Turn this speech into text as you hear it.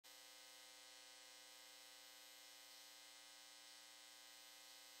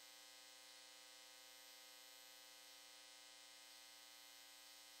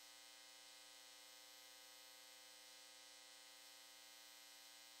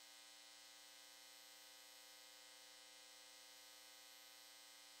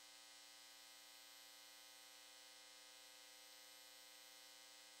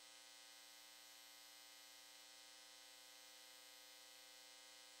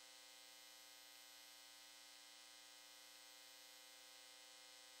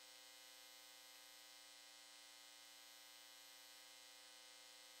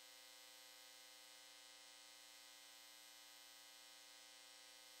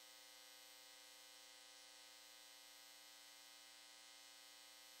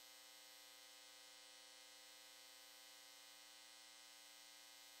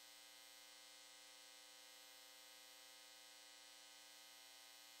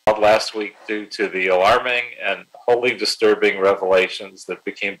last week due to the alarming and wholly disturbing revelations that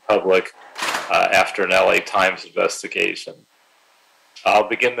became public after an LA Times investigation. I'll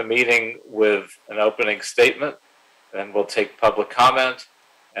begin the meeting with an opening statement, then we'll take public comment,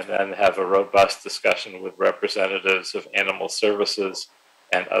 and then have a robust discussion with representatives of animal services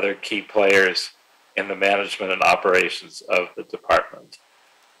and other key players in the management and operations of the department.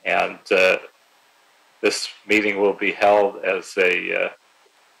 And this meeting will be held as a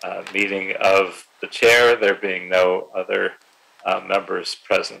meeting of the chair, there being no other members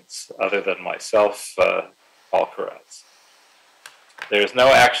present other than myself, Paul Koretz. There's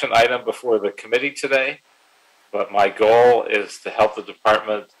no action item before the committee today, but my goal is to help the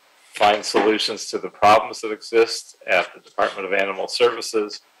department find solutions to the problems that exist at the Department of Animal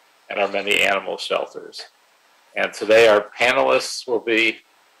Services and our many animal shelters. And today our panelists will be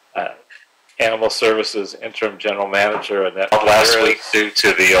Animal Services Interim General Manager Annette last week due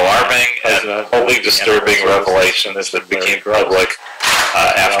to the alarming and wholly disturbing revelations that became public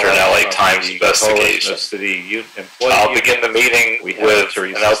after an LA Times investigation. I'll begin the meeting with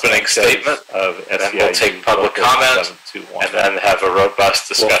an opening statement, and then we'll take public comment, and then have a robust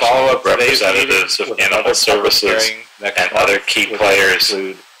discussion with representatives of animal services and other key players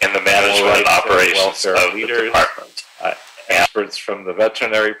in the management and operations of the department. Experts from the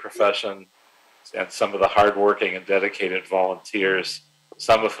veterinary profession and some of the hardworking and dedicated volunteers,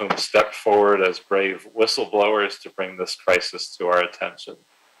 some of whom stepped forward as brave whistleblowers to bring this crisis to our attention.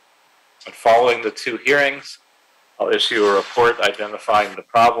 And following the two hearings, I'll issue a report identifying the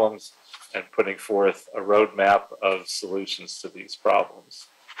problems and putting forth a roadmap of solutions to these problems.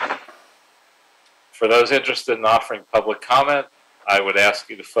 For those interested in offering public comment, I would ask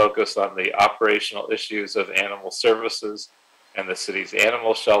you to focus on the operational issues of animal services and the city's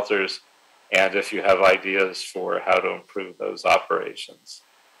animal shelters, and if you have ideas for how to improve those operations.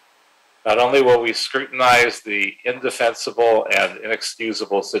 Not only will we scrutinize the indefensible and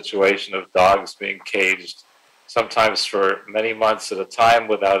inexcusable situation of dogs being caged, sometimes for many months at a time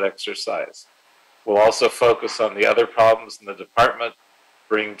without exercise, we'll also focus on the other problems in the department,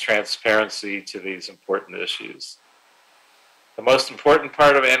 bring transparency to these important issues. The most important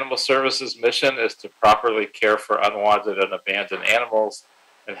part of Animal Services' mission is to properly care for unwanted and abandoned animals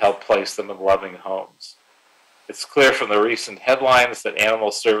and help place them in loving homes. It's clear from the recent headlines that Animal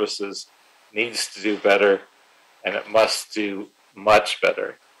Services needs to do better, and it must do much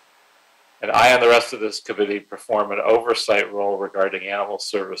better. And I and the rest of this committee perform an oversight role regarding Animal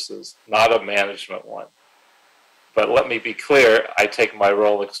Services, not a management one. But let me be clear, I take my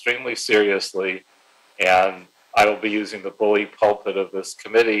role extremely seriously, and I will be using the bully pulpit of this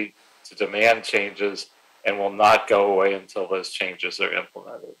committee to demand changes and will not go away until those changes are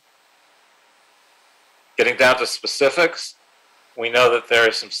implemented. Getting down to specifics, we know that there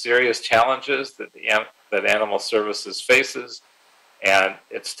are some serious challenges that Animal Services faces, and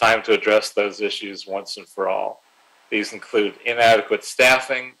it's time to address those issues once and for all. These include inadequate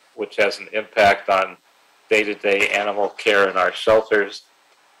staffing, which has an impact on day-to-day animal care in our shelters,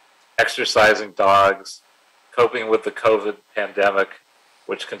 exercising dogs, coping with the COVID pandemic,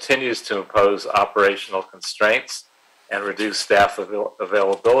 which continues to impose operational constraints and reduce staff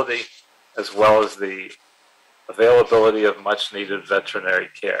availability, as well as the availability of much-needed veterinary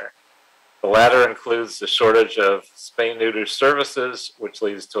care. The latter includes the shortage of spay-neuter services, which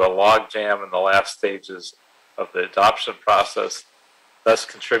leads to a logjam in the last stages of the adoption process, thus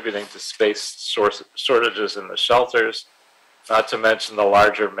contributing to space shortages in the shelters, not to mention the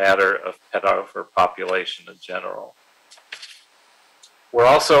larger matter of pet overpopulation in general. We're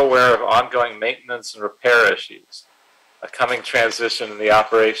also aware of ongoing maintenance and repair issues, a coming transition in the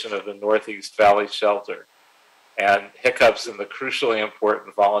operation of the Northeast Valley Shelter, and hiccups in the crucially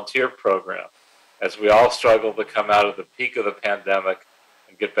important volunteer program as we all struggle to come out of the peak of the pandemic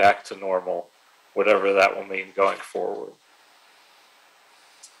and get back to normal, whatever that will mean going forward.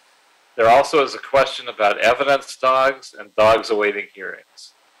 There also is a question about evidence dogs and dogs awaiting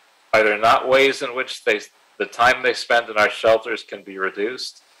hearings. Are there not ways in which the time they spend in our shelters can be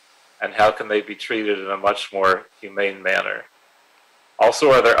reduced, and how can they be treated in a much more humane manner?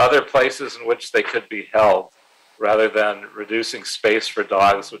 Also, are there other places in which they could be held rather than reducing space for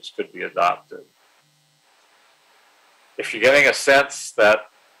dogs which could be adopted? If you're getting a sense that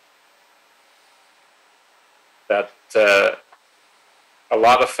a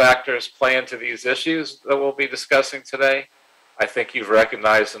lot of factors play into these issues that we'll be discussing today, I think you've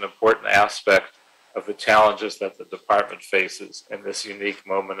recognized an important aspect of the challenges that the department faces in this unique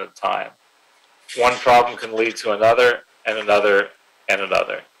moment in time. One problem can lead to another, and another, and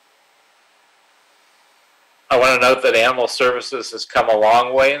another. I want to note that Animal Services has come a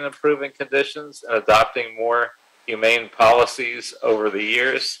long way in improving conditions and adopting more humane policies over the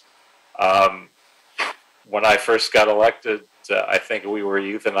years. When I first got elected, I think we were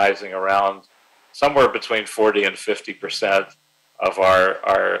euthanizing around somewhere between 40 and 50% of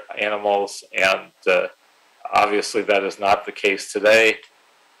our animals, and obviously that is not the case today,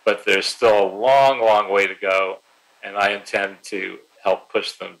 but there's still a long, long way to go, and I intend to help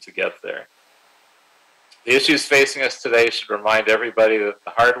push them to get there. The issues facing us today should remind everybody that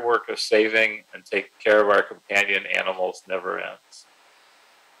the hard work of saving and taking care of our companion animals never ends.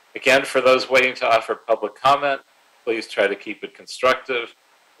 Again, for those waiting to offer public comment, please try to keep it constructive.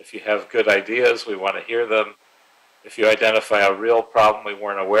 If you have good ideas, we want to hear them. If you identify a real problem we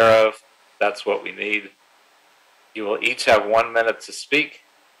weren't aware of, that's what we need. You will each have 1 minute to speak,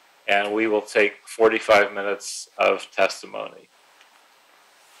 and we will take 45 minutes of testimony.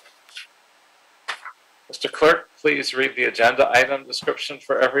 Mr. Clerk, please read the agenda item description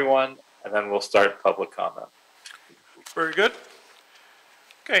for everyone, and then we'll start public comment. Very good.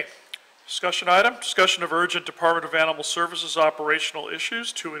 Okay. Discussion item, discussion of urgent Department of Animal Services operational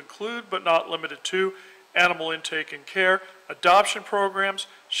issues to include but not limited to animal intake and care, adoption programs,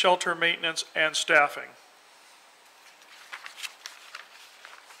 shelter maintenance, and staffing.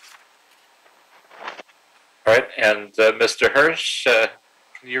 All right, and Mr. Hirsch, can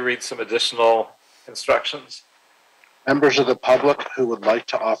you read some additional instructions? Members of the public who would like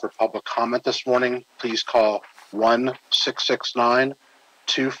to offer public comment this morning, please call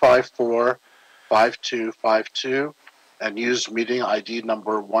 1-669-254-5252 and use meeting ID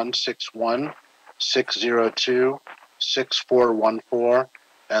number 161-602-6414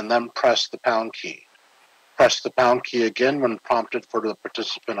 and then press the pound key. Press the pound key again when prompted for the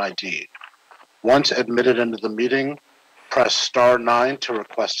participant ID. Once admitted into the meeting, press *9 to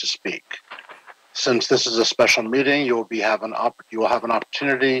request to speak. Since this is a special meeting, you will have an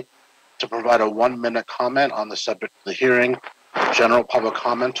opportunity to provide a 1-minute comment on the subject of the hearing. General public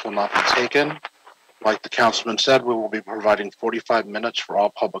comments will not be taken. Like the councilman said, we will be providing 45 minutes for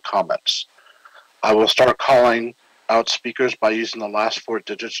all public comments. I will start calling out speakers by using the last 4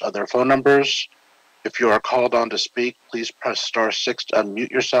 digits of their phone numbers. If you are called on to speak, please press *6 to unmute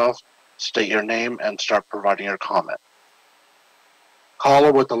yourself, state your name, and start providing your comment.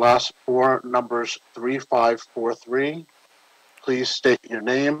 Caller with the last 4 numbers 3543, please state your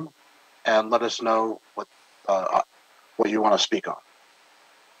name and let us know what you want to speak on.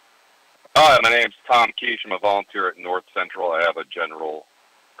 Hi, my name's Tom Keish. I'm a volunteer at North Central. I have a general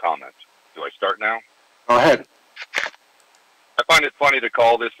comment. Do I start now? Go ahead. I find it funny to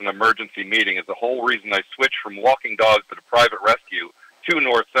call this an emergency meeting, as the whole reason I switched from walking dogs at a private rescue to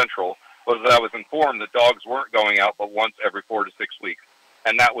North Central was that I was informed that dogs weren't going out but once every 4 to 6 weeks.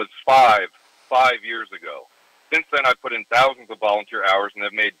 And that was five years ago. Since then, I've put in thousands of volunteer hours and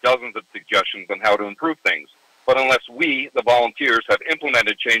have made dozens of suggestions on how to improve things. But unless we, the volunteers, have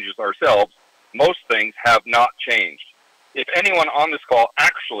implemented changes ourselves, most things have not changed. If anyone on this call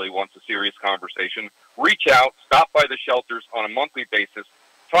actually wants a serious conversation, reach out, stop by the shelters on a monthly basis,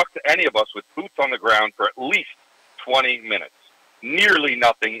 talk to any of us with boots on the ground for at least 20 minutes. Nearly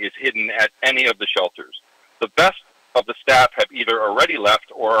nothing is hidden at any of the shelters. The best of the staff have either already left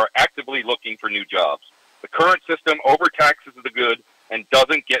or are actively looking for new jobs. The current system overtaxes the good and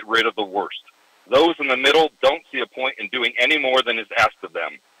doesn't get rid of the worst. Those in the middle don't see a point in doing any more than is asked of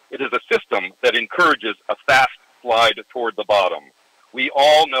them. It is a system that encourages a fast slide toward the bottom. We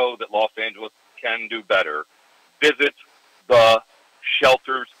all know that Los Angeles can do better. Visit the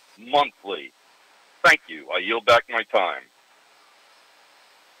shelters monthly. Thank you. I yield back my time.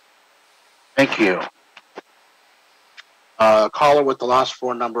 Thank you. Caller with the last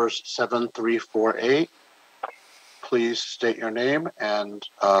 4 numbers 7348. Please state your name and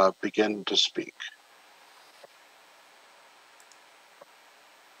begin to speak.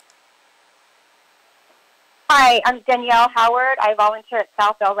 Hi, I'm Danielle Howard. I volunteer at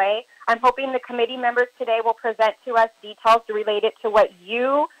South LA. I'm hoping the committee members today will present to us details related to what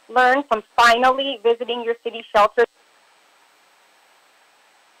you learned from finally visiting your city shelters.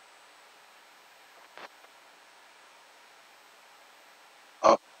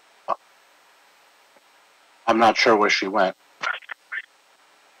 I'm not sure where she went.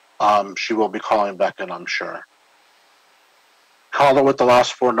 She will be calling back in, I'm sure. Caller with the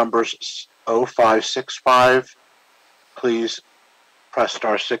last 4 numbers 0565. Please press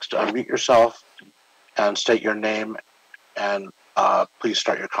 *6 to unmute yourself and state your name, and please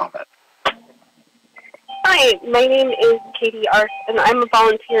start your comment. Hi, my name is Katie Arth, and I'm a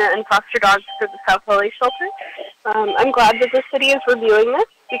volunteer and foster dogs for the South LA shelter. I'm glad that the city is reviewing this.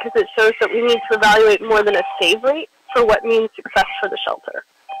 because it shows that we need to evaluate more than a save rate for what means success for the shelter.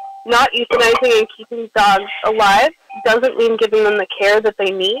 Not euthanizing and keeping dogs alive doesn't mean giving them the care that they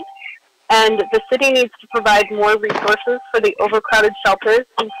need, and the city needs to provide more resources for the overcrowded shelters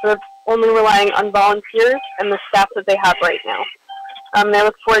instead of only relying on volunteers and the staff that they have right now. I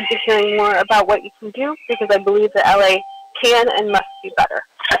look forward to hearing more about what you can do, because I believe that LA can and must do better.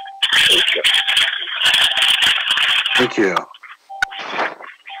 Thank you. Thank you.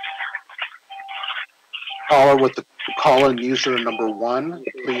 Caller with the call-in user number 1,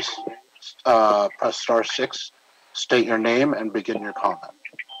 please press *6, state your name, and begin your comment.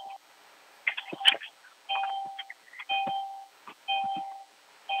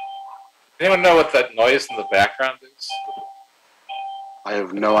 Anyone know what that noise in the background is? I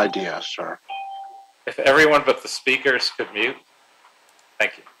have no idea, sir. If everyone but the speakers could mute.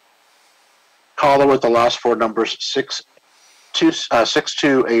 Thank you. Caller with the last 4 numbers,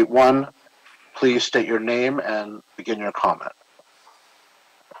 6281. Please state your name and begin your comment.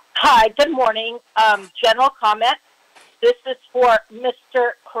 Hi, good morning. General comment. This is for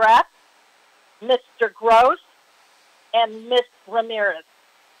Mr. Kress, Mr. Gross, and Ms. Ramirez.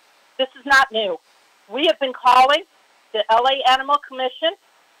 This is not new. We have been calling the LA Animal Commission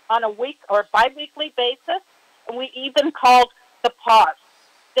on a week or bi-weekly basis, and we even called the PAWS.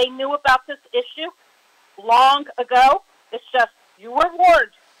 They knew about this issue long ago. It's just you were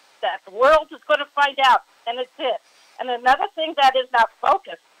warned that the world is going to find out, and it did. And another thing that is not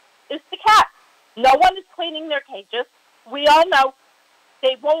focused is the cats. No one is cleaning their cages. We all know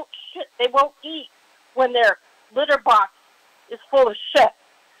they won't shit. They won't eat when their litter box is full of shit.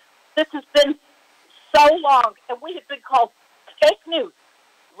 This has been so long, and we have been called fake news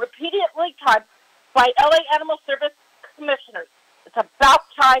repeatedly times by LA Animal Service commissioners. It's about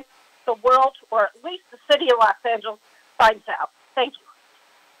time the world, or at least the city of Los Angeles, finds out. Thank you.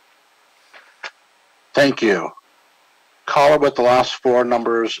 Thank you. Caller with the last 4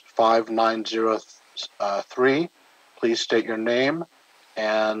 numbers, 5903. Please state your name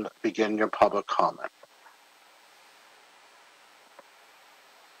and begin your public comment.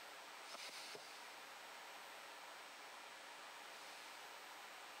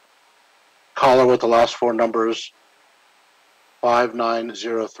 Caller with the last 4 numbers,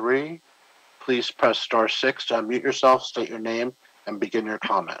 5903. Please press *6 to unmute yourself, state your name, and begin your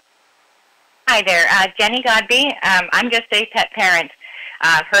comment. Hi there, Jenny Godby. I'm just a pet parent.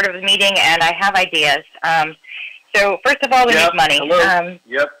 I've heard of the meeting and I have ideas. So first of all, we need money. Hello.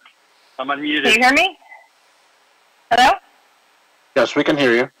 Yep. I'm unmuted. Can you hear me? Hello? Yes, we can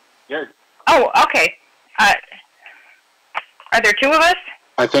hear you. Yeah. Oh, okay. Are there 2 of us?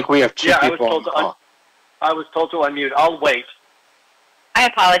 I think we have 2 people on the call. I was told to unmute. I'll wait. I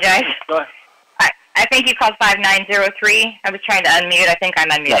apologize. Go ahead. I think you called 5903. I was trying to unmute. I think I'm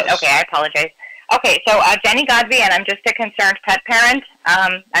unmuted. Yes. Okay, I apologize. Okay, so Jenny Godby, and I'm just a concerned pet parent.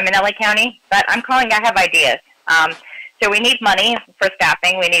 I'm in LA County, but I'm calling. I have ideas. So we need money for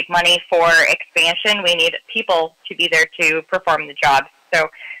staffing. We need money for expansion. We need people to be there to perform the job. So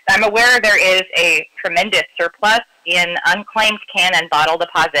I'm aware there is a tremendous surplus in unclaimed can and bottle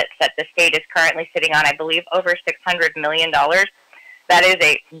deposits that the state is currently sitting on, I believe, over $600 million. That is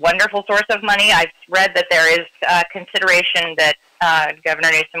a wonderful source of money. I've read that there is consideration that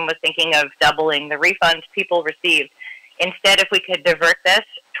Governor Newsom was thinking of doubling the refunds people received. Instead, if we could divert this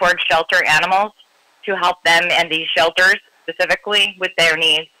towards shelter animals to help them and these shelters specifically with their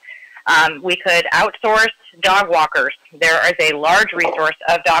needs, we could outsource dog walkers. There is a large resource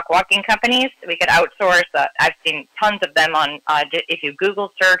of dog walking companies. We could outsource. I've seen tons of them on, if you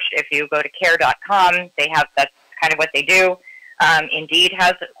Google search, if you go to care.com, that's kind of what they do. Indeed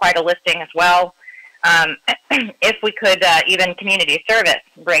has quite a listing as well. If we could even community service,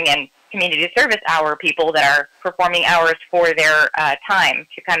 bring in community service hour people that are performing hours for their time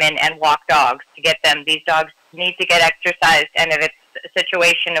to come in and walk dogs, to get them. These dogs need to get exercised, and if it's a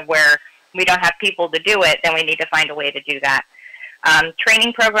situation of where we don't have people to do it, then we need to find a way to do that.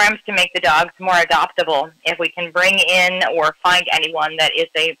 Training programs to make the dogs more adoptable. If we can bring in or find anyone that is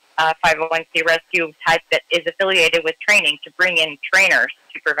a 501c rescue type that is affiliated with training, to bring in trainers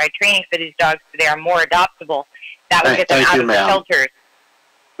to provide training for these dogs so they are more adoptable, that would get them out of the shelters.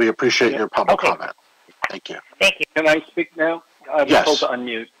 We appreciate your public comment. Thank you. Thank you. Can I speak now? I was told to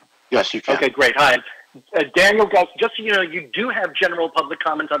unmute. Yes, you can. Okay, great. Hi. Daniel Gus, just so you know, you do have general public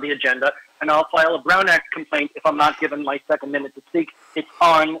comments on the agenda, and I'll file a Brown Act complaint if I'm not given my 2nd minute to speak. It's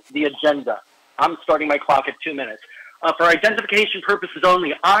on the agenda. I'm starting my clock at 2 minutes. For identification purposes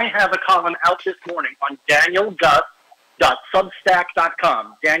only, I have a column out this morning on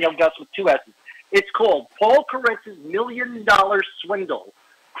danielgus.substack.com. Daniel Gus with 2 S's. It's called Paul Koritz's $1 Million Swindle.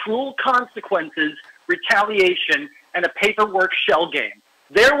 cruel consequences, retaliation, and a paperwork shell game.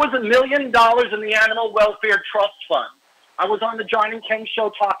 There was $1 million in the Animal Welfare Trust Fund. I was on the John and Ken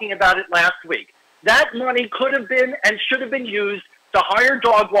show talking about it last week. That money could have been and should have been used to hire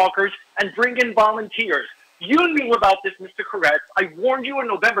dog walkers and bring in volunteers. You knew about this, Mr. Koretz. I warned you in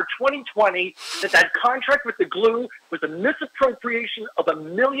November 2020 that that contract with the glue was a misappropriation of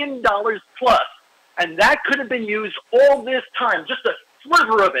 $1 million plus, and that could have been used all this time, just a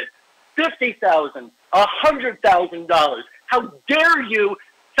sliver of it, $50,000, $100,000. How dare you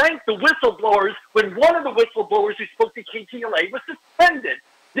thank the whistleblowers when one of the whistleblowers who spoke to KTLA was suspended?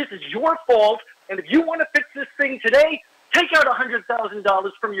 This is your fault, and if you want to fix this thing today, take out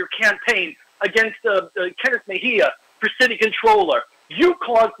 $100,000 from your campaign against Kenneth Mejia for city controller. You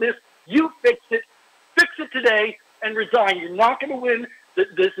caused this. You fixed it. Fix it today and resign. You're not going to win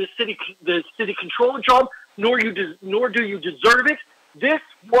the city controller job, nor do you deserve it. This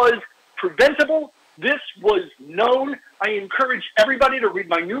was preventable. This was known. I encourage everybody to read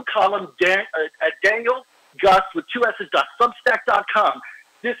my new column at Daniel Gus with 2 S's.substack.com.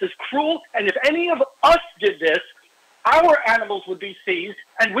 This is cruel, and if any of us did this, our animals would be seized,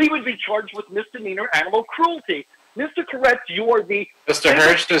 and we would be charged with misdemeanor animal cruelty. Mr. Koretz, you are the... Mr.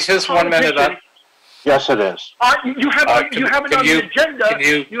 Hirsch, is his 1 minute up? Yes, it is. You have it on the agenda.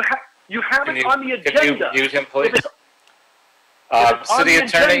 You have it on the agenda. Can you mute him, please? City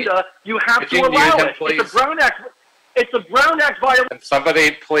Attorney, agenda, you have to allow it. Please? It's a Brown Act. It's a Brown Act violation. Can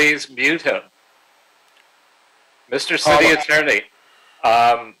somebody please mute him? Mr. City Attorney,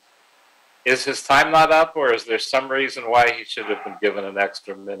 is his time not up, or is there some reason why he should have been given an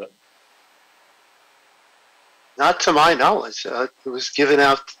extra minute? Not to my knowledge. It was given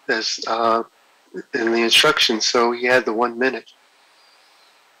out as in the instructions, so he had the 1 minute.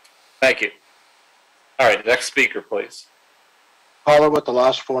 Thank you. All right, next speaker, please. Caller with the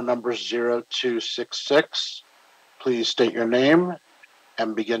last 4 numbers 0266. Please state your name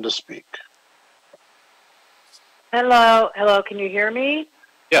and begin to speak. Hello, can you hear me?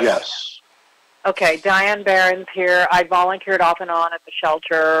 Yes. Okay, Diane Barron's here. I volunteered off and on at the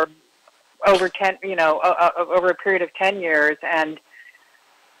shelter over over a period of 10 years, and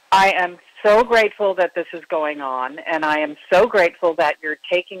I am so grateful that this is going on, and I am so grateful that you're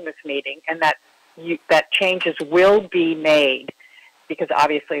taking this meeting and that changes will be made, because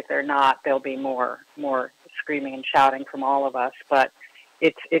obviously if they're not, there'll be more screaming and shouting from all of us. But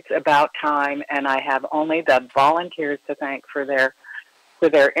it's about time, and I have only the volunteers to thank for their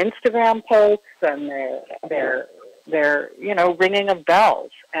Instagram posts and their ringing of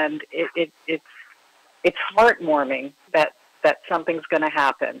bells, and it's heartwarming that something's going to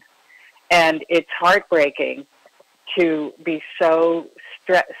happen, and it's heartbreaking to be so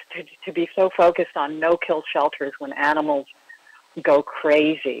stressed, to be so focused on no-kill shelters when animals go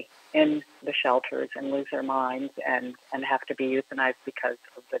crazy in the shelters and lose their minds and have to be euthanized because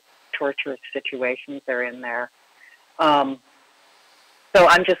of the torturous situations they're in there. So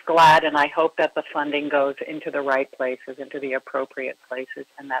I'm just glad, and I hope that the funding goes into the right places, into the appropriate places,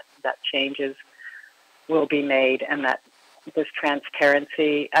 and that changes will be made, and that this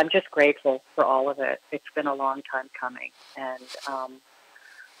transparency, I'm just grateful for all of it. It's been a long time coming, and I'm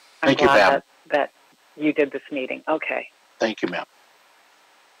glad that you did this meeting. Okay. Thank you, ma'am.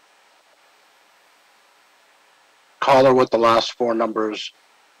 Caller with the last 4 numbers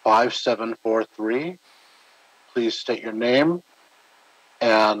 5743. Please state your name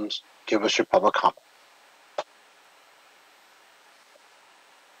and give us your public comment.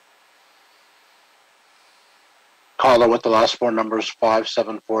 Caller with the last 4 numbers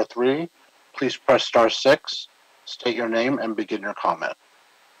 5743. Please press *6, state your name, and begin your comment.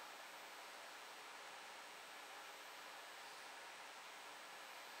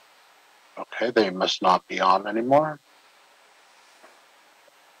 Okay, they must not be on anymore.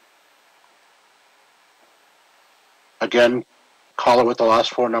 Again, caller with the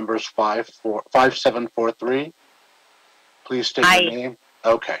last 4 numbers 5743. Please state your name.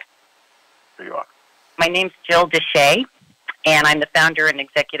 Okay, here you are. My name's Jill Deshay, and I'm the founder and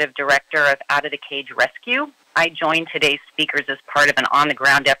executive director of Out of the Cage Rescue. I joined today's speakers as part of an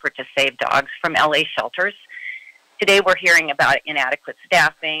on-the-ground effort to save dogs from LA shelters. Today we're hearing about inadequate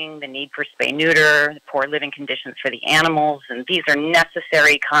staffing, the need for spay-neuter, the poor living conditions for the animals, and these are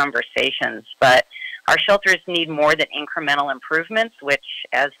necessary conversations, but our shelters need more than incremental improvements, which,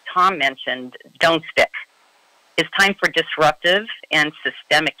 as Tom mentioned, don't stick. It's time for disruptive and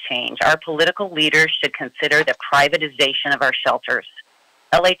systemic change. Our political leaders should consider the privatization of our shelters.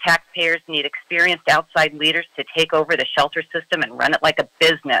 LA taxpayers need experienced outside leaders to take over the shelter system and run it like a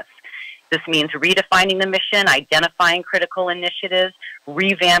business. This means redefining the mission, identifying critical initiatives,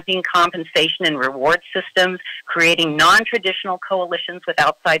 revamping compensation and reward systems, creating non-traditional coalitions with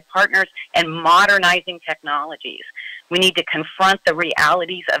outside partners, and modernizing technologies. We need to confront the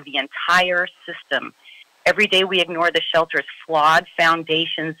realities of the entire system. Every day we ignore the shelter's flawed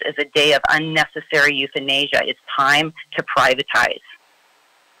foundations is a day of unnecessary euthanasia. It's time to privatize.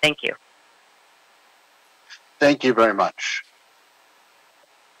 Thank you. Thank you very much.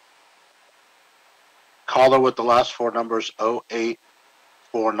 Caller with the last four numbers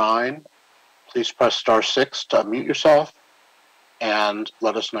 0849. Please press *6 to unmute yourself and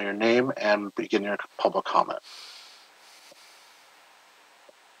let us know your name and begin your public comment.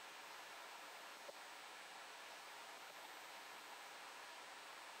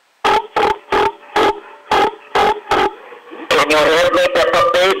 Can you hear me, Peppa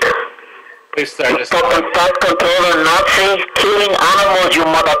Pig? Please start this. Fucking fat controller Nazi killing animals, you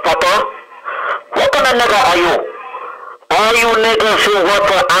motherfucker. What kind of nigga are you? All you niggas who work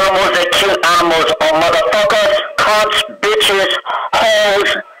for animals that kill animals are motherfuckers, cunts, bitches,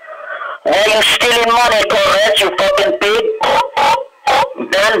 hoes. Why are you stealing money, correct, you fucking pig?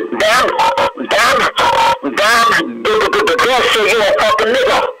 Damn, so you a fucking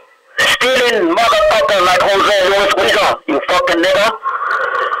nigga. Stealing motherfucker like Jose Luis Guiza, you fucking nigga.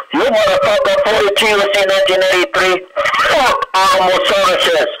 You motherfucker 42 in 1983. Fuck animal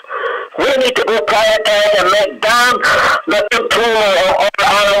services. We need to go prioritize and make damn the improvement of all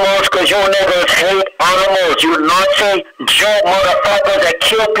animals because you niggas hate animals. You Nazi Jew motherfuckers that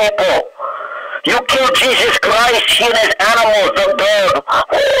kill people. You killed Jesus Christ, he and his animals, the dog.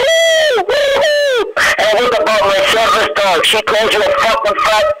 And what about my service dog? She calls you a fucking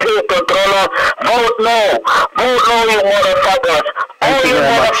fat pig, controller. Vote no. Vote no, you motherfuckers. All you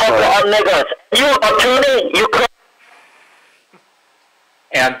motherfuckers are niggas. You attorney, you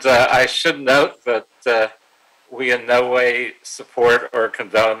And I should note that we in no way support or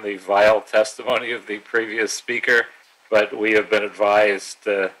condone the vile testimony of the previous speaker, but we have been advised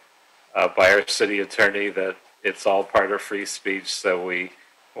by our city attorney that it's all part of free speech, so we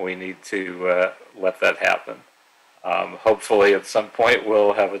need to let that happen. Hopefully at some point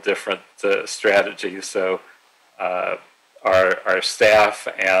we'll have a different strategy, so our staff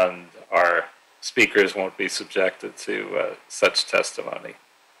and our speakers won't be subjected to such testimony.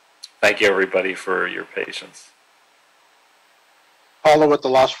 Thank you, everybody, for your patience. Caller with the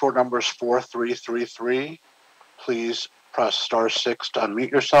last four numbers 4333. Please press *6 to unmute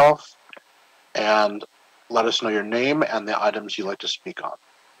yourself and let us know your name and the items you'd like to speak on.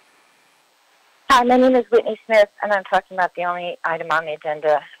 Hi, my name is Whitney Smith, and I'm talking about the only item on the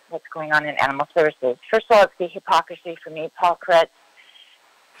agenda that's going on in animal services. First of all, it's the hypocrisy for me, Paul Kretz.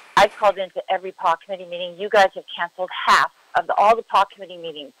 I've called into every PAW committee meeting. You guys have canceled half of all the PAW committee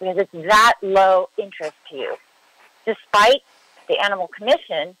meetings because it's that low interest to you. Despite the Animal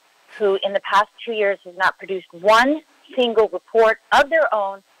Commission, who in the past 2 years has not produced one single report of their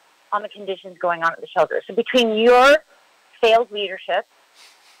own on the conditions going on at the shelter. So between your failed leadership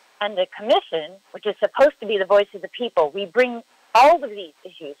and the commission, which is supposed to be the voice of the people, we bring all of these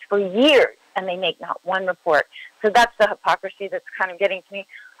issues for years, and they make not one report. So that's the hypocrisy that's kind of getting to me.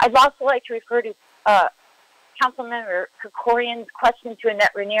 I'd also like to refer to Councilmember Krikorian's question to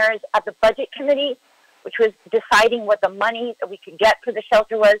Annette Ramirez at the Budget Committee, which was deciding what the money that we could get for the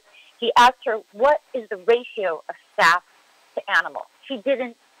shelter was. He asked her, what is the ratio of staff to animals? She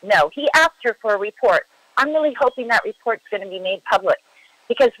didn't know. He asked her for a report. I'm really hoping that report's going to be made public,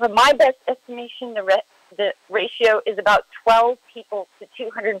 because from my best estimation, the ratio is about 12 people to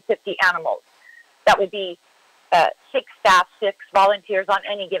 250 animals. That would be 6 staff, 6 volunteers on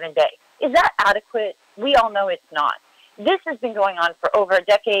any given day. Is that adequate? We all know it's not. This has been going on for over a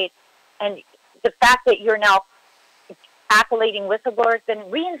decade, and the fact that you're now accolading whistleblowers, then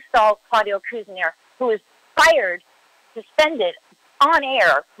reinstall Claudio Cuisinier, who was fired, suspended on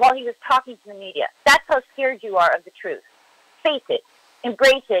air while he was talking to the media. That's how scared you are of the truth. Face it,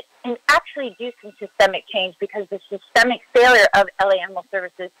 embrace it, and actually do some systemic change, because the systemic failure of LA Animal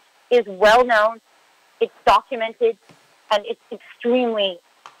Services is well known, it's documented, and it's extremely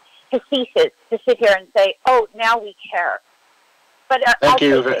facetious to sit here and say, oh, now we care. But Thank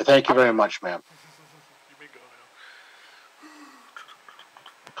you very much, ma'am.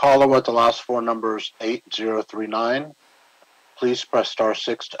 Caller with the last four numbers 8039. Please press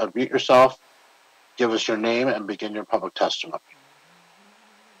 *6 to unmute yourself, give us your name, and begin your public testimony.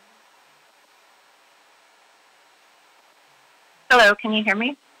 Hello, can you hear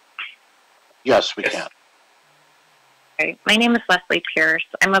me? Yes, we can. Okay. My name is Leslie Pierce.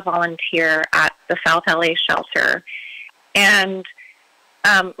 I'm a volunteer at the South LA shelter. And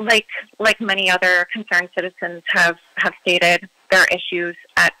Like many other concerned citizens have stated, there are issues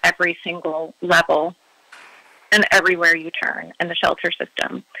at every single level and everywhere you turn in the shelter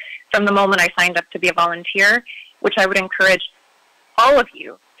system. From the moment I signed up to be a volunteer, which I would encourage all of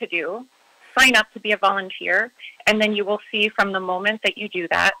you to do, sign up to be a volunteer, and then you will see from the moment that you do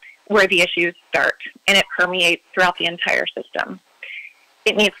that where the issues start, and it permeates throughout the entire system.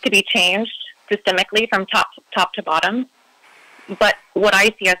 It needs to be changed systemically from top to bottom. But what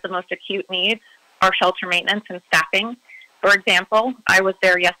I see as the most acute needs are shelter maintenance and staffing. For example, I was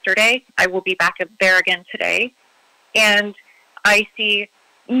there yesterday. I will be back there again today. And I see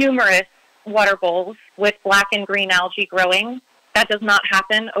numerous water bowls with black and green algae growing. That does not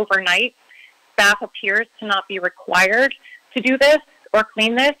happen overnight. Staff appears to not be required to do this or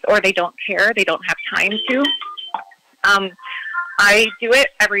clean this, or they don't care. They don't have time to. I do it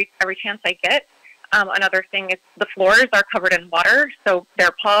every chance I get. Another thing is the floors are covered in water, so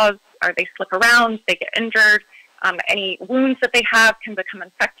their paws, they slip around, they get injured. Any wounds that they have can become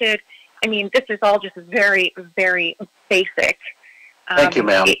infected. I mean, this is all just very, very basic. Thank you,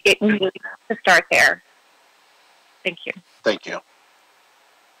 ma'am. It needs to start there. Thank you. Thank you.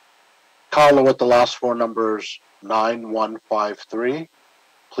 Caller with the last four numbers 9153.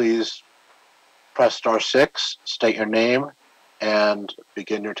 Please press *6, state your name, and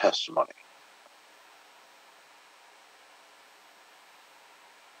begin your testimony.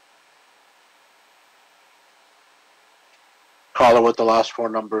 Caller with the last four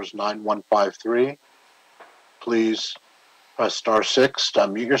numbers 9153. Please press *6 to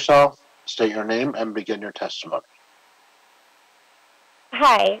unmute yourself, state your name, and begin your testimony.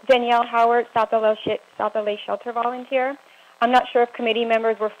 Hi, Danielle Howard, South LA Shelter Volunteer. I'm not sure if committee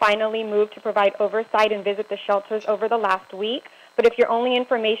members were finally moved to provide oversight and visit the shelters over the last week, but if your only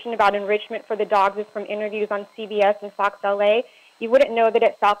information about enrichment for the dogs is from interviews on CBS and Fox LA, you wouldn't know that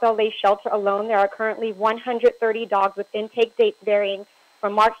at South LA Shelter alone, there are currently 130 dogs with intake dates varying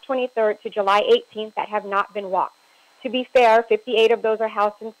from March 23rd to July 18th that have not been walked. To be fair, 58 of those are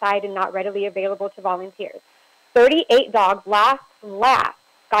housed inside and not readily available to volunteers. 38 dogs last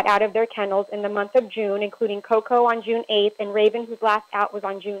got out of their kennels in the month of June, including Coco on June 8th and Raven, whose last out was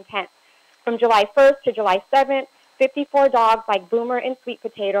on June 10th. From July 1st to July 7th, 54 dogs like Boomer and Sweet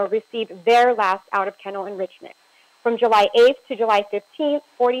Potato received their last out-of-kennel enrichment. From July 8th to July 15th,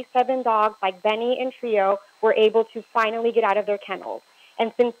 47 dogs like Benny and Trio were able to finally get out of their kennels.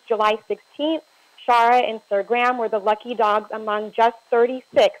 And since July 16th, Shara and Sir Graham were the lucky dogs among just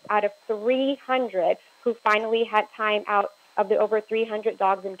 36 out of 300 who finally had time out of the over 300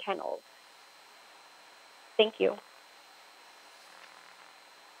 dogs in kennels. Thank you.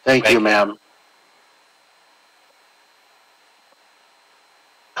 Thank you, ma'am.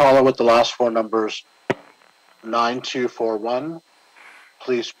 Caller with the last four numbers 9241.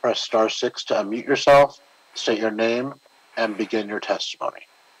 Please press *6 to unmute yourself, state your name, and begin your testimony.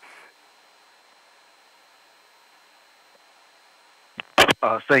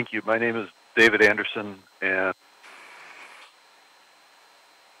 Thank you. My name is David Anderson, and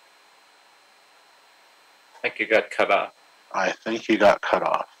I think you got cut off. I think he got cut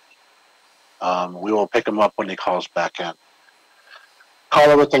off. We will pick him up when he calls back in.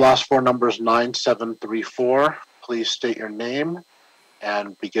 Caller with the last four numbers 9734. Please state your name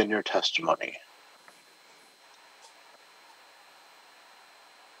and begin your testimony.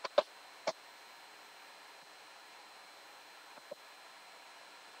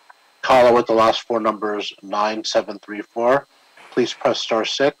 Caller with the last four numbers 9734. Please press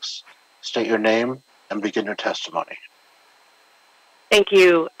 *6, state your name, and begin your testimony. Thank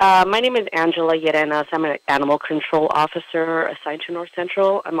you. My name is Angela Llerenas. I'm an animal control officer assigned to North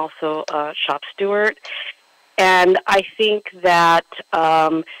Central. I'm also a shop steward. And I think that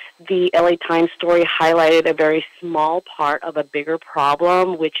the LA Times story highlighted a very small part of a bigger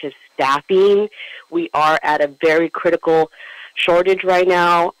problem, which is staffing. We are at a very critical shortage right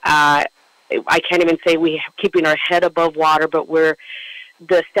now. I can't even say we're keeping our head above water, but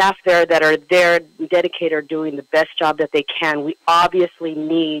the staff there that are there, dedicated, are doing the best job that they can. We obviously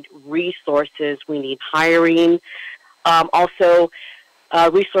need resources. We need hiring. Also,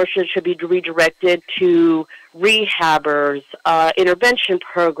 resources should be redirected to rehabbers, intervention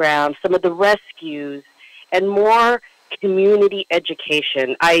programs, some of the rescues, and more community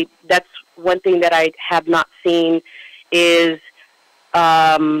education. That's one thing that I have not seen is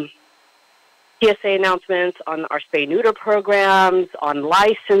PSA announcements on our spay-neuter programs, on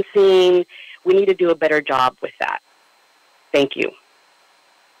licensing. We need to do a better job with that. Thank you.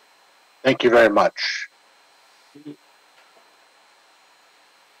 Thank you very much.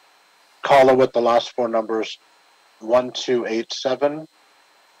 Caller with the last four numbers 1287.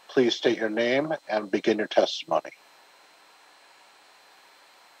 Please state your name and begin your testimony.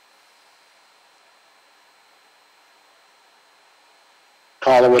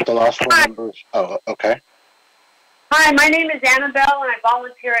 Caller with the last four numbers. Oh, okay. Hi, my name is Annabelle, and I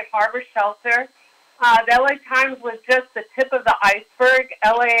volunteer at Harbor Shelter. The LA Times was just the tip of the iceberg.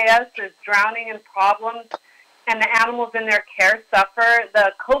 LAS is drowning in problems, and the animals in their care suffer.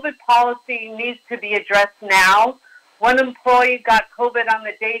 The COVID policy needs to be addressed now. One employee got COVID on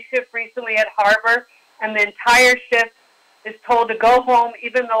the day shift recently at Harbor, and the entire shift is told to go home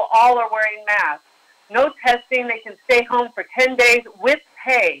even though all are wearing masks. No testing. They can stay home for 10 days with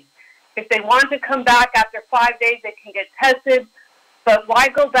pay. If they want to come back after 5 days, they can get tested. But why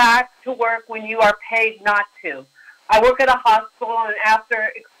go back to work when you are paid not to? I work at a hospital, and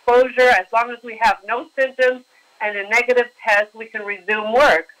after exposure, as long as we have no symptoms and a negative test, we can resume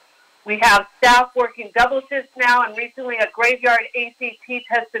work. We have staff working double shifts now, and recently a graveyard ACT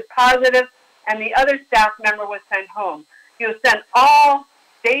tested positive, and the other staff member was sent home. He was sent all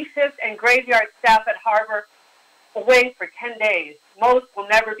day shift and graveyard staff at Harbor away for 10 days. Most will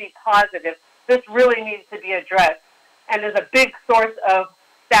never be positive. This really needs to be addressed and is a big source of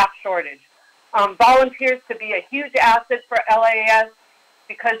staff shortage. Volunteers could be a huge asset for LAS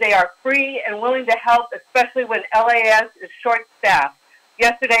because they are free and willing to help, especially when LAS is short-staffed.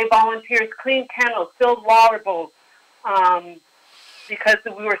 Yesterday, volunteers cleaned kennels, filled water bowls because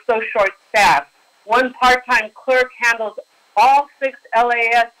we were so short-staffed. One part-time clerk handles all 6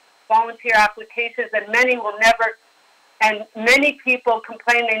 LAS volunteer applications, and many people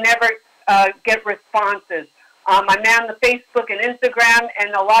complain they never get responses. I man the Facebook and Instagram,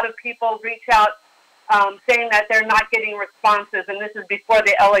 and a lot of people reach out saying that they're not getting responses, and this is before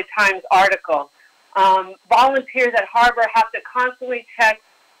the LA Times article. Volunteers at Harbor have to constantly check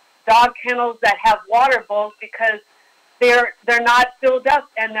dog kennels that have water bowls because they're not filled up,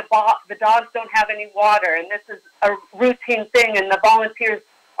 and the dogs don't have any water, and this is a routine thing, and the volunteers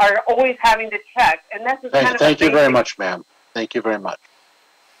are always having to check. And this is Thank you very much, ma'am. Thank you very much.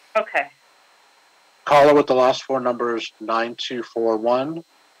 Okay. Caller with the last four numbers, 9241.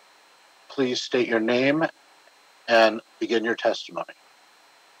 Please state your name and begin your testimony.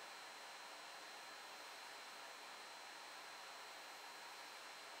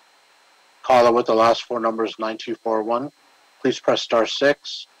 Caller with the last four numbers, 9241. Please press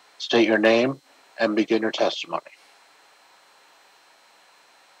 *6, state your name, and begin your testimony.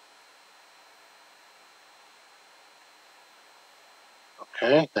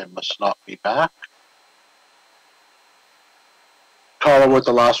 Okay, they must not be back. Caller with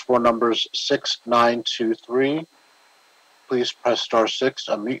the last four numbers, 6923. Please press *6,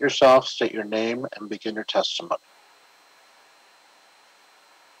 unmute yourself, state your name, and begin your testimony.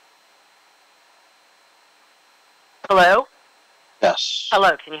 Hello? Yes.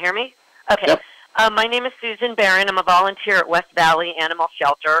 Hello, can you hear me? Okay. Yep. My name is Susan Barron. I'm a volunteer at West Valley Animal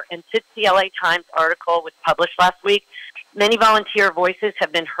Shelter, and since the LA Times article was published last week, many volunteer voices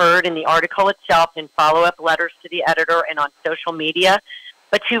have been heard in the article itself, in follow-up letters to the editor, and on social media.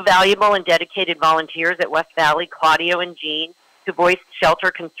 But 2 valuable and dedicated volunteers at West Valley, Claudio and Jean, who voiced shelter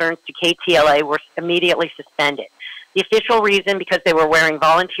concerns to KTLA, were immediately suspended. The official reason, because they were wearing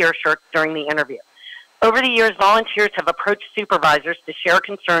volunteer shirts during the interview. Over the years, volunteers have approached supervisors to share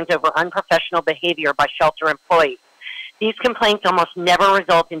concerns over unprofessional behavior by shelter employees. These complaints almost never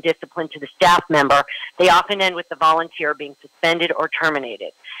result in discipline to the staff member. They often end with the volunteer being suspended or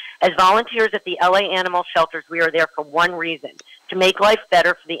terminated. As volunteers at the LA Animal Shelters, we are there for one reason: to make life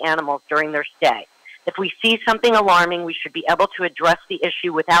better for the animals during their stay. If we see something alarming, we should be able to address the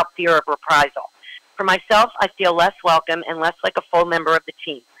issue without fear of reprisal. For myself, I feel less welcome and less like a full member of the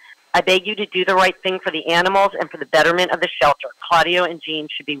team. I beg you to do the right thing for the animals and for the betterment of the shelter. Claudio and Jean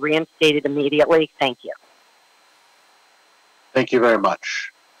should be reinstated immediately. Thank you. Thank you very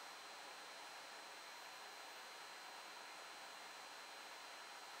much.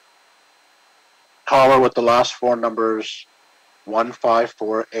 Caller with the last four numbers,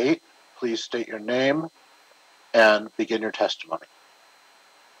 1548. Please state your name and begin your testimony.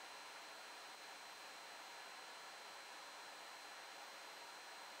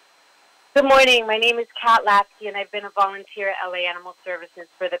 Good morning. My name is Kat Lasky, and I've been a volunteer at LA Animal Services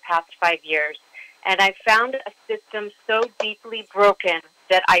for the past 5 years. And I found a system so deeply broken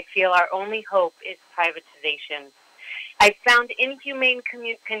that I feel our only hope is privatization. I found inhumane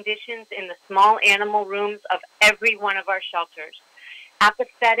conditions in the small animal rooms of every one of our shelters.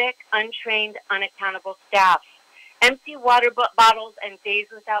 Apathetic, untrained, unaccountable staff. Empty water bottles and days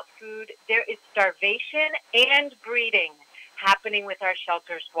without food. There is starvation and breeding happening with our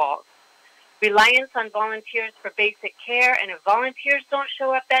shelter's walls. reliance on volunteers for basic care, and if volunteers don't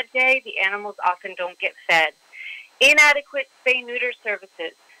show up that day, the animals often don't get fed. Inadequate spay-neuter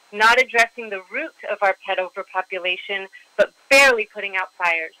services, not addressing the root of our pet overpopulation, but barely putting out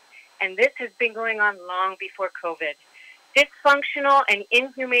fires. And this has been going on long before COVID. Dysfunctional and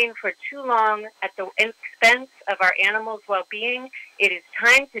inhumane for too long at the expense of our animals' well-being, it is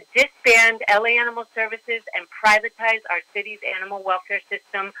time to disband LA Animal Services and privatize our city's animal welfare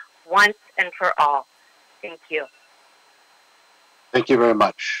system once and for all. Thank you. Thank you very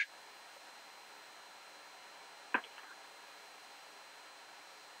much.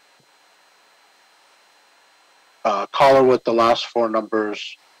 Caller with the last four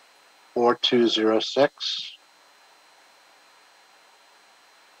numbers, 4206,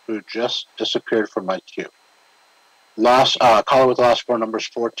 who just disappeared from my queue. Caller with the last four numbers,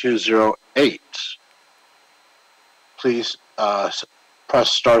 4208. Please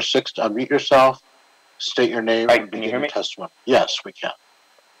press star 6 to unmute yourself, state your name, and begin your testimony. Yes, we can.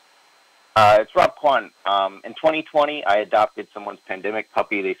 It's Rob Kwan. In 2020, I adopted someone's pandemic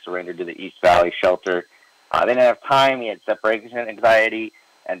puppy. They surrendered to the East Valley shelter. They didn't have time. He had separation anxiety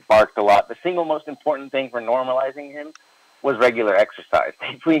and barked a lot. The single most important thing for normalizing him was regular exercise.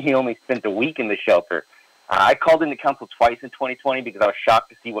 Thankfully, he only spent a week in the shelter. I called into council twice in 2020 because I was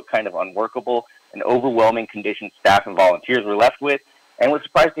shocked to see what kind of unworkable and overwhelming conditions staff and volunteers were left with, and was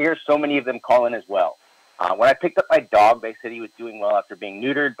surprised to hear so many of them call in as well. When I picked up my dog, they said he was doing well after being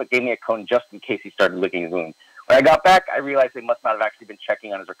neutered, but gave me a cone just in case he started licking his wound. When I got back, I realized they must not have actually been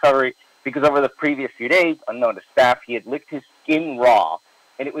checking on his recovery, because over the previous few days, unknown to staff, he had licked his skin raw,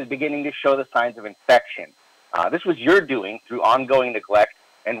 and it was beginning to show the signs of infection. This was your doing through ongoing neglect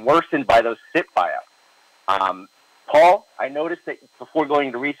and worsened by those SIP buyouts. Paul, I noticed that before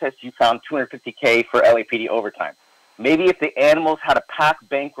going to recess, you found $250K for LAPD overtime. Maybe if the animals had a pack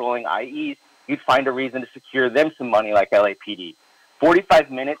bankrolling IEs, you'd find a reason to secure them some money like LAPD.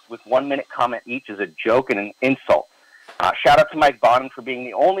 45 minutes with 1 minute comment each is a joke and an insult. Shout out to Mike Bonham for being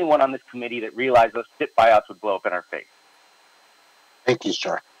the only one on this committee that realized those SIP buyouts would blow up in our face. Thank you,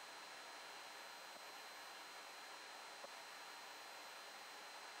 sir.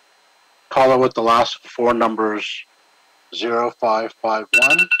 Caller with the last four numbers,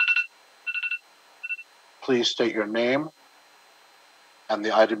 0551. Please state your name and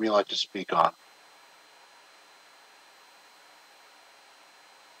the item you'd like to speak on.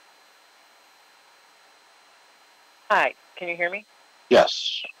 Hi, can you hear me?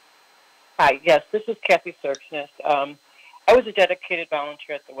 Yes. Hi, yes, this is Kathy Serksness. I was a dedicated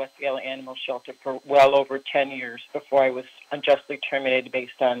volunteer at the West Valley Animal Shelter for well over 10 years before I was unjustly terminated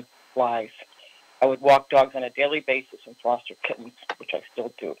based on lies. I would walk dogs on a daily basis and foster kittens, which I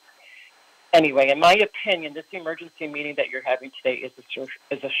still do. Anyway, in my opinion, this emergency meeting that you're having today is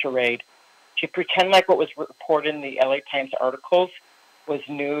a charade. To pretend like what was reported in the LA Times articles was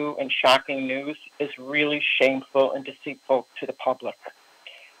new and shocking news is really shameful and deceitful to the public.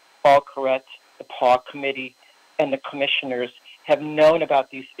 Paul Corrett, the PAW Committee, and the commissioners have known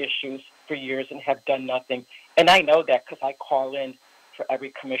about these issues for years and have done nothing. And I know that because I call in for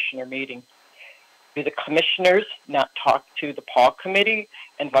every commissioner meeting. Do the commissioners not talk to the PAW Committee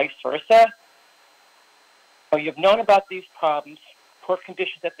and vice versa? Or you've known about these problems, poor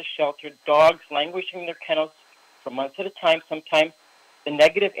conditions at the shelter, dogs languishing in their kennels for months at a time sometimes, the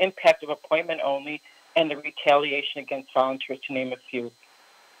negative impact of appointment only, and the retaliation against volunteers, to name a few.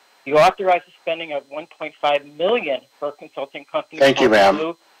 You authorized the spending of $1.5 million for a consulting company. Thank you,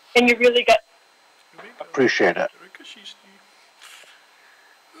 ma'am. And you really got... Appreciate it.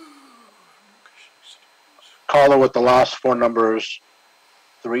 Caller with the last four numbers,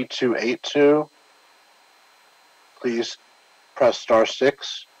 3282. Please press star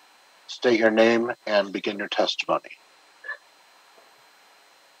 6, state your name, and begin your testimony.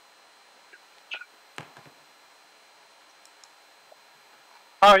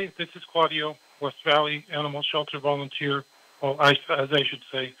 Hi, this is Claudio, West Valley Animal Shelter volunteer, well, as I should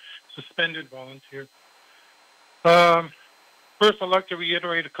say, suspended volunteer. First, I'd like to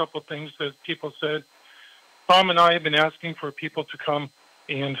reiterate a couple of things that people said. Tom and I have been asking for people to come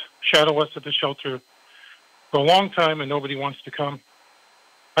and shadow us at the shelter for a long time, and nobody wants to come.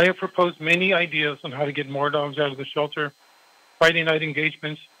 I have proposed many ideas on how to get more dogs out of the shelter: Friday night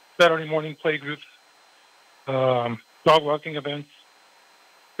engagements, Saturday morning play groups, dog walking events.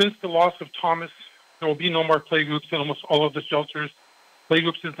 Since the loss of Thomas, there will be no more play groups in almost all of the shelters. Play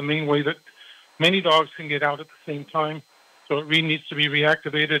groups is the main way that many dogs can get out at the same time, so it really needs to be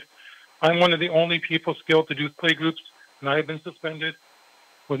reactivated. I'm one of the only people skilled to do play groups, and I have been suspended.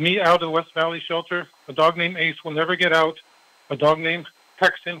 With me out of the West Valley shelter, a dog named Ace will never get out. A dog named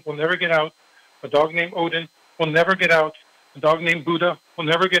Texan will never get out. A dog named Odin will never get out. A dog named Buddha will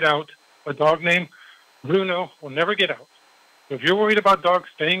never get out. A dog named Bruno will never get out. So if you're worried about dogs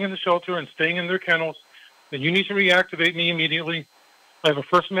staying in the shelter and staying in their kennels, then you need to reactivate me immediately. I have a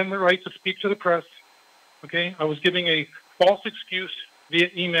First Amendment right to speak to the press. Okay? I was giving a false excuse via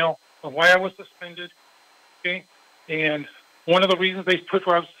email of why I was suspended. Okay? And one of the reasons they put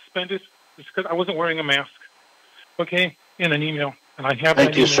why I was suspended is because I wasn't wearing a mask. Okay? In an email. And I have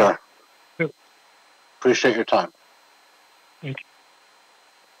Thank that you, email. sir. Appreciate your time. Thank you.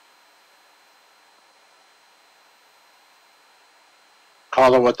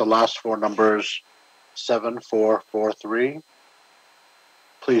 Caller with the last four numbers 7443.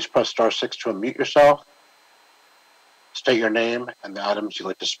 Please press star 6 to unmute yourself. State your name and the items you'd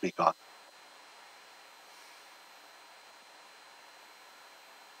like to speak on.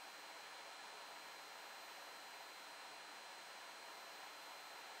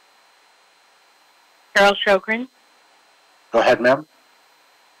 Carol Shogren. Go ahead, ma'am.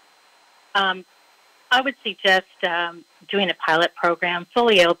 I would suggest doing a pilot program,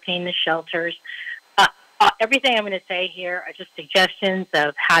 fully opening the shelters. Everything I'm going to say here are just suggestions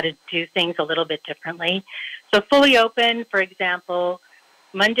of how to do things a little bit differently. So fully open, for example,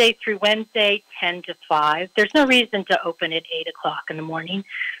 Monday through Wednesday, 10 to 5. There's no reason to open at 8 o'clock in the morning.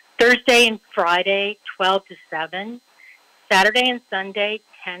 Thursday and Friday, 12 to 7. Saturday and Sunday,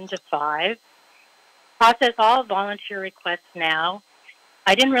 10 to 5. Process all volunteer requests now.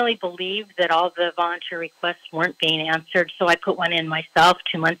 I didn't really believe that all the volunteer requests weren't being answered, so I put one in myself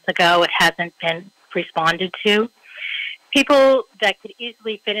 2 months ago. It hasn't been responded to. People that could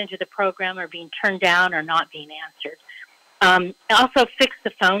easily fit into the program are being turned down or not being answered. Also fix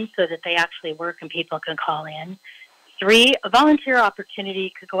the phones so that they actually work and people can call in. 3, a volunteer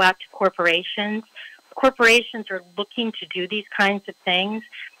opportunity could go out to corporations. Corporations are looking to do these kinds of things,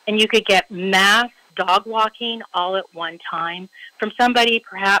 and you could get mass dog walking all at one time from somebody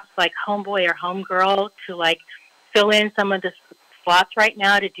perhaps like Homeboy or Homegirl to like fill in some of the slots right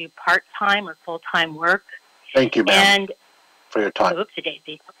now to do part-time or full-time work. Thank you, ma'am, and for your time. Oops,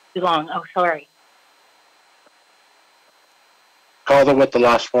 Daisy, too long. Oh, sorry. Caller with the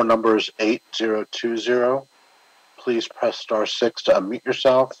last four numbers 8020. Please press star 6 to unmute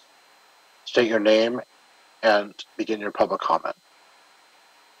yourself. State your name and begin your public comment.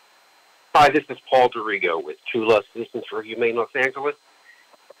 Hi, this is Paul Dorigo with Chula Citizens for Humane Los Angeles.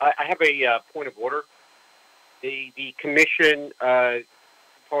 I have a point of order. The commission,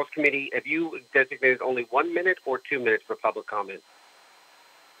 Paul's committee, have you designated only 1 minute or 2 minutes for public comment?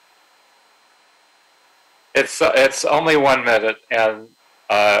 It's only 1 minute, and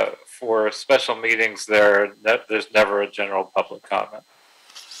for special meetings, there's never a general public comment.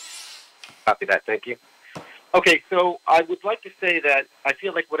 Copy that. Thank you. Okay, so I would like to say that I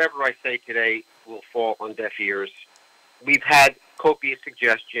feel like whatever I say today will fall on deaf ears. We've had copious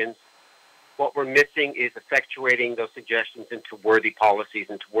suggestions. What we're missing is effectuating those suggestions into worthy policies,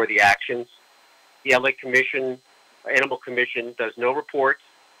 into worthy actions. The LA Commission, Animal Commission, does no reports,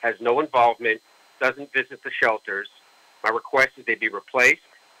 has no involvement, doesn't visit the shelters. My request is they be replaced.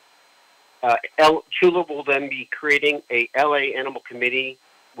 Chula will then be creating a LA Animal Committee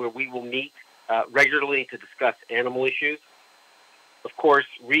where we will meet regularly to discuss animal issues. Of course,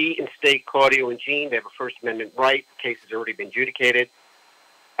 reinstate Claudio and Jean. They have a First Amendment right. The case has already been adjudicated.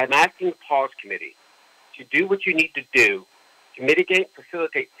 I'm asking the Pause Committee to do what you need to do to mitigate and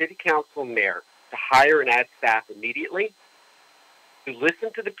facilitate City Council and Mayor to hire and add staff immediately, to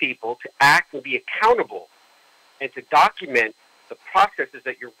listen to the people, to act and be accountable, and to document the processes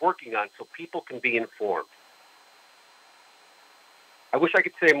that you're working on so people can be informed. I wish I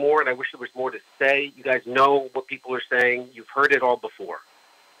could say more, and I wish there was more to say. You guys know what people are saying. You've heard it all before.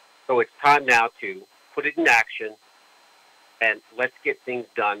 So it's time now to put it in action, and let's get things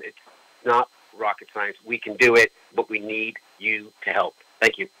done. It's not rocket science. We can do it, but we need you to help.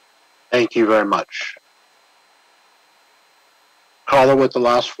 Thank you. Thank you very much. Caller with the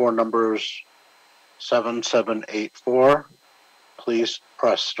last four numbers 7784. Please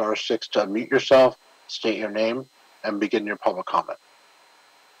press star 6 to unmute yourself, state your name, and begin your public comment.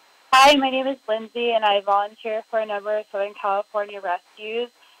 Hi, my name is Lindsay, and I volunteer for a number of Southern California rescues.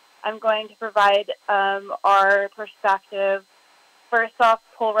 I'm going to provide our perspective. First off,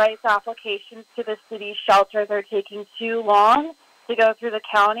 pool rights applications to the city shelters are taking too long to go through the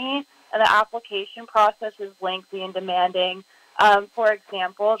county, and the application process is lengthy and demanding. For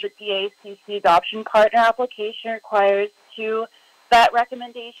example, the DACC adoption partner application requires 2 vet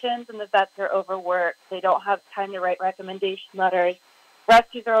recommendations, and the vets are overworked. They don't have time to write recommendation letters.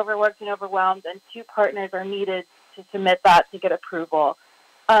 Rescues are overworked and overwhelmed, and 2 partners are needed to submit that to get approval.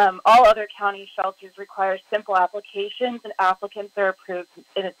 All other county shelters require simple applications, and applicants are approved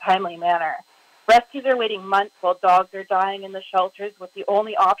in a timely manner. Rescues are waiting months while dogs are dying in the shelters, with the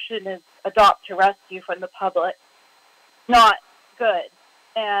only option is adopt to rescue from the public. Not good.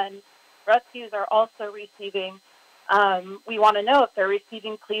 And rescues are also receiving, we want to know if they're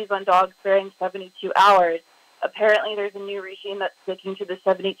receiving pleas on dogs bearing 72 hours. Apparently there's a new regime that's sticking to the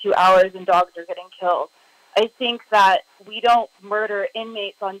 72 hours and dogs are getting killed. I think that we don't murder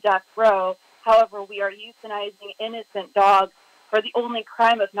inmates on death row. However, we are euthanizing innocent dogs for the only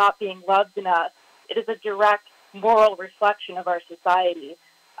crime of not being loved enough. It is a direct moral reflection of our society.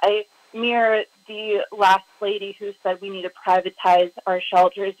 I mirror the last lady who said we need to privatize our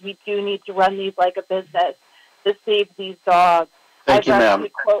shelters. We do need to run these like a business to save these dogs. Thank you, ma'am.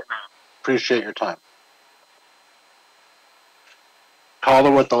 Appreciate your time.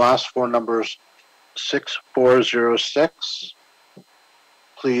 Caller with the last four numbers 6406.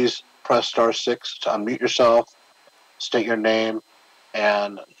 Please press star 6 to unmute yourself, state your name,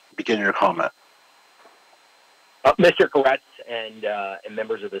 and begin your comment. Mr. Koretz and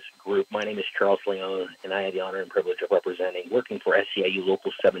members of this group, my name is Charles Leone, and I have the honor and privilege of working for SCIU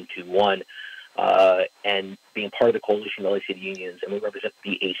Local 721 and being part of the Coalition of LA City Unions, and we represent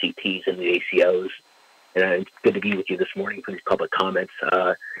the ACTs and the ACOs. And it's good to be with you this morning for these public comments.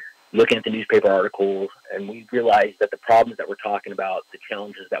 Looking at the newspaper articles, and we realized that the problems that we're talking about, the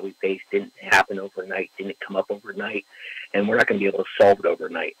challenges that we faced, didn't happen overnight, didn't come up overnight, and we're not going to be able to solve it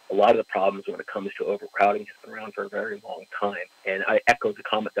overnight. A lot of the problems when it comes to overcrowding has been around for a very long time, and I echo the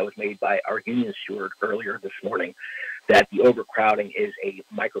comment that was made by our union steward earlier this morning, that the overcrowding is a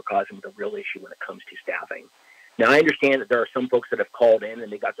microcosm of the real issue when it comes to staffing. Now, I understand that there are some folks that have called in and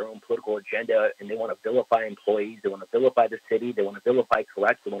they got their own political agenda and they want to vilify employees, they want to vilify the city, they want to vilify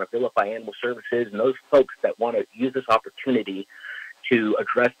Correct, they want to vilify animal services, and those folks that want to use this opportunity to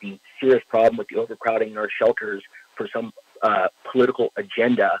address the serious problem with the overcrowding in our shelters for some political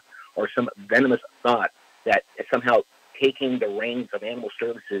agenda or some venomous thought that somehow taking the reins of animal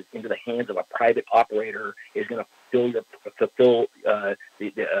services into the hands of a private operator is going to fill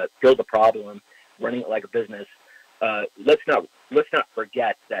the problem, running it like a business. Let's not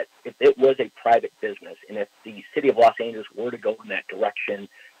forget that if it was a private business and if the city of Los Angeles were to go in that direction,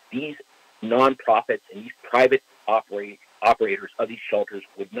 these nonprofits and these private operators of these shelters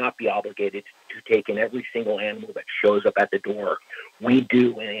would not be obligated to take in every single animal that shows up at the door. We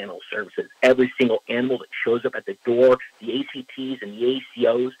do in animal services. Every single animal that shows up at the door, the ACTs and the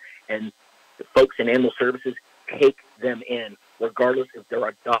ACOs and the folks in animal services take them in, regardless if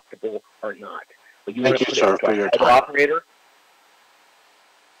they're adoptable or not. But you Thank you, sir, for your time. Operator,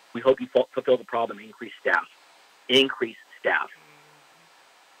 we hope you fulfill the problem and increase staff. Increase staff.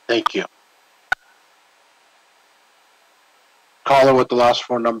 Thank you. Caller with the last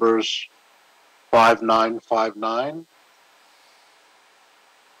four numbers 5959.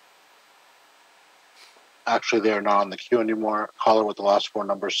 Actually, they are not on the queue anymore. Caller with the last four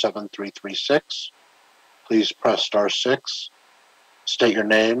numbers 7336. Please press star 6. State your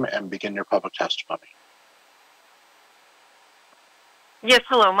name and begin your public testimony. Yes,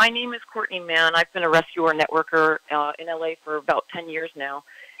 hello. My name is Courtney Mann. I've been a rescuer networker in LA for about 10 years now,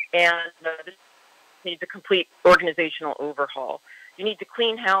 and this needs a complete organizational overhaul. You need to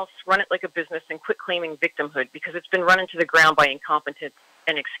clean house, run it like a business, and quit claiming victimhood because it's been run into the ground by incompetence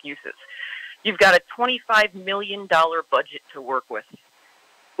and excuses. You've got a $25 million budget to work with.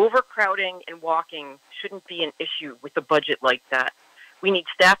 Overcrowding and walking shouldn't be an issue with a budget like that. We need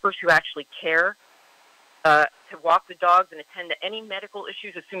staffers who actually care to walk the dogs and attend to any medical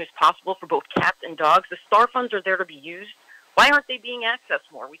issues as soon as possible for both cats and dogs. The STAR funds are there to be used. Why aren't they being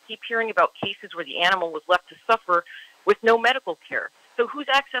accessed more? We keep hearing about cases where the animal was left to suffer with no medical care. So who's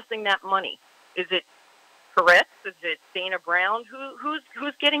accessing that money? Is it Peretz? Is it Dana Brown?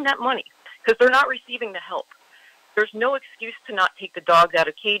 Who's getting that money? Because they're not receiving the help. There's no excuse to not take the dogs out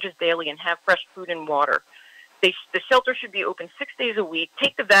of cages daily and have fresh food and water. The shelter should be open 6 days a week.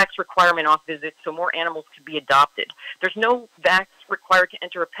 Take the vax requirement off visits so more animals can be adopted. There's no vax required to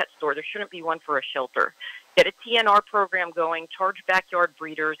enter a pet store. There shouldn't be one for a shelter. Get a TNR program going, charge backyard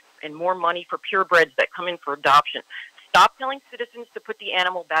breeders, and more money for purebreds that come in for adoption. Stop telling citizens to put the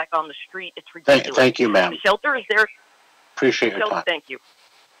animal back on the street. It's ridiculous. Thank you, ma'am. The shelter is there. Appreciate your time. Thank you.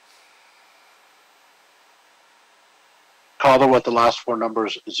 Caller with the last four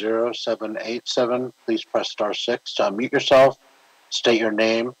numbers 0787. Please press star 6 to unmute yourself, state your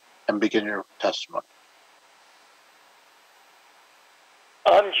name, and begin your testimony.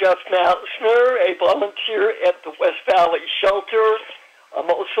 I'm Jeff Mausner, a volunteer at the West Valley Shelter.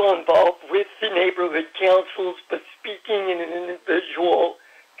 I'm also involved with the neighborhood councils, but speaking in an individual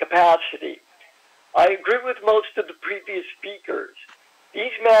capacity. I agree with most of the previous speakers.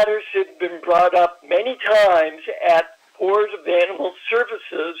 These matters have been brought up many times at Board of Animal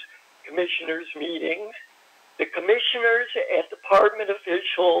Services commissioners' meetings. The commissioners and department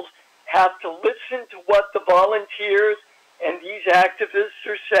officials have to listen to what the volunteers and these activists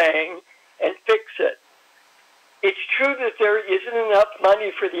are saying and fix it. It's true that there isn't enough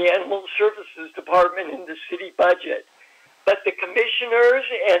money for the Animal Services Department in the city budget, but the commissioners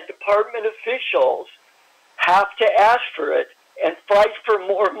and department officials have to ask for it and fight for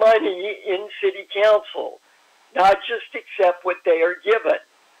more money in city council, not just accept what they are given.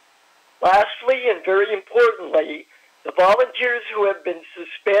 Lastly, and very importantly, the volunteers who have been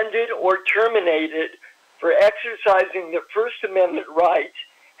suspended or terminated for exercising their First Amendment rights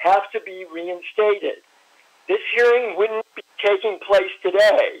have to be reinstated. This hearing wouldn't be taking place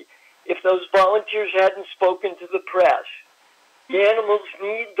today if those volunteers hadn't spoken to the press. The animals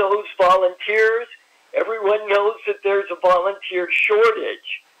need those volunteers. Everyone knows that there's a volunteer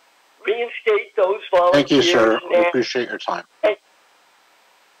shortage. Reinstate those volunteers. Thank you, sir. We appreciate your time.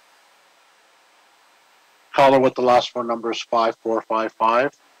 Caller with the last four numbers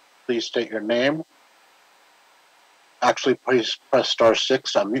 5455. Please state your name. Actually, please press star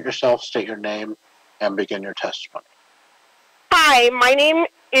 6, unmute yourself, state your name, and begin your testimony. Hi, my name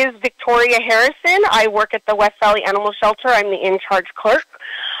is Victoria Harrison. I work at the West Valley Animal Shelter. I'm the in-charge clerk.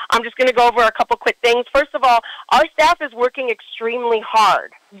 I'm just going to go over a couple quick things. First of all, our staff is working extremely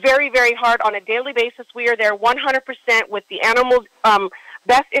hard, very, very hard on a daily basis. We are there 100% with the animals'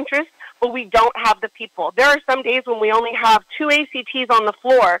 best interest, but we don't have the people. There are some days when we only have 2 ACTs on the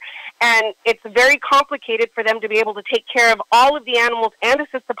floor, and it's very complicated for them to be able to take care of all of the animals and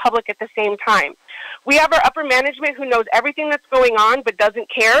assist the public at the same time. We have our upper management who knows everything that's going on but doesn't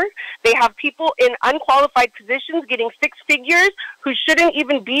care. They have people in unqualified positions getting 6 figures who shouldn't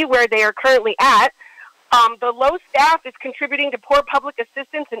even be where they are currently at. The low staff is contributing to poor public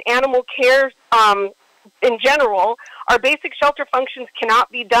assistance and animal care in general. Our basic shelter functions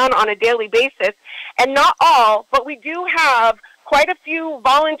cannot be done on a daily basis, and not all, but we do have quite a few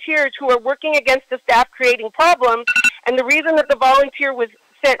volunteers who are working against the staff creating problems, and the reason that the volunteer was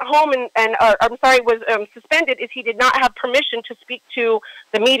sent home was suspended is he did not have permission to speak to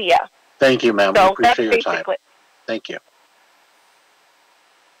the media. Thank you, ma'am. So We appreciate your time. Thank you.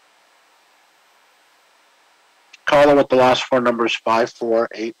 Caller with the last four numbers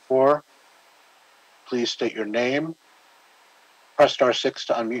 5484. Please state your name. Press star 6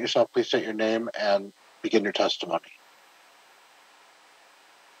 to unmute yourself. Please state your name and begin your testimony.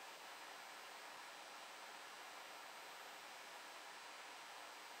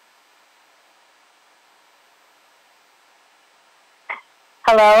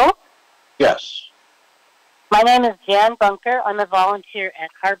 Hello? Yes. My name is Jan Bunker. I'm a volunteer at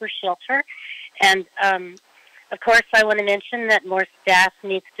Harbor Shelter. And, of course, I want to mention that more staff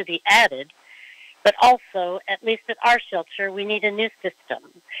needs to be added. But also, at least at our shelter, we need a new system.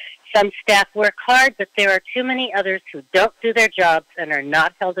 Some staff work hard, but there are too many others who don't do their jobs and are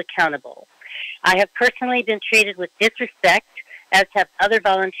not held accountable. I have personally been treated with disrespect, as have other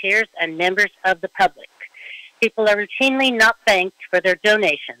volunteers and members of the public. People are routinely not thanked for their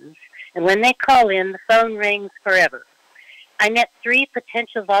donations, and when they call in, the phone rings forever. I met 3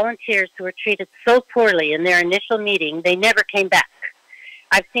 potential volunteers who were treated so poorly in their initial meeting, they never came back.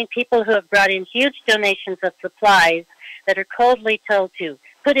 I've seen people who have brought in huge donations of supplies that are coldly told to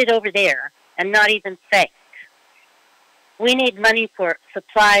put it over there and not even thanked. We need money for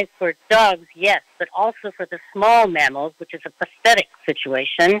supplies for dogs, yes, but also for the small mammals, which is a pathetic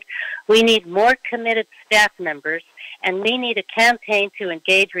situation. We need more committed staff members, and we need a campaign to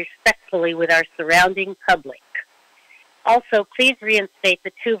engage respectfully with our surrounding public. Also, please reinstate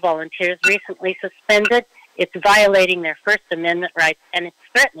the 2 volunteers recently suspended. It's violating their First Amendment rights, and it's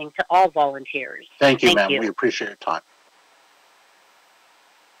threatening to all volunteers. Thank you, ma'am. We appreciate your time.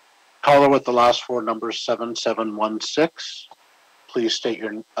 Caller with the last 4 numbers 7716. Please state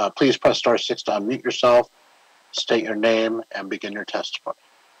your. Please press star 6 to unmute yourself. State your name and begin your testimony.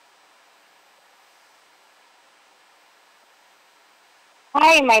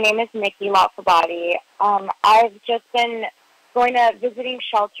 Hi, my name is Nikki Latsabadi. I've just been going to visiting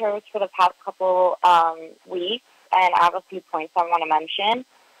shelters for the past couple weeks, and I have a few points I want to mention.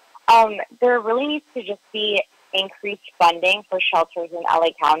 There really needs to just be increased funding for shelters in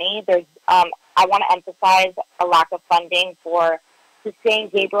LA County. I want to emphasize a lack of funding for the San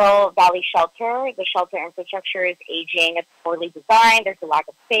Gabriel Valley Shelter. The shelter infrastructure is aging. It's poorly designed. There's a lack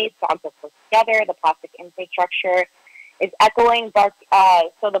of space. Dogs are close together. The plastic infrastructure is echoing,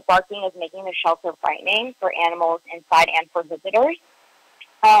 so the barking is making the shelter frightening for animals inside and for visitors.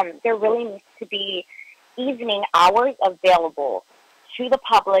 there really needs to be evening hours available to the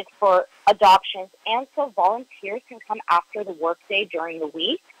public for adoptions, and so volunteers can come after the workday during the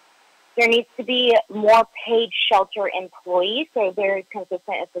week. There needs to be more paid shelter employees, so there's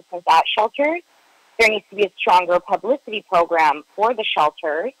consistent assistance at shelters. There needs to be a stronger publicity program for the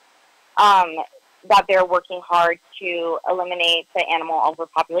shelters, that they're working hard to eliminate the animal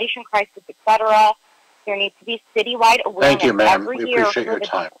overpopulation crisis, etc. There needs to be citywide awareness. Thank you, ma'am. every We year appreciate for your the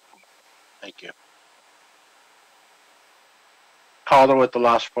time. Thank you. Caller with the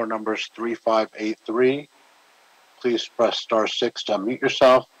last four numbers 3583. Please press star 6 to unmute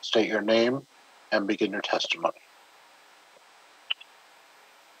yourself, state your name, and begin your testimony.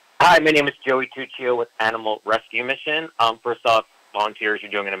 Hi, my name is Joey Tuccio with Animal Rescue Mission. First off, volunteers,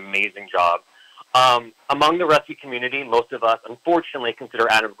 you're doing an amazing job. Among the rescue community, most of us unfortunately consider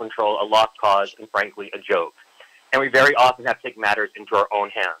animal control a lost cause and frankly a joke. And we very often have to take matters into our own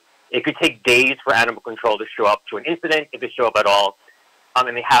hands. It could take days for animal control to show up to an incident, if they show up at all,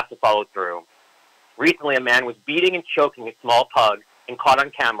 and they have to follow through. Recently, a man was beating and choking a small pug and caught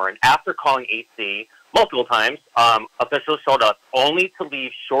on camera, and after calling AC multiple times, officials showed up only to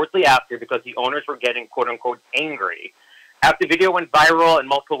leave shortly after because the owners were getting quote-unquote angry. After the video went viral and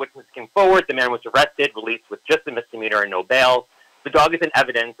multiple witnesses came forward, the man was arrested, released with just a misdemeanor and no bail. The dog is in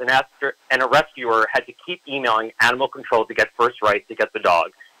evidence, and a rescuer had to keep emailing animal control to get first right to get the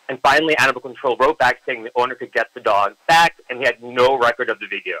dog. And finally, animal control wrote back saying the owner could get the dog back, and he had no record of the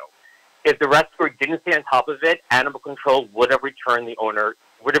video. If the rescuer didn't stay on top of it, animal control would have returned the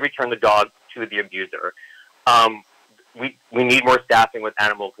dog to the abuser. We need more staffing with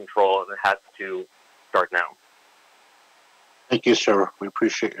animal control, and it has to start now. Thank you, sir. We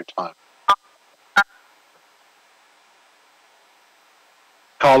appreciate your time.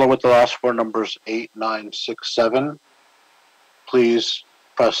 Caller with the last four numbers 8967. Please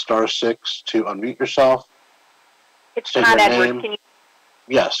press star 6 to unmute yourself. It's State Todd your Edwards. name. Can you?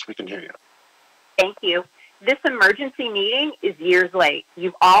 Yes, we can hear you. Thank you. This emergency meeting is years late.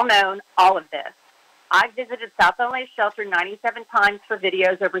 You've all known all of this. I've visited South LA Shelter 97 times for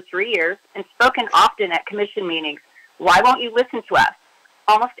videos over 3 years and spoken often at commission meetings. Why won't you listen to us?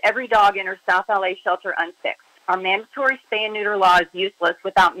 Almost every dog enters South LA Shelter unfixed. Our mandatory spay and neuter law is useless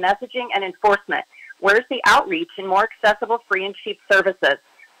without messaging and enforcement. Where's the outreach and more accessible, free, and cheap services?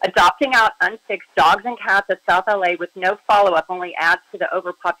 Adopting out unfixed dogs and cats at South LA with no follow-up only adds to the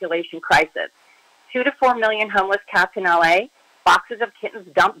overpopulation crisis. 2 to 4 million homeless cats in LA, boxes of kittens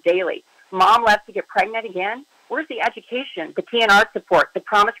dumped daily. Mom left to get pregnant again? Where's the education, the TNR support, the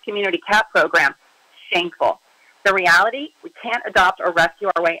Promise Community Cat Program? Shameful. The reality, we can't adopt or rescue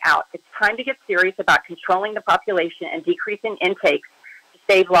our way out. It's time to get serious about controlling the population and decreasing intakes to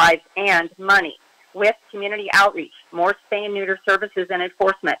save lives and money. With community outreach, more spay and neuter services and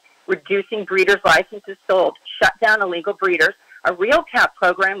enforcement, reducing breeders' licenses sold, shut down illegal breeders, a real cat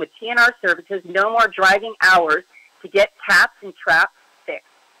program with TNR services, no more driving hours to get cats and traps fixed.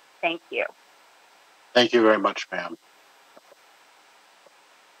 Thank you. Thank you very much, ma'am.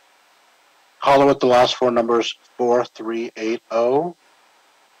 Caller with the last four numbers 4380.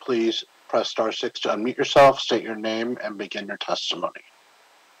 Please press star 6 to unmute yourself, state your name, and begin your testimony.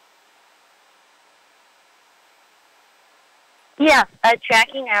 Yeah,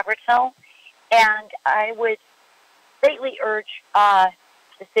 Jackie Navertel, and I would greatly urge the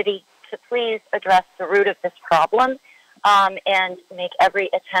city to please address the root of this problem and make every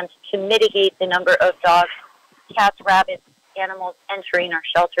attempt to mitigate the number of dogs, cats, rabbits, animals entering our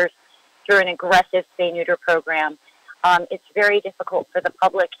shelters through an aggressive spay-neuter program. It's very difficult for the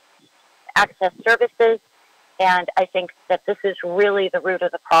public to access services, and I think that this is really the root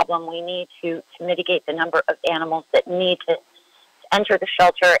of the problem. We need to mitigate the number of animals that need to enter the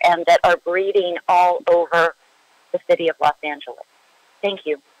shelter and that are breeding all over the city of Los Angeles. Thank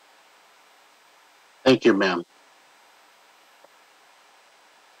you. Thank you, ma'am.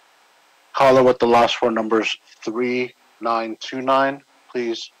 Caller with the last four numbers 3929.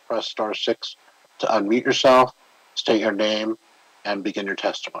 Please press star 6 to unmute yourself, state your name, and begin your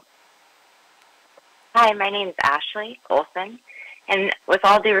testimony. Hi, my name is Ashley Olson, and with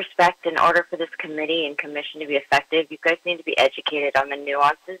all due respect, in order for this committee and commission to be effective, you guys need to be educated on the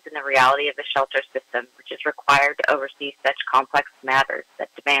nuances and the reality of the shelter system, which is required to oversee such complex matters that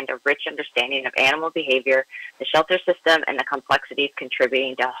demand a rich understanding of animal behavior, the shelter system, and the complexities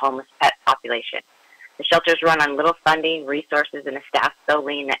contributing to a homeless pet population. The shelters run on little funding, resources, and a staff so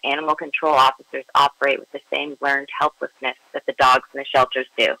lean that animal control officers operate with the same learned helplessness that the dogs in the shelters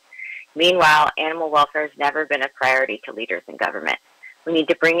do. Meanwhile, animal welfare has never been a priority to leaders in government. We need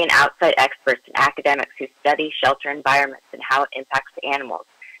to bring in outside experts and academics who study shelter environments and how it impacts the animals.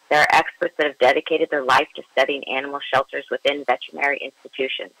 There are experts that have dedicated their life to studying animal shelters within veterinary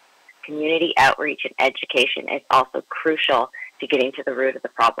institutions. Community outreach and education is also crucial to getting to the root of the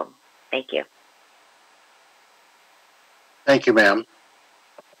problem. Thank you. Thank you, ma'am.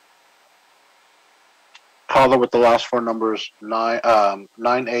 Caller with the last four numbers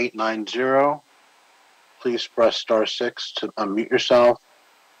 9890. Please press *6 to unmute yourself,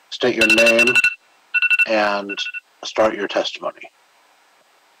 state your name, and start your testimony.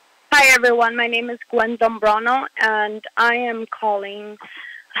 Hi, everyone. My name is Gwen Zambrano, and I am calling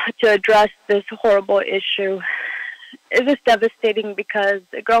to address this horrible issue. It is devastating because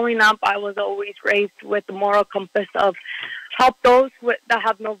growing up, I was always raised with the moral compass of help those that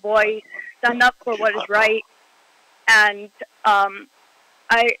have no voice, stand up for what is right, and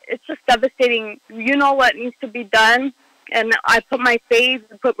it's just devastating. You know what needs to be done, and I put my faith,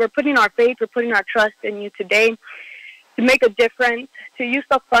 we're putting our trust in you today to make a difference, to use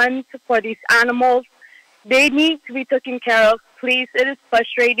the funds for these animals. They need to be taken care of. Please, it is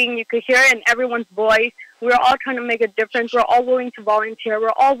frustrating. You could hear it in everyone's voice. We're all trying to make a difference. We're all willing to volunteer.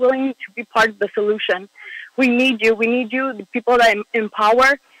 We're all willing to be part of the solution. We need you. We need you, the people that in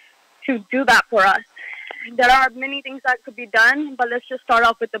power, to do that for us. There are many things that could be done, but let's just start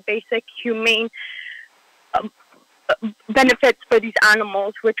off with the basic humane benefits for these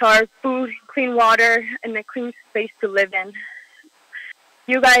animals, which are food, clean water, and a clean space to live in.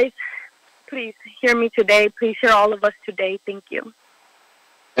 You guys, please hear me today. Please hear all of us today. Thank you.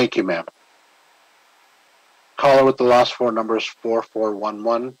 Thank you, ma'am. Caller with the last four numbers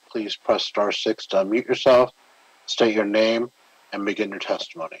 4411. Please press *6 to unmute yourself, state your name, and begin your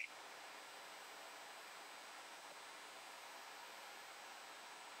testimony.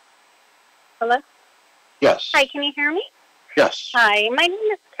 Hello? Yes. Hi, can you hear me? Yes. Hi, my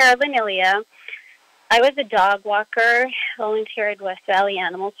name is Carolyn Ilya. I was a dog walker, volunteered at West Valley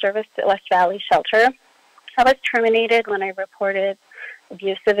Animal Service at West Valley Shelter. I was terminated when I reported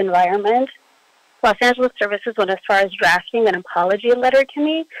abusive environment. Los Angeles Services went as far as drafting an apology letter to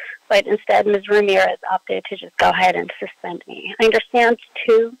me, but instead Ms. Ramirez opted to just go ahead and suspend me. I understand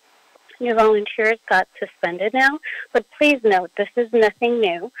 2 new volunteers got suspended now, but please note this is nothing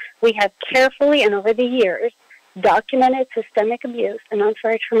new. We have carefully and over the years documented systemic abuse and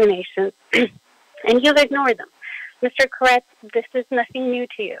unfair terminations, and you've ignored them. Mr. Corrett, this is nothing new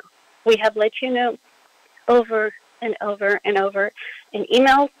to you. We have let you know over and over and over in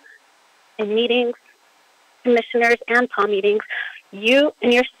emails, in meetings, commissioners, and PAW meetings. You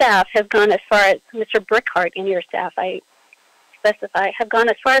and your staff have gone as far as Mr. Brickhart and your staff, I specify, have gone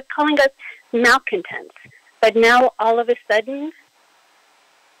as far as calling us malcontents. But now, all of a sudden,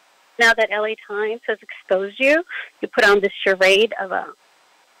 now that LA Times has exposed you, you put on this charade of a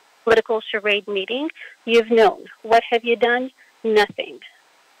political charade meeting, you've known. What have you done? Nothing.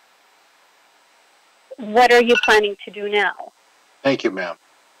 What are you planning to do now? Thank you, ma'am.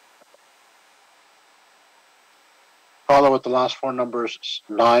 Caller with the last four numbers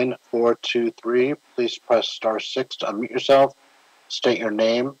 9423. Please press *6 to unmute yourself, state your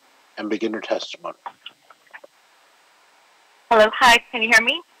name, and begin your testimony. Hello, hi, can you hear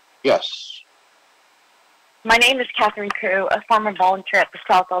me? Yes. My name is Catherine Koo, a former volunteer at the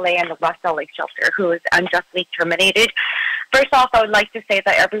South LA and the West LA shelter who was unjustly terminated. First off, I would like to say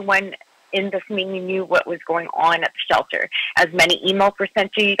that everyone in this meeting knew what was going on at the shelter, as many emails were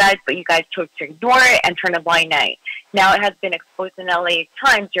sent to you guys, but you guys chose to ignore it and turn a blind eye. Now it has been exposed in LA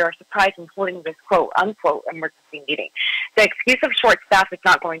Times. You are surprised in holding this quote-unquote emergency meeting. The excuse of short staff is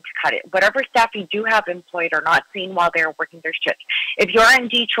not going to cut it. Whatever staff you do have employed are not seen while they are working their shifts. If you are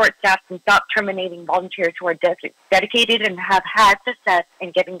indeed short-staffed, then stop terminating volunteers who are dedicated and have had success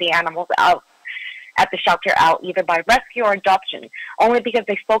in getting the animals out at the shelter out, either by rescue or adoption, only because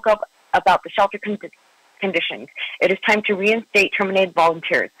they spoke up about the shelter conditions. It is time to reinstate terminated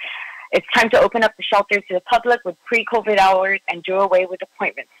volunteers. It's time to open up the shelters to the public with pre-COVID hours and do away with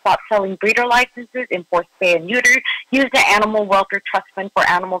appointments. Stop selling breeder licenses, enforce spay and neuter, use the Animal Welfare Trust Fund for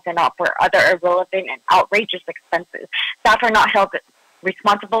animals and not for other irrelevant and outrageous expenses. Staff are not held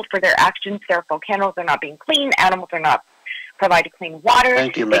responsible for their actions. Therefore, kennels are not being cleaned, animals are not provided clean water.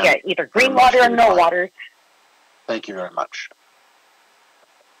 Thank you, they ma'am. get either green water or no water. Thank you very much.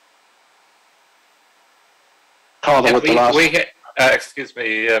 Caller with the last... excuse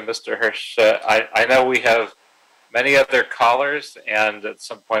me, Mr. Hirsch. I know we have many other callers, and at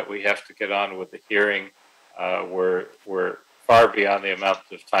some point we have to get on with the hearing. We're far beyond the amount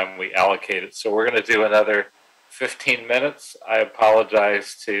of time we allocated, so we're going to do another 15 minutes. I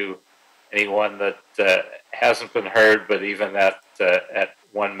apologize to anyone that hasn't been heard, but even at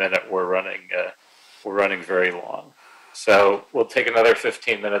 1 minute, we're running very long. So we'll take another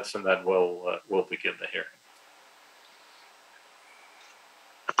 15 minutes, and then we'll begin the hearing.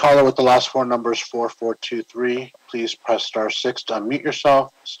 Caller with the last four numbers 4423, please press *6 to unmute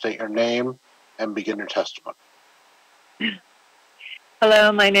yourself, state your name, and begin your testimony.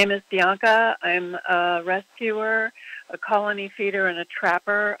 Hello, my name is Bianca. I'm a rescuer, a colony feeder, and a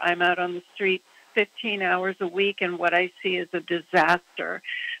trapper. I'm out on the street 15 hours a week, and what I see is a disaster.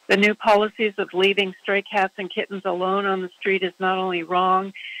 The new policies of leaving stray cats and kittens alone on the street is not only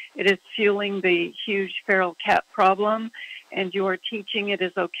wrong, it is fueling the huge feral cat problem, and you are teaching it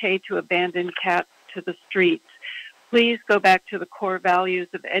is okay to abandon cats to the streets. Please go back to the core values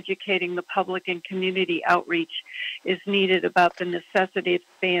of educating the public, and community outreach is needed about the necessity of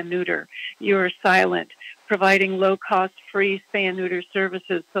spay and neuter. You are silent. Providing low-cost, free spay and neuter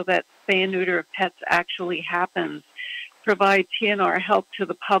services so that spay and neuter of pets actually happens. Provide TNR help to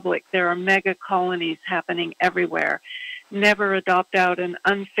the public. There are mega colonies happening everywhere. Never adopt out an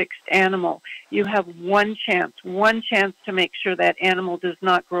unfixed animal. You have one chance to make sure that animal does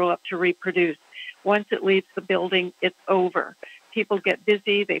not grow up to reproduce. Once it leaves the building, it's over. People get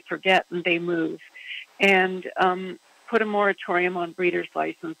busy, they forget, and they move. And put a moratorium on breeders'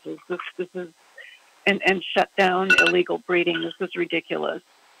 licenses. This is and shut down illegal breeding. This is ridiculous.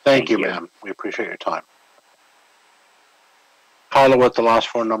 Thank you, ma'am. We appreciate your time. Caller with the last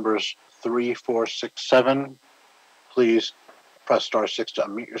four numbers 3467, please press *6 to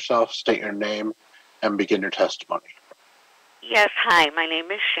unmute yourself, state your name, and begin your testimony. Yes, hi, my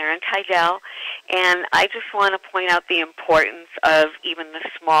name is Sharon Tydell, and I just want to point out the importance of even the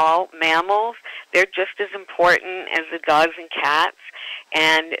small mammals. They're just as important as the dogs and cats,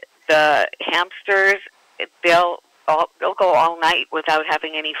 and the hamsters, they'll go all night without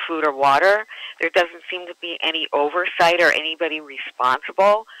having any food or water. There doesn't seem to be any oversight or anybody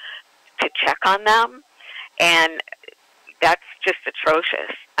responsible to check on them, and that's just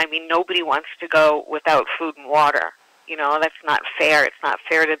atrocious. I mean, nobody wants to go without food and water. You know, that's not fair. It's not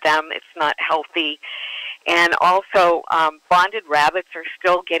fair to them. It's not healthy. And also, bonded rabbits are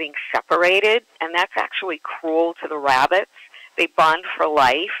still getting separated, and that's actually cruel to the rabbits. They bond for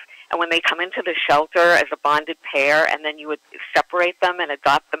life, and when they come into the shelter as a bonded pair, and then you would separate them and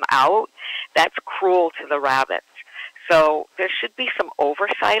adopt them out, that's cruel to the rabbits. So there should be some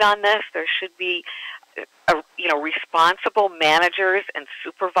oversight on this. There should be responsible managers and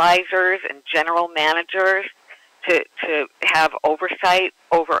supervisors and general managers to have oversight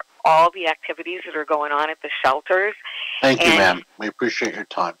over all the activities that are going on at the shelters. Thank you, ma'am. We appreciate your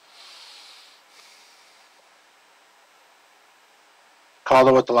time.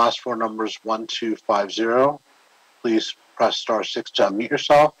 Caller with the last four numbers 1250, please press *6 to unmute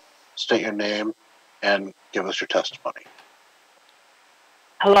yourself, state your name, and give us your testimony.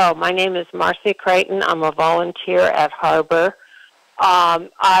 Hello, my name is Marcy Creighton. I'm a volunteer at Harbor.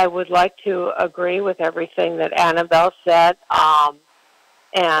 I would like to agree with everything that Annabelle said.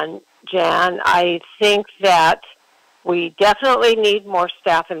 And Jan, I think that we definitely need more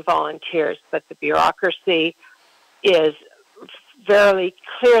staff and volunteers, but the bureaucracy is very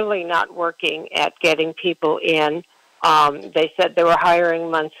clearly not working at getting people in. They said they were hiring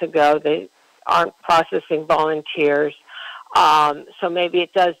months ago. They aren't processing volunteers. So maybe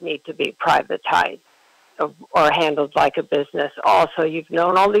it does need to be privatized or handled like a business. Also, you've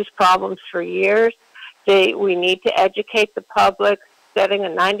known all these problems for years. We need to educate the public. Setting a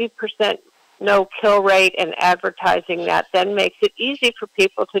 90% no-kill rate and advertising that then makes it easy for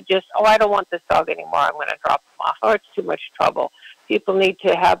people to just, oh, I don't want this dog anymore, I'm going to drop them off. Oh, it's too much trouble. People need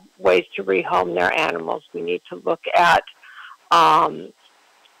to have ways to rehome their animals. We need to look at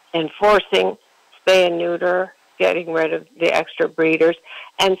enforcing spay and neuter, getting rid of the extra breeders,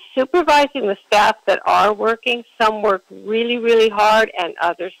 and supervising the staff that are working. Some work really, really hard, and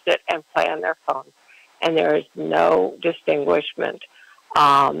others sit and play on their phones. And there is no distinguishment.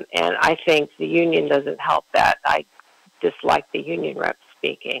 And I think the union doesn't help that. I dislike the union rep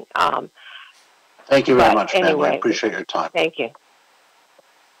speaking. Thank you very much, anyway, ma'am. I appreciate your time. Thank you.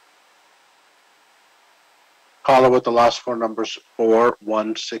 Caller with the last four numbers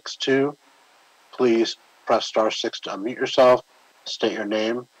 4162, please press *6 to unmute yourself, state your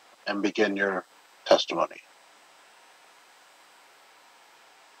name, and begin your testimony.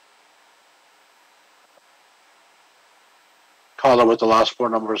 Caller with the last four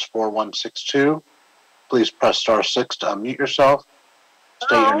numbers 4162, please press *6 to unmute yourself,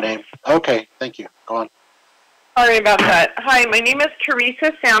 state your name. Okay, thank you. Go on. Sorry about that. Hi, my name is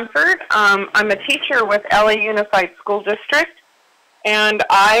Teresa Sanford. I'm a teacher with LA Unified School District, and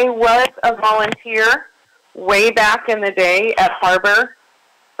I was a volunteer way back in the day at Harbor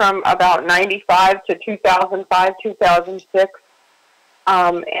from about 95 to 2005, 2006.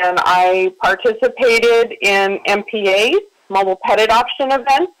 And I participated in MPAs, mobile pet adoption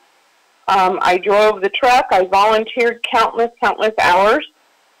events. I drove the truck. I volunteered countless hours.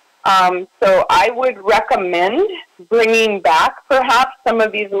 So I would recommend bringing back perhaps some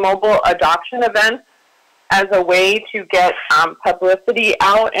of these mobile adoption events as a way to get publicity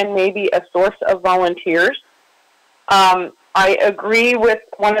out and maybe a source of volunteers. I agree with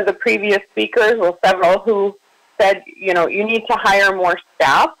one of the previous speakers, well, several, who said, you know, you need to hire more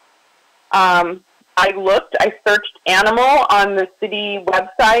staff. I searched animal on the city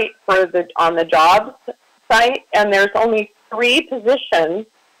website on the jobs site, and there's only 3 positions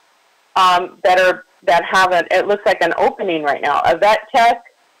that have it looks like an opening right now: a vet tech,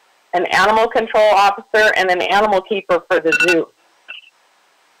 an animal control officer, and an animal keeper for the zoo.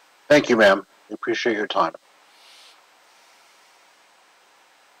 Thank you, ma'am. We appreciate your time.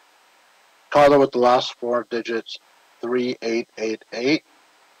 Caller with the last 4 digits, 3888.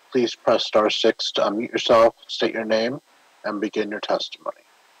 Please press *6 to unmute yourself, state your name, and begin your testimony.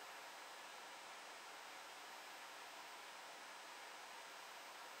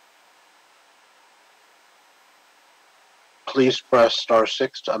 Please press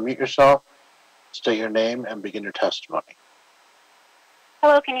 *6 to unmute yourself, state your name, and begin your testimony.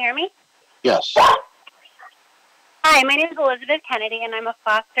 Hello, can you hear me? Yes. Hi, my name is Elizabeth Kennedy, and I'm a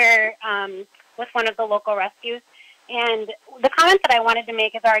foster with one of the local rescues. And the comment that I wanted to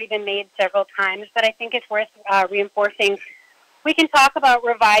make has already been made several times, but I think it's worth reinforcing. We can talk about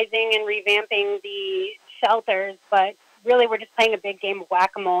revising and revamping the shelters, but really we're just playing a big game of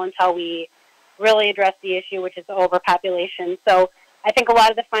whack-a-mole until we really address the issue, which is overpopulation. So I think a lot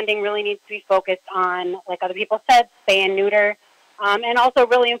of the funding really needs to be focused on, like other people said, spay and neuter, and also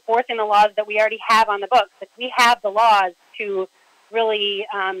really enforcing the laws that we already have on the books. Like, we have the laws to really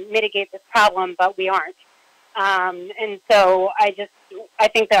mitigate this problem, but we aren't. And so I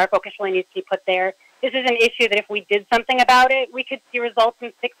think that our focus really needs to be put there. This is an issue that if we did something about it, we could see results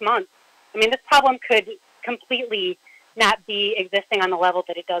in 6 months. I mean, this problem could completely not be existing on the level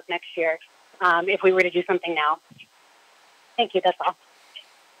that it does next year if we were to do something now. Thank you. That's all.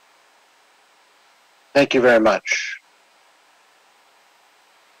 Thank you very much.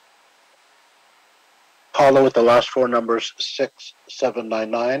 Caller with the last 4 numbers,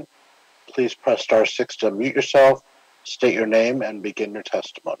 6799. Please press *6 to unmute yourself, state your name, and begin your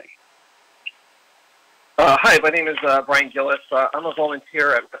testimony. Hi, my name is Brian Gillis. I'm a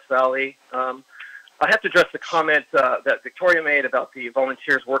volunteer at West Valley. I have to address the comment that Victoria made about the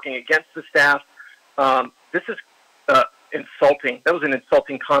volunteers working against the staff. This is insulting. That was an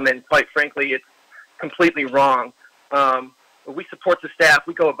insulting comment. Quite frankly, it's completely wrong. We support the staff.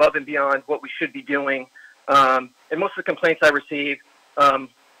 We go above and beyond what we should be doing. And most of the complaints I receive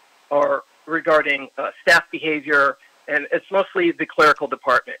are regarding staff behavior, and it's mostly the clerical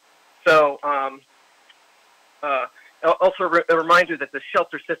department. So also a reminder that the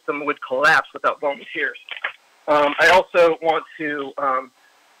shelter system would collapse without volunteers. I also want to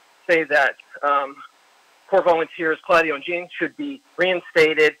say that core volunteers, Claudio and Jean, should be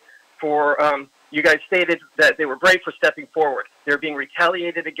reinstated for, you guys stated that they were brave for stepping forward. They're being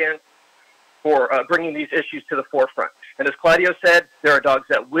retaliated against for bringing these issues to the forefront. And as Claudio said, there are dogs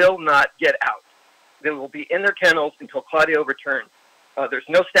that will not get out. They will be in their kennels until Claudio returns. There's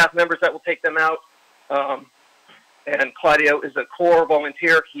no staff members that will take them out. And Claudio is a core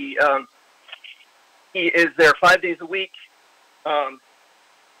volunteer. He is there 5 days a week.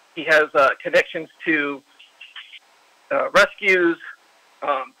 He has connections to rescues.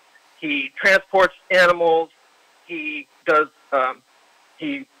 He transports animals. He does.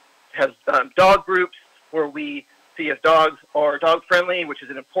 He has dog groups where we see if dogs are dog friendly, which is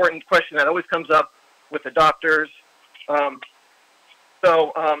an important question that always comes up with adopters.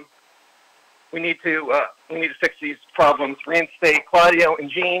 We need to fix these problems. Reinstate Claudio and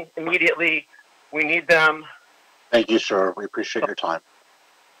Jean immediately. We need them. Thank you, sir. We appreciate your time.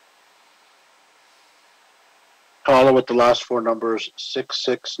 Caller with the last 4 numbers,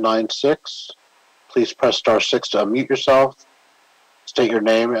 6696. Please press *6 to unmute yourself, state your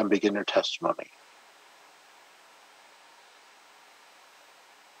name, and begin your testimony.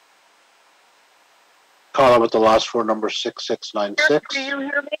 Caller with the last 4 numbers, 6696. Do you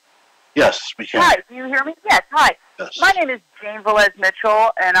hear me? Yes, we can. Hi, do you hear me? Yes, hi. Yes. My name is Jane Velez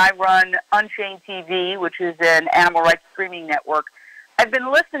Mitchell, and I run Unchained TV, which is an animal rights streaming network. I've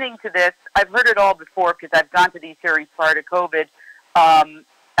been listening to this. I've heard it all before because I've gone to these hearings prior to COVID,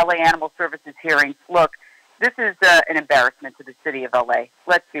 LA Animal Services hearings. Look, This is an embarrassment to the city of LA.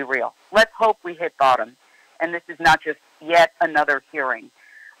 Let's be real. Let's hope we hit bottom, and this is not just yet another hearing.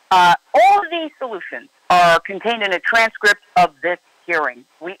 All of these solutions are contained in a transcript of this hearing.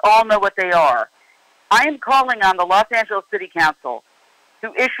 We all know what they are. I am calling on the Los Angeles City Council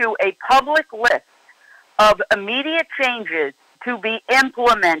to issue a public list of immediate changes to be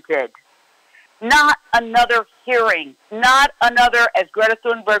implemented. Not another hearing, not another, as Greta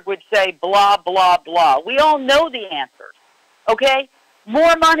Thunberg would say, blah, blah, blah. We all know the answers, okay?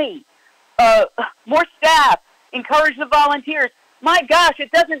 More money, more staff, encourage the volunteers. My gosh,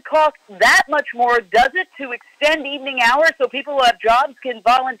 it doesn't cost that much more, does it, to extend evening hours so people who have jobs can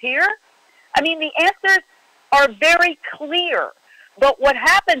volunteer? I mean, the answers are very clear. But what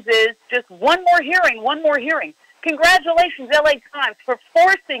happens is just one more hearing, one more hearing. Congratulations, LA Times, for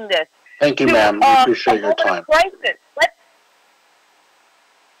forcing this. Thank you, ma'am. We appreciate your time. Crisis.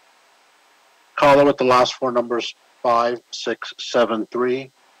 Caller with the last four numbers,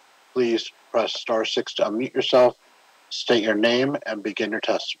 5673. Please press *6 to unmute yourself, state your name, and begin your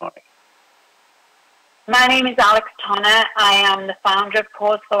testimony. My name is Alex Tonner. I am the founder of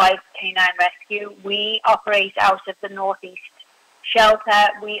Cause for Life Canine Rescue. We operate out of the Northeast shelter.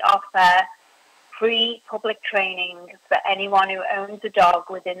 We offer free public training for anyone who owns a dog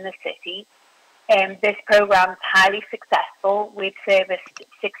within the city. This program is highly successful. We've serviced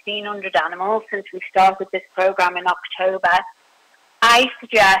 1,600 animals since we started this program in October. I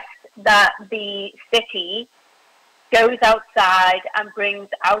suggest that the city goes outside and brings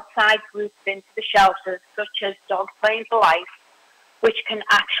outside groups into the shelters, such as Dogs Playing for Life, which can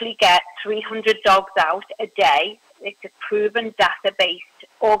actually get 300 dogs out a day. It's a proven data-based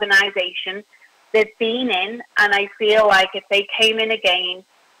organization. They've been in, and I feel like if they came in again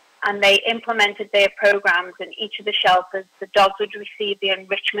and they implemented their programs in each of the shelters, the dogs would receive the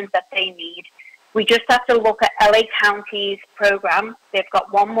enrichment that they need. We just have to look at LA County's program. They've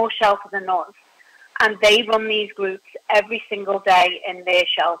got one more shelter than us, and they run these groups every single day in their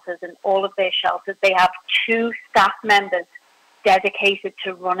shelters. In all of their shelters, they have 2 staff members dedicated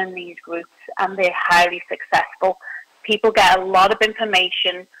to running these groups, and they're highly successful. People get a lot of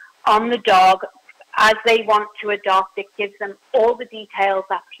information on the dog as they want to adopt. It gives them all the details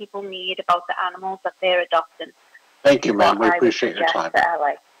that people need about the animals that they're adopting. Thank you, ma'am. We appreciate your time.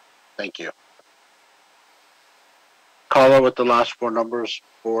 LA. Thank you. Caller with the last four numbers,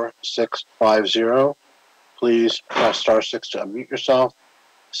 4650. Please press *6 to unmute yourself,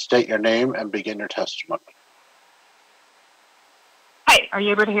 state your name, and begin your testimony. Hi, are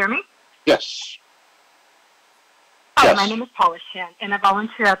you able to hear me? Yes. Hi, Yes. my name is Paula Shan, and I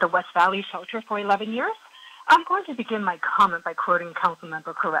volunteer at the West Valley Shelter for 11 years. I'm going to begin my comment by quoting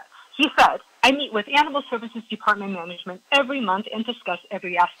Councilmember Corrett. He said, I meet with Animal Services Department management every month and discuss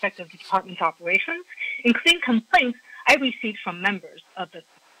every aspect of the department's operations, including complaints I received from members of the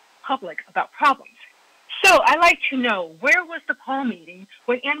public about problems. So I'd like to know, where was the Paul meeting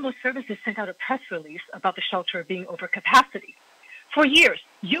when Animal Services sent out a press release about the shelter being over capacity? For years,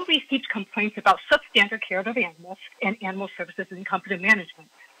 you received complaints about substandard care of animals and Animal Services incompetent management.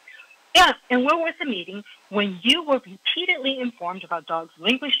 And where was the meeting when you were repeatedly informed about dogs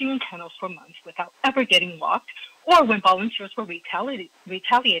languishing in kennels for months without ever getting walked, or when volunteers were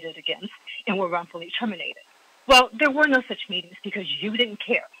retaliated against and were wrongfully terminated? Well, there were no such meetings because you didn't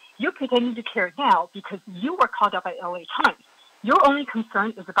care. You're pretending to care now because you were called out by LA Times. Your only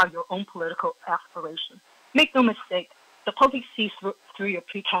concern is about your own political aspirations. Make no mistake, the public sees through your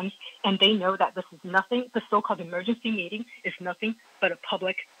pretense, and they know that this is nothing. The so-called emergency meeting is nothing but a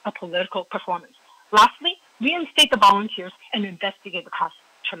political performance. Lastly, reinstate the volunteers and investigate the past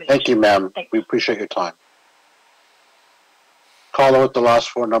termination. Thank you, ma'am. We appreciate your time. Caller with the last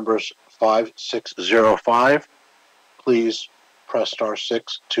four numbers, 5605. Please press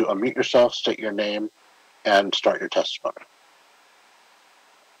 *6 to unmute yourself, state your name, and start your testimony.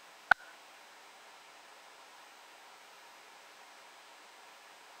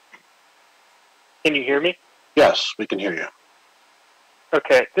 Can you hear me? Yes, we can hear you.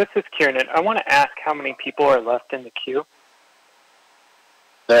 Okay, this is Kieran. I want to ask how many people are left in the queue.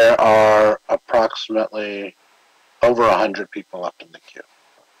 There are approximately over 100 people left in the queue.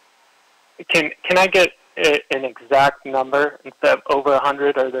 Can I get an exact number instead of over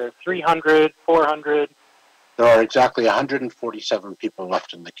 100? Are there 300, 400? There are exactly 147 people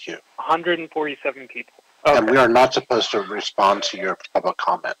left in the queue. 147 people. Okay. And we are not supposed to respond to your public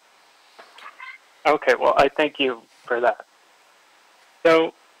comment. Okay, well, I thank you for that.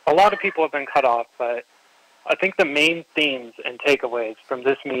 So, a lot of people have been cut off, but I think the main themes and takeaways from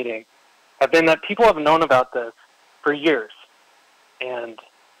this meeting have been that people have known about this for years. And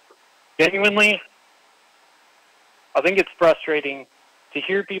genuinely, I think it's frustrating to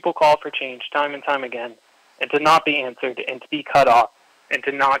hear people call for change time and time again, and to not be answered, and to be cut off, and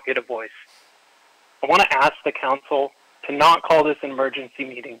to not get a voice. I want to ask the council to not call this an emergency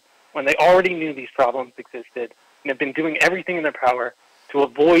meeting when they already knew these problems existed and have been doing everything in their power to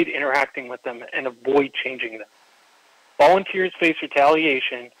avoid interacting with them and avoid changing them. Volunteers face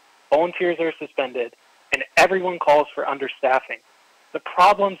retaliation, volunteers are suspended, and everyone calls for understaffing. The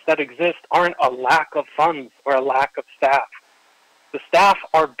problems that exist aren't a lack of funds or a lack of staff. The staff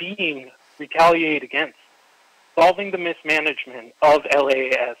are being retaliated against. Solving the mismanagement of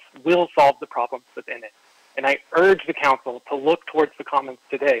LAAS will solve the problems within it. And I urge the council to look towards the comments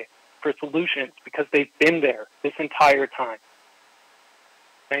today for solutions because they've been there this entire time.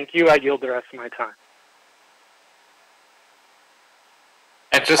 Thank you. I yield the rest of my time.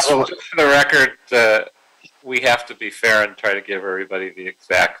 And just for the record, we have to be fair and try to give everybody the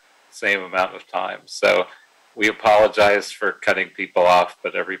exact same amount of time. So we apologize for cutting people off,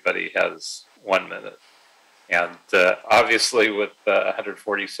 but everybody has 1 minute. And obviously with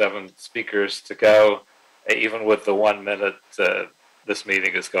 147 speakers to go, even with the 1 minute, this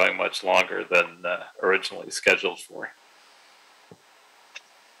meeting is going much longer than originally scheduled for.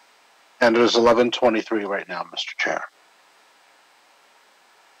 And it is 11:23 right now, Mr. Chair.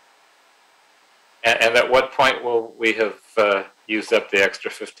 And at what point will we have used up the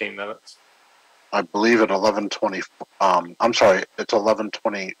extra 15 minutes? I believe at 11:20. I'm sorry, it's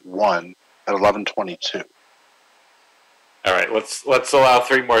 11:21 at 11:22. All right, let's allow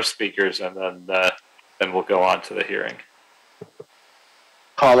 3 more speakers, and then we'll go on to the hearing.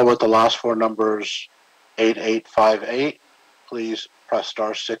 Caller with the last 4 numbers 8858. Please press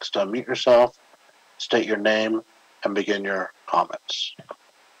 *6 to unmute yourself, state your name, and begin your comments.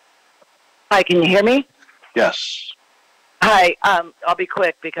 Hi, can you hear me? Yes. Hi, I'll be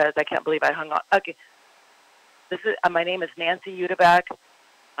quick because I can't believe I hung up. Okay, this is my name is Nancy Udebach.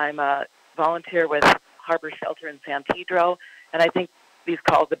 I'm a volunteer with Harbor Shelter in San Pedro, and I think these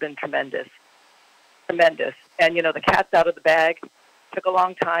calls have been tremendous. Tremendous. And, you know, the cat's out of the bag. Took a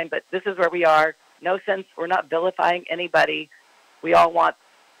long time, but this is where we are. No sense. We're not vilifying anybody. We all want,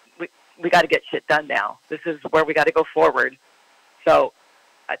 we got to get shit done now. This is where we got to go forward. So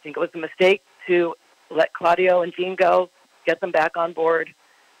I think it was a mistake to let Claudio and Jean go, get them back on board.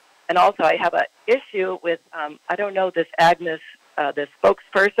 And also I have an issue with, I don't know this Agnes, this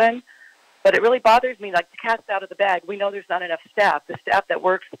spokesperson, but it really bothers me, like the cat's out of the bag. We know there's not enough staff. The staff that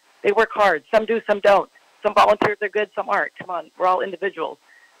works, they work hard. Some do, some don't. Some volunteers are good, some aren't. Come on, we're all individuals.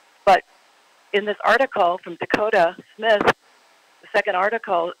 But in this article from Dakota Smith, the second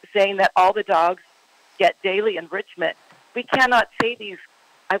article, saying that all the dogs get daily enrichment, we cannot say these,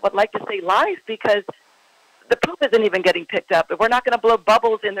 I would like to say lies, because the poop isn't even getting picked up. We're not going to blow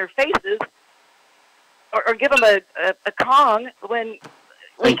bubbles in their faces or give them a Kong when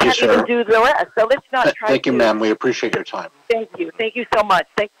we can't even do the rest. So let's not try to... Thank you, ma'am. We appreciate your time. Thank you. Thank you so much.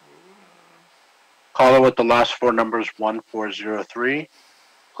 Thank you. Caller with the last 4 numbers 1403.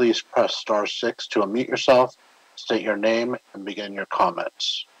 Please press *6 to unmute yourself, state your name, and begin your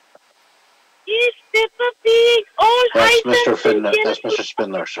comments. Yes, Peppa Pig. All That's Mr. Spindler. That's Mr.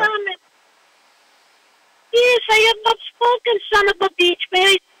 Spindler, sir. Yes, I have not spoken, son of a bitch,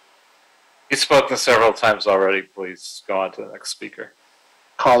 man. You've spoken several times already. Please go on to the next speaker.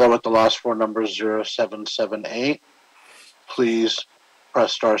 Caller with the last 4 numbers 0778. Please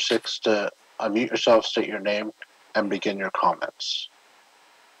press *6 to unmute yourself, state your name, and begin your comments.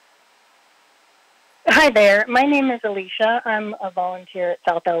 Hi there. My name is Alicia. I'm a volunteer at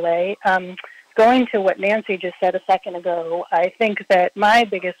South LA. Going to what Nancy just said a second ago, I think that my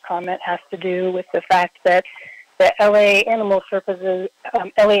biggest comment has to do with the fact that the LA Animal Services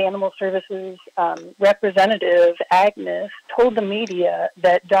representative, Agnes, told the media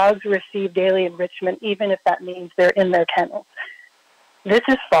that dogs receive daily enrichment even if that means they're in their kennels. This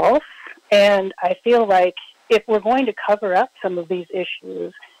is false, and I feel like if we're going to cover up some of these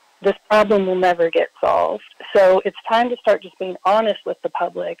issues, this problem will never get solved. So it's time to start just being honest with the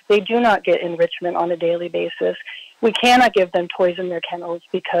public. They do not get enrichment on a daily basis. We cannot give them toys in their kennels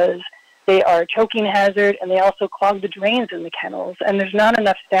because they are a choking hazard, and they also clog the drains in the kennels. And there's not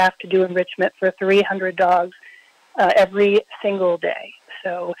enough staff to do enrichment for 300 dogs every single day.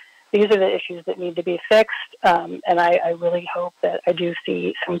 So these are the issues that need to be fixed, and I really hope that I do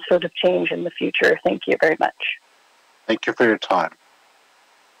see some sort of change in the future. Thank you very much. Thank you for your time.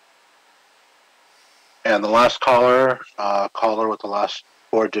 And the last caller, caller with the last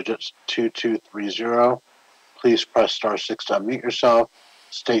 4 digits, 2230. Please press *6 to unmute yourself,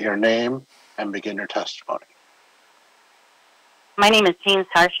 state your name, and begin your testimony. My name is Jean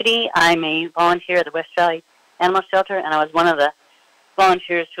Sarchity. I'm a volunteer at the West Valley animal shelter, and I was one of the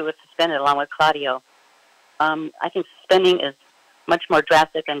volunteers who was suspended along with Claudio. I think suspending is much more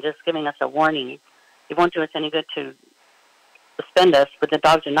drastic than just giving us a warning. It won't do us any good to suspend us, but the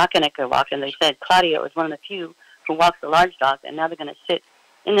dogs are not going to go walk. And they said Claudio is one of the few who walks the large dogs, and now they're going to sit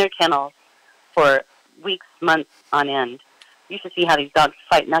in their kennels for weeks, months on end. You should see how these dogs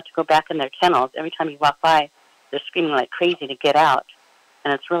fight not to go back in their kennels. Every time you walk by, they're screaming like crazy to get out,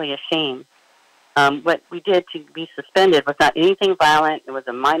 and it's really a shame. What we did to be suspended was not anything violent. It was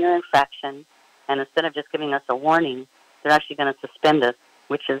a minor infraction, and instead of just giving us a warning, they're actually going to suspend us,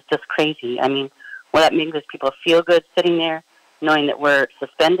 which is just crazy. I mean, well, that makes people feel good sitting there, knowing that we're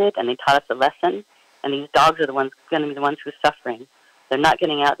suspended, and they taught us a lesson, and these dogs are going to be the ones who are suffering. They're not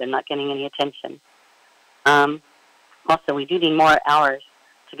getting out. They're not getting any attention. Also, we do need more hours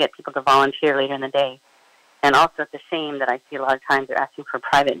to get people to volunteer later in the day. And also, it's a shame that I see a lot of times they're asking for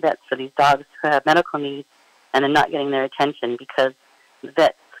private vets for these dogs who have medical needs, and they're not getting their attention because the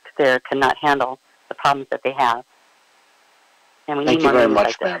vets there cannot handle the problems that they have. And we Thank need you more very meetings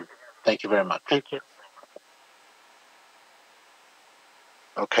much, like ma'am. Thank you very much. Thank you.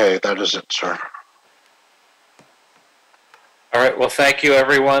 Okay, that is it, sir. All right. Well, thank you,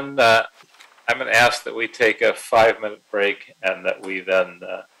 everyone. I'm going to ask that we take a 5-minute break and that we then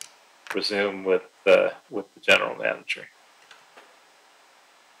resume with the general manager.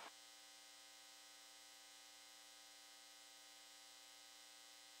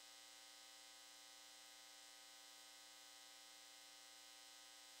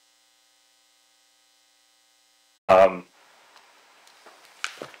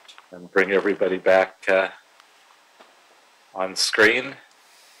 And bring everybody back on screen.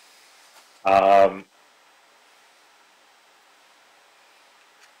 Well,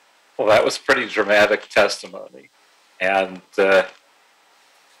 that was pretty dramatic testimony. And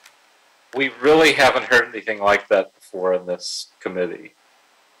we really haven't heard anything like that before in this committee.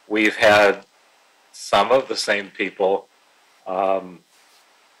 We've had some of the same people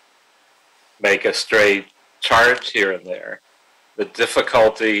make a stray charge here and there. The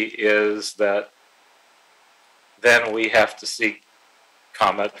difficulty is that then we have to seek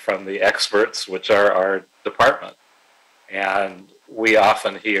comment from the experts, which are our department. And we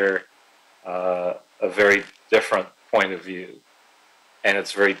often hear a very different point of view. And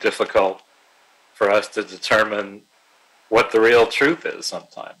it's very difficult for us to determine what the real truth is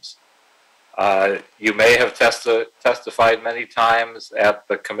sometimes. You may have testified many times at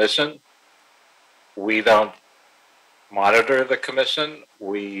the commission. We don't monitor the commission.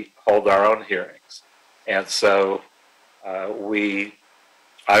 We hold our own hearings. And so we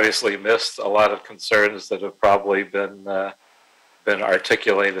obviously missed a lot of concerns that have probably been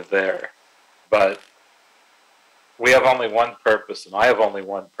articulated there. But we have only one purpose, and I have only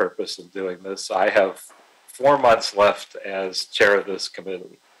one purpose in doing this. I have 4 months left as chair of this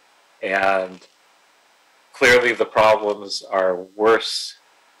committee. And clearly the problems are worse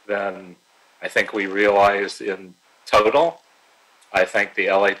than I think we realized in total. I thank the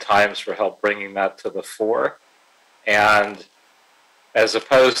LA Times for help bringing that to the fore. And as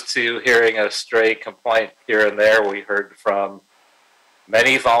opposed to hearing a stray complaint here and there, we heard from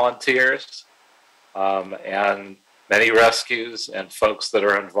many volunteers and many rescues and folks that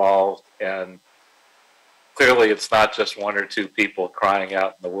are involved. And clearly it's not just 1 or 2 people crying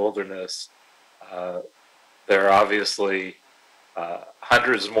out in the wilderness. There are obviously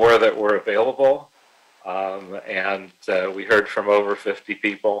hundreds more that were available. And we heard from over 50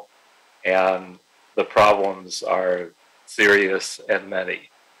 people, and the problems are serious and many,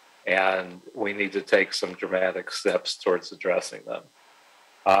 and we need to take some dramatic steps towards addressing them.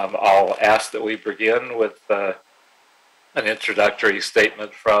 I'll ask that we begin with an introductory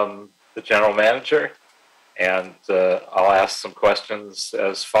statement from the general manager, and I'll ask some questions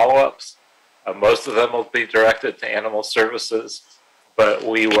as follow-ups. Most of them will be directed to animal services, but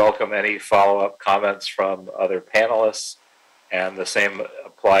we welcome any follow-up comments from other panelists, and the same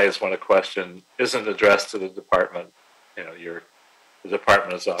applies when a question isn't addressed to the department. You know, the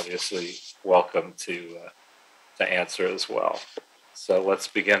department is obviously welcome to answer as well. So let's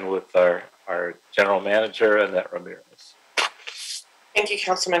begin with our general manager, Annette Ramirez. Thank you,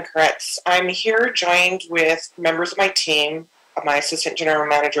 Councilman Koretz. I'm here joined with members of my team, my Assistant General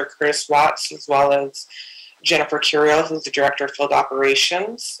Manager, Chris Watts, as well as Jennifer Curiel, who's the Director of Field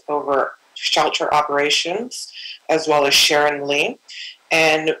Operations over Shelter Operations, as well as Sharon Lee.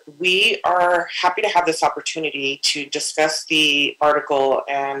 And we are happy to have this opportunity to discuss the article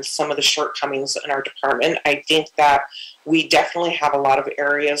and some of the shortcomings in our department. I think that we definitely have a lot of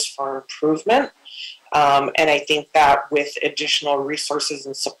areas for improvement. And I think that with additional resources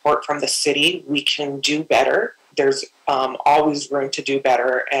and support from the city, we can do better. There's always room to do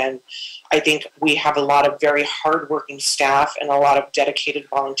better. And I think we have a lot of very hardworking staff and a lot of dedicated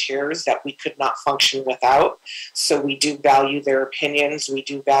volunteers that we could not function without. So we do value their opinions. We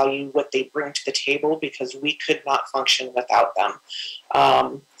do value what they bring to the table because we could not function without them.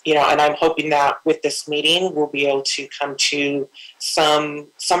 And I'm hoping that with this meeting, we'll be able to come to some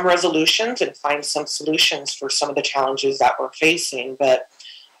resolutions and find some solutions for some of the challenges that we're facing. But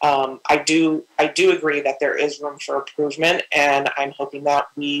I do agree that there is room for improvement, and I'm hoping that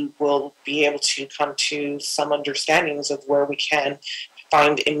we will be able to come to some understandings of where we can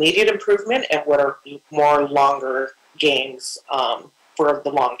find immediate improvement and what are more longer gains for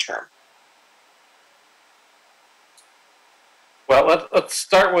the long term. Well, let's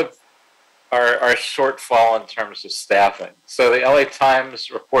start with our shortfall in terms of staffing. So the LA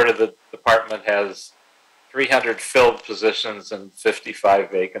Times reported that the department has 300 filled positions and 55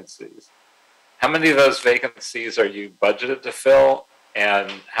 vacancies. How many of those vacancies are you budgeted to fill,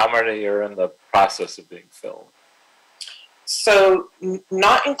 and how many are in the process of being filled? So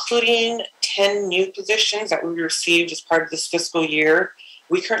not including 10 new positions that we received as part of this fiscal year,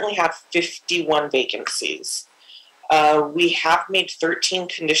 we currently have 51 vacancies. We have made 13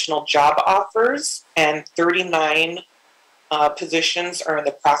 conditional job offers, and 39 positions are in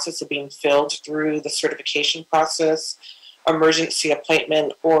the process of being filled through the certification process, emergency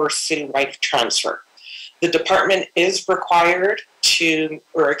appointment, or citywide transfer. The department is required to,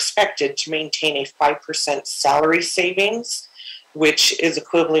 or expected to maintain a 5% salary savings, which is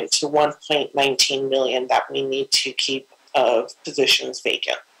equivalent to $1.19 million that we need to keep of positions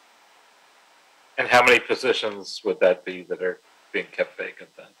vacant. And how many positions would that be that are being kept vacant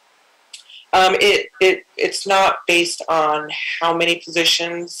then? It's not based on how many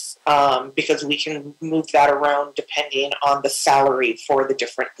positions, because we can move that around depending on the salary for the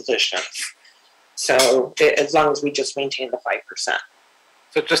different positions. So as long as we just maintain the 5%.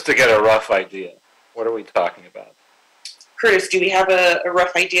 So just to get a rough idea, what are we talking about? Curtis, do we have a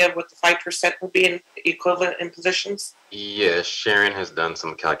rough idea of what the 5% would be in equivalent in positions? Yes, Sharon has done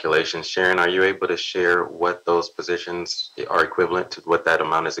some calculations. Sharon, are you able to share what those positions are equivalent to, what that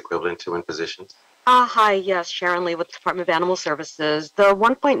amount is equivalent to in positions? Hi, yes, Sharon Lee with the Department of Animal Services. The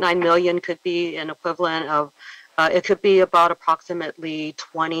 1.9 million could be an equivalent of, it could be about approximately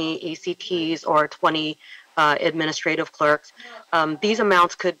 20 ACTs or 20 administrative clerks. These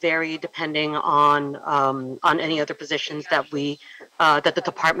amounts could vary depending on any other positions that that the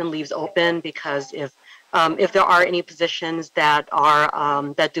department leaves open, because if there are any positions that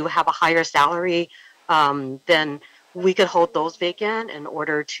are that do have a higher salary, then we could hold those vacant in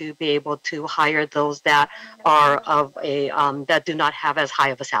order to be able to hire those that are of a that do not have as high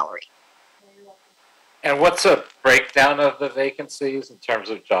of a salary. And what's a breakdown of the vacancies in terms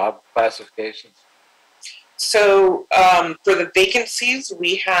of job classifications? So for the vacancies,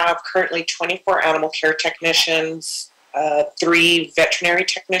 we have currently 24 animal care technicians, 3 veterinary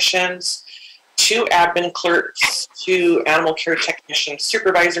technicians, 2 admin clerks, 2 animal care technician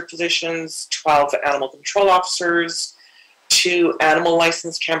supervisor positions, 12 animal control officers, 2 animal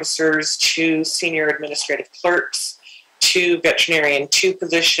license canvassers, 2 senior administrative clerks, 2 veterinarian 2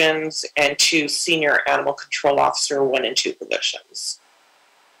 positions, and 2 senior animal control officer 1 and 2 positions.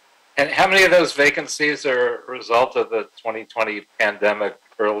 And how many of those vacancies are a result of the 2020 pandemic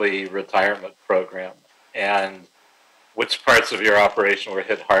early retirement program? And which parts of your operation were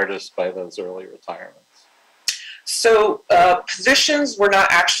hit hardest by those early retirements? So positions were not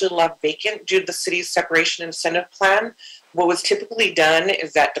actually left vacant due to the city's separation incentive plan. What was typically done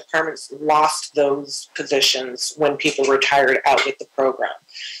is that departments lost those positions when people retired out with the program.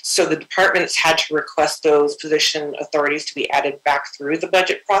 So the departments had to request those position authorities to be added back through the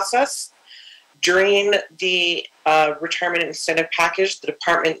budget process. During the retirement incentive package, the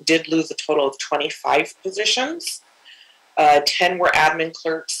department did lose a total of 25 positions. 10 were admin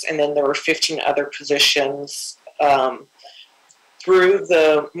clerks, and then there were 15 other positions. Through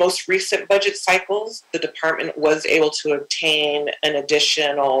the most recent budget cycles, the department was able to obtain an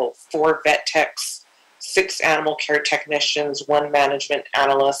additional 4 vet techs, 6 animal care technicians, 1 management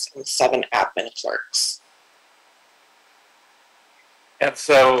analyst, and 7 admin clerks. And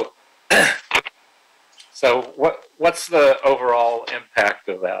so, what's the overall impact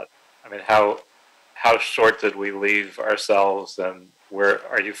of that? I mean, how short did we leave ourselves, and where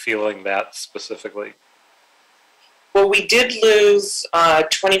are you feeling that specifically? Well, we did lose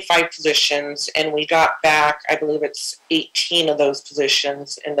 25 positions, and we got back, I believe it's 18 of those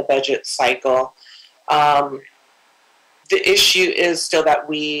positions in the budget cycle. the issue is still that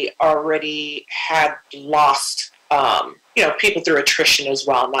we already had lost, people through attrition as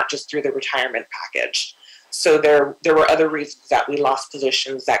well, not just through the retirement package. So there were other reasons that we lost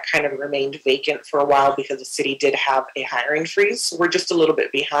positions that kind of remained vacant for a while because the city did have a hiring freeze. So we're just a little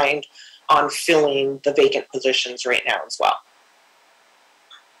bit behind on filling the vacant positions right now as well.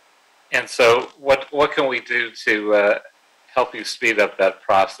 And so what can we do to help you speed up that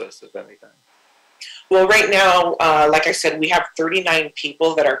process, if anything? Well, right now, like I said, we have 39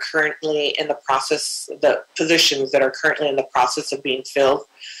 people that are currently in the process, the positions that are currently in the process of being filled.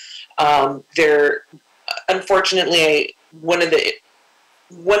 They're unfortunately one of the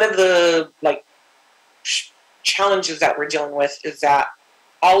challenges that we're dealing with is that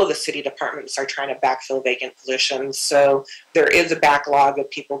all of the city departments are trying to backfill vacant positions. So there is a backlog of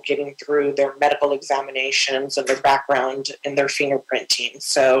people getting through their medical examinations and their background and their fingerprinting.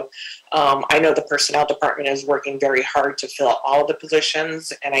 So I know the personnel department is working very hard to fill all of the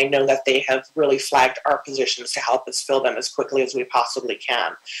positions, and I know that they have really flagged our positions to help us fill them as quickly as we possibly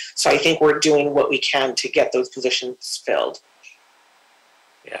can. So I think we're doing what we can to get those positions filled.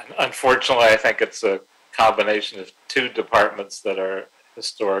 Yeah, unfortunately, I think it's a combination of two departments that are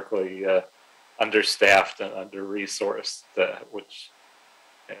historically understaffed and under-resourced, which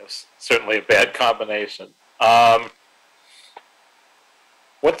is certainly a bad combination.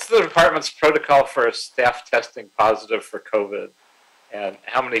 What's the department's protocol for staff testing positive for COVID, and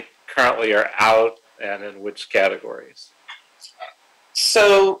how many currently are out and in which categories?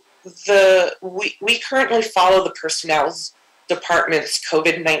 So we currently follow the personnel department's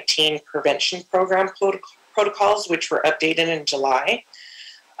COVID-19 prevention program protocols, which were updated in July.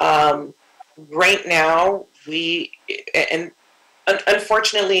 Right now,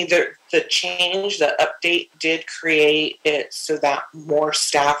 unfortunately, the change, the update did create it so that more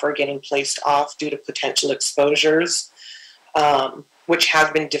staff are getting placed off due to potential exposures, which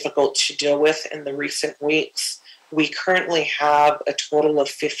has been difficult to deal with in the recent weeks. We currently have a total of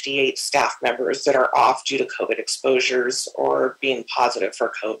 58 staff members that are off due to COVID exposures or being positive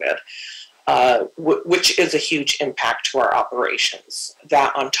for COVID. Which is a huge impact to our operations,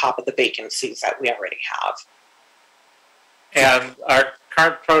 that on top of the vacancies that we already have. And our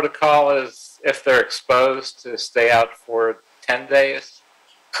current protocol is, if they're exposed, to stay out for 10 days?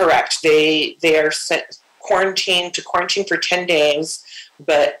 Correct. They are quarantined for 10 days,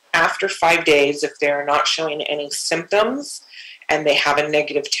 but after 5 days, if they're not showing any symptoms and they have a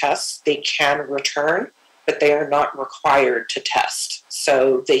negative test, they can return, but they are not required to test.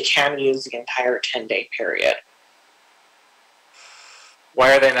 So they can use the entire 10-day period.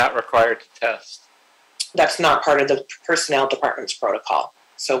 Why are they not required to test? That's not part of the personnel department's protocol.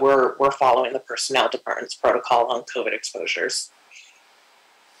 So we're following the personnel department's protocol on COVID exposures.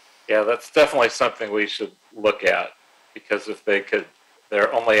 Yeah, that's definitely something we should look at, because if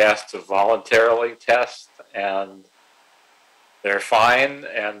they're only asked to voluntarily test and they're fine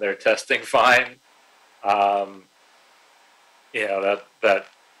and they're testing fine, that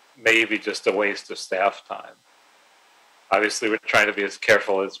may be just a waste of staff time. Obviously, we're trying to be as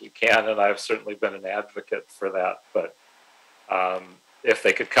careful as we can, and I've certainly been an advocate for that. But if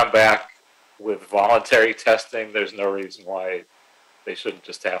they could come back with voluntary testing, there's no reason why they shouldn't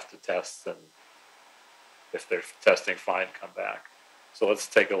just have to test, and if they're testing fine, come back. So let's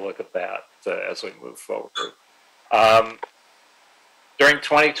take a look at that as we move forward. During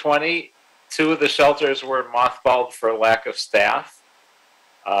 2020, 2 of the shelters were mothballed for lack of staff.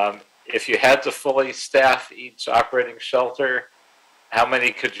 If you had to fully staff each operating shelter, how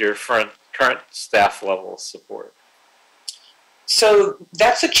many could your current staff levels support? So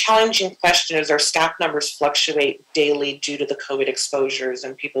that's a challenging question, as our staff numbers fluctuate daily due to the COVID exposures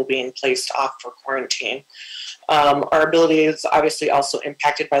and people being placed off for quarantine. Our ability is obviously also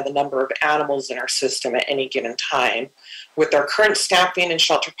impacted by the number of animals in our system at any given time. With our current staffing and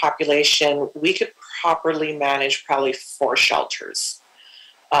shelter population, we could properly manage probably 4 shelters.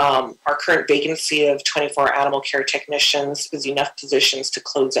 Our current vacancy of 24 animal care technicians is enough positions to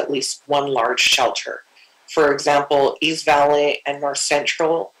close at least 1 large shelter. For example, East Valley and North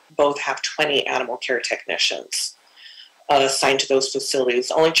Central both have 20 animal care technicians assigned to those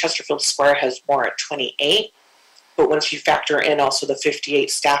facilities. Only Chesterfield Square has more at 28. But once you factor in also the 58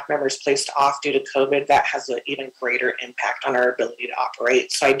 staff members placed off due to COVID, that has an even greater impact on our ability to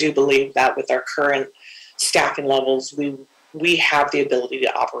operate. So I do believe that with our current staffing levels, we have the ability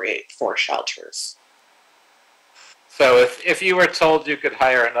to operate 4 shelters. So if you were told you could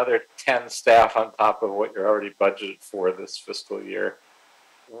hire another 10 staff on top of what you're already budgeted for this fiscal year,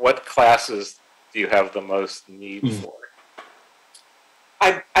 what classes do you have the most need for?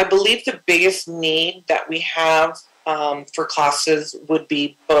 I believe the biggest need that we have for classes would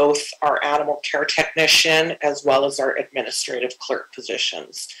be both our animal care technician as well as our administrative clerk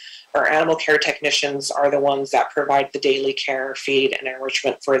positions. Our animal care technicians are the ones that provide the daily care, feed, and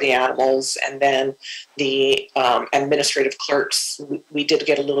enrichment for the animals. And then the administrative clerks, we did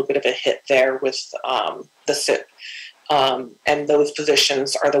get a little bit of a hit there with the SIP. And those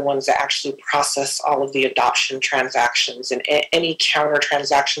positions are the ones that actually process all of the adoption transactions, and any counter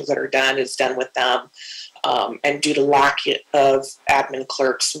transactions that are done is done with them. And due to lack of admin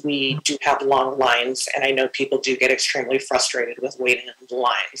clerks, we do have long lines, and I know people do get extremely frustrated with waiting in the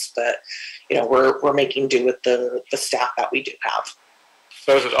lines, but you know, we're making do with the staff that we do have.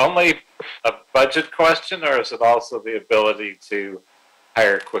 So is it only a budget question, or is it also the ability to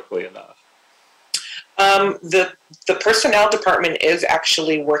hire quickly enough? The personnel department is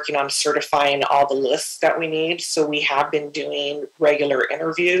actually working on certifying all the lists that we need, so we have been doing regular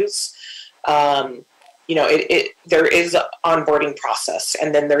interviews. You know, there is an onboarding process,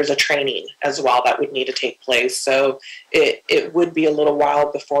 and then there's a training as well that would need to take place. So it would be a little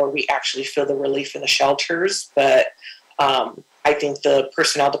while before we actually feel the relief in the shelters, but I think the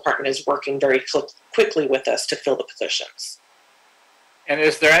personnel department is working very quickly with us to fill the positions. And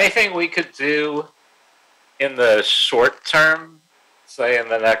is there anything we could do in the short term, say in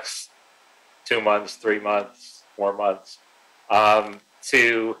the next 2 months, 3 months, 4 months,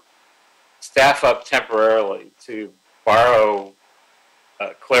 to staff up temporarily, to borrow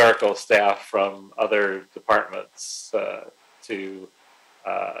clerical staff from other departments, to you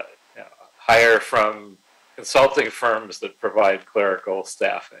know, hire from consulting firms that provide clerical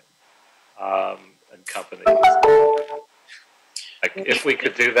staffing and companies? Like, if we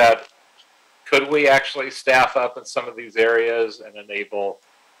could do that, could we actually staff up in some of these areas and enable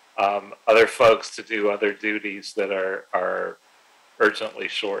other folks to do other duties that are urgently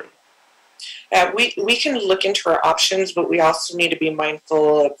short? We can look into our options, but we also need to be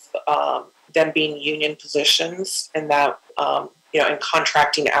mindful of them being union positions, and that you know, and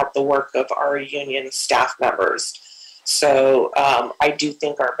contracting out the work of our union staff members. So I do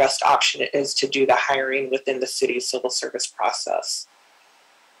think our best option is to do the hiring within the city's civil service process.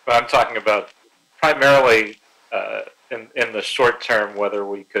 But I'm talking about primarily in the short term, whether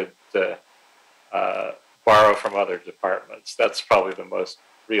we could borrow from other departments. That's probably the most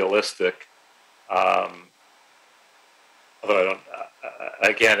realistic. Although I don't,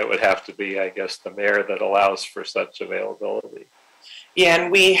 again, it would have to be, I guess, the mayor that allows for such availability. Yeah,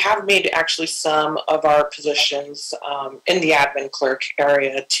 and we have made actually some of our positions in the admin clerk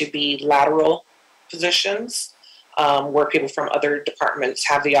area to be lateral positions, where people from other departments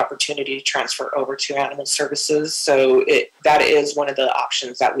have the opportunity to transfer over to animal services. So that is one of the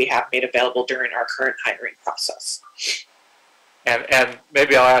options that we have made available during our current hiring process. And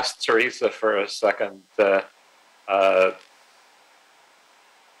maybe I'll ask Teresa for a second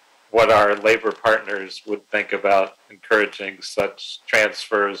what our labor partners would think about encouraging such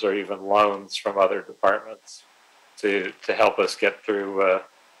transfers or even loans from other departments to help us get through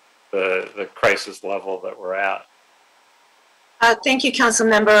the crisis level that we're at. Thank you, Council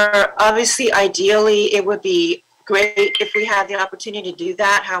Member. Obviously, ideally, it would be great if we had the opportunity to do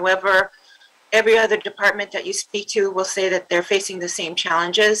that. However, every other department that you speak to will say that they're facing the same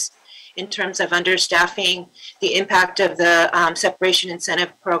challenges in terms of understaffing, the impact of the separation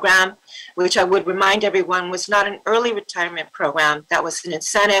incentive program, which I would remind everyone was not an early retirement program. That was an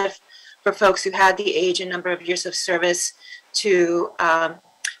incentive for folks who had the age and number of years of service to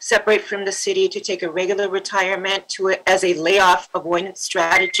separate from the city, to take a regular retirement as a layoff avoidance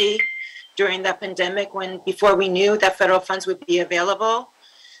strategy during the pandemic, before we knew that federal funds would be available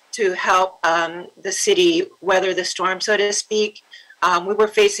to help the city weather the storm, so to speak. We were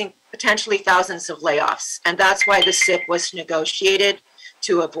facing potentially thousands of layoffs, and that's why the SIP was negotiated,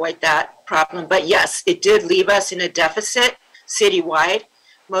 to avoid that problem. But yes, it did leave us in a deficit citywide.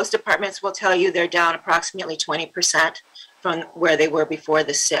 Most departments will tell you they're down approximately 20% from where they were before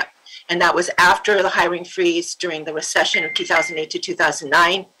the SIP. And that was after the hiring freeze during the recession of 2008 to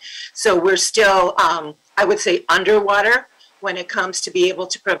 2009. So we're still, I would say, underwater when it comes to be able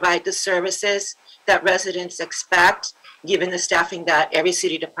to provide the services that residents expect, given the staffing that every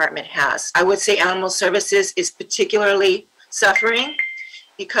city department has. I would say animal services is particularly suffering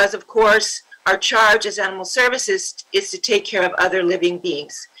because, of course, our charge as animal services is to take care of other living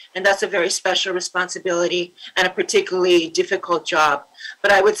beings. And that's a very special responsibility and a particularly difficult job.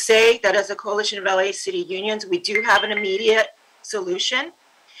 But I would say that as a coalition of LA city unions, we do have an immediate solution,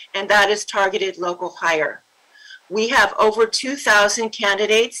 and that is targeted local hire. We have over 2,000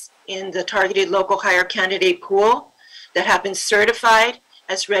 candidates in the targeted local hire candidate pool that have been certified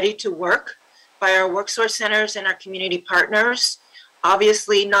as ready to work by our work source centers and our community partners.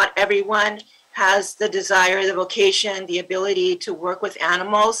 Obviously, not everyone has the desire, the vocation, the ability to work with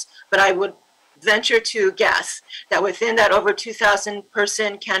animals, but I would venture to guess that within that over 2,000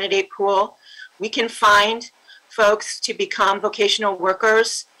 person candidate pool, we can find folks to become vocational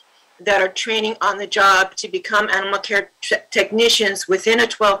workers that are training on the job to become animal care technicians within a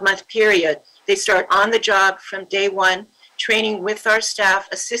 12-month period. They start on the job from day one, training with our staff,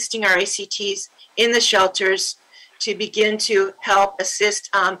 assisting our ACTs in the shelters to begin to help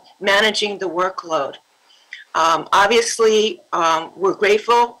assist managing the workload. Obviously, we're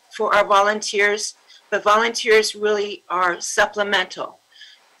grateful for our volunteers, but volunteers really are supplemental.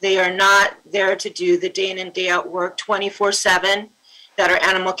 They are not there to do the day in and day out work 24/7 that our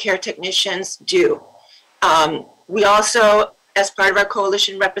animal care technicians do. We also, as part of our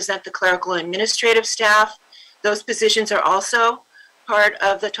coalition, represent the clerical and administrative staff. Those positions are also part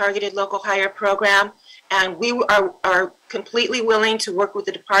of the targeted local hire program, and we are completely willing to work with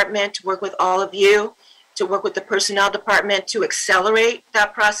the department, to work with all of you, to work with the personnel department to accelerate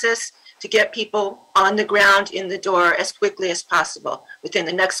that process, to get people on the ground in the door as quickly as possible within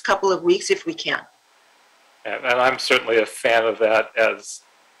the next couple of weeks if we can. And I'm certainly a fan of that.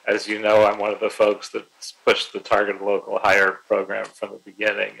 As you know, I'm one of the folks that's pushed the targeted local hire program from the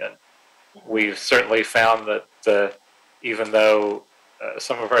beginning. And we've certainly found that even though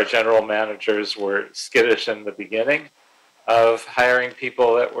some of our general managers were skittish in the beginning of hiring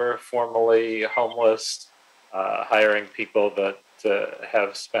people that were formerly homeless, hiring people that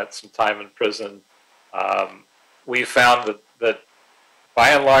have spent some time in prison, we found that by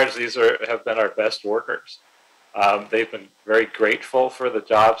and large, these have been our best workers. They've been very grateful for the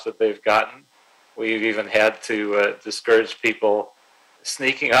jobs that they've gotten. We've even had to discourage people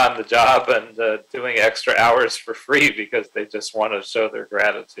sneaking on the job and doing extra hours for free because they just want to show their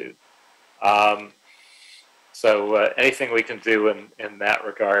gratitude. So anything we can do in that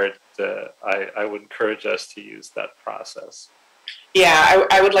regard, I would encourage us to use that process. Yeah,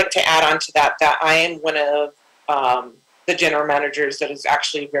 I would like to add on to that I am one of the general managers that is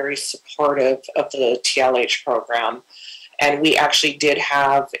actually very supportive of the TLH program. And we actually did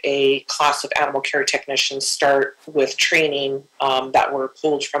have a class of animal care technicians start with training that were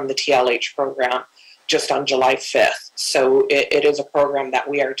pulled from the TLH program just on July 5th. So it is a program that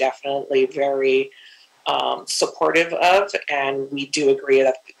we are definitely very supportive of, and we do agree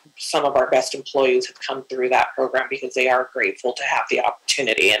that some of our best employees have come through that program because they are grateful to have the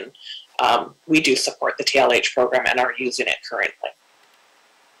opportunity. And we do support the TLH program and are using it currently.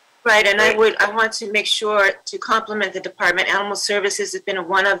 Right, and I want to make sure to compliment the department. Animal Services has been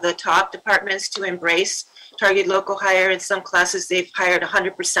one of the top departments to embrace targeted local hire. In some classes, they've hired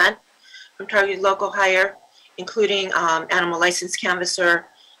 100% from targeted local hire, including animal license canvasser,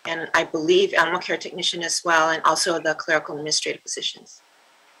 and I believe animal care technician as well, and also the clerical administrative positions.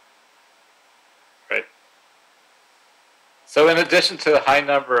 Right. So in addition to the high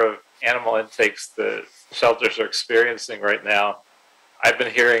number of animal intakes the shelters are experiencing right now, I've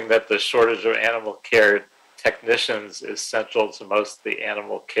been hearing that the shortage of animal care technicians is central to most of the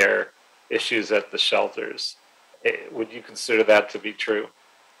animal care issues at the shelters. Would you consider that to be true?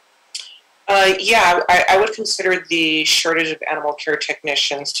 Yeah, I would consider the shortage of animal care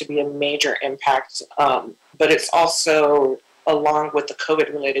technicians to be a major impact, but it's also along with the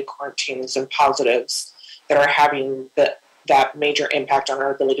COVID-related quarantines and positives that are having that major impact on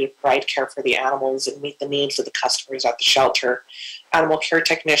our ability to provide care for the animals and meet the needs of the customers at the shelter. Animal care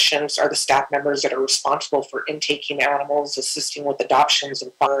technicians are the staff members that are responsible for intaking animals, assisting with adoptions,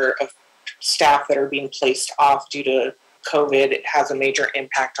 and fire of staff that are being placed off due to COVID. It has a major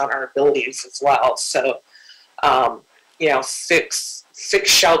impact on our abilities as well. So, six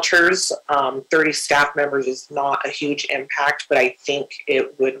shelters, 30 staff members is not a huge impact, but I think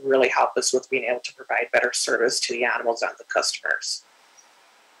it would really help us with being able to provide better service to the animals and the customers.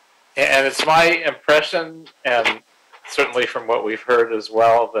 And it's my impression, and certainly from what we've heard as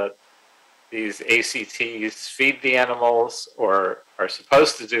well, that these ACTs feed the animals, or are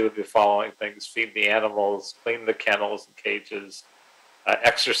supposed to do the following things: feed the animals, clean the kennels and cages,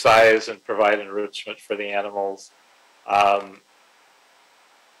 exercise and provide enrichment for the animals.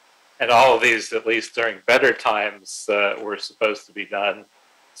 And all of these, at least during better times, were supposed to be done.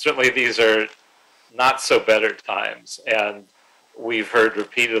 Certainly these are not so better times, and we've heard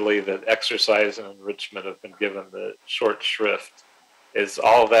repeatedly that exercise and enrichment have been given the short shrift. Is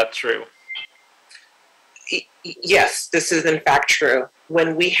all of that true? Yes, this is in fact true.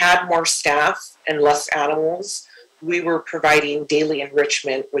 When we had more staff and less animals, we were providing daily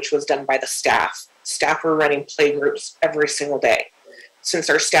enrichment, which was done by the staff. Staff were running play groups every single day. since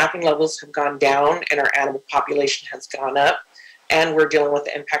our staffing levels have gone down and our animal population has gone up, and we're dealing with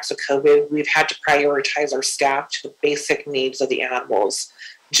the impacts of COVID, we've had to prioritize our staff to the basic needs of the animals,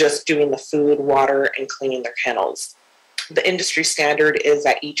 just doing the food, water, and cleaning their kennels. The industry standard is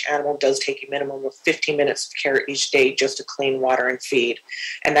that each animal does take a minimum of 15 minutes of care each day just to clean, water, and feed.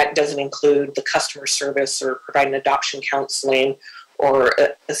 And that doesn't include the customer service or providing adoption counseling or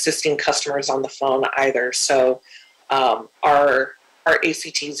assisting customers on the phone either. So our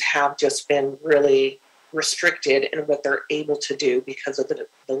ACTs have just been really restricted in what they're able to do because of the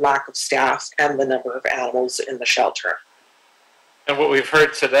lack of staff and the number of animals in the shelter. And what we've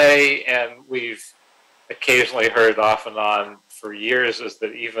heard today, and we've occasionally heard off and on for years, is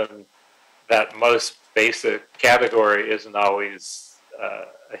that even that most basic category isn't always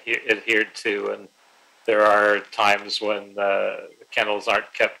adhered to, and there are times when the kennels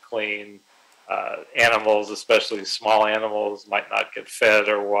aren't kept clean. Animals, especially small animals, might not get fed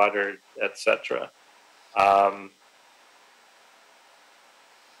or watered, etc.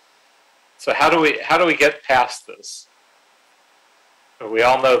 So how do we get past this? We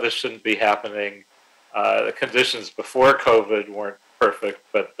all know this shouldn't be happening. The conditions before COVID weren't perfect,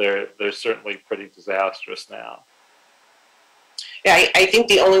 but they're certainly pretty disastrous now. Yeah, I think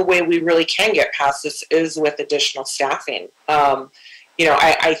the only way we really can get past this is with additional staffing.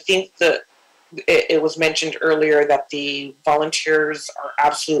 I think that it was mentioned earlier that the volunteers are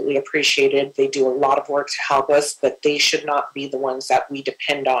absolutely appreciated. They do a lot of work to help us, but they should not be the ones that we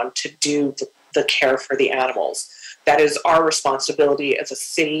depend on to do the care for the animals. That is our responsibility as a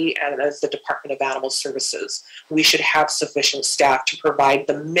city and as the Department of Animal Services. We should have sufficient staff to provide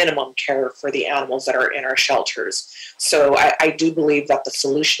the minimum care for the animals that are in our shelters. So I do believe that the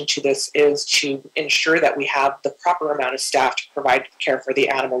solution to this is to ensure that we have the proper amount of staff to provide care for the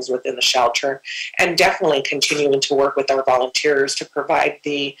animals within the shelter, and definitely continuing to work with our volunteers to provide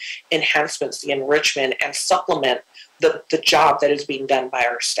the enhancements, the enrichment, and supplement the job that is being done by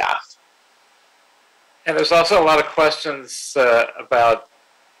our staff. And there's also a lot of questions about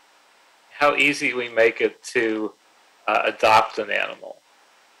how easy we make it to adopt an animal.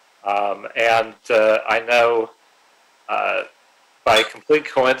 I know by complete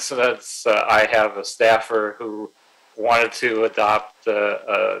coincidence, I have a staffer who wanted to adopt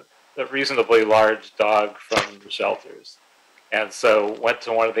a reasonably large dog from the shelters. And so went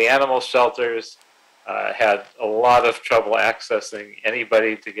to one of the animal shelters, had a lot of trouble accessing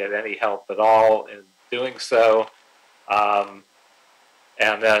anybody to get any help at all in doing so. And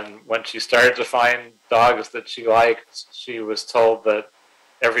then when she started to find dogs that she liked, she was told that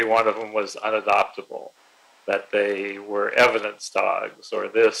every one of them was unadoptable, that they were evidence dogs or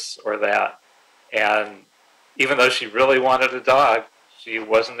this or that. And even though she really wanted a dog, she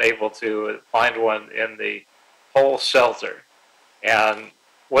wasn't able to find one in the whole shelter, and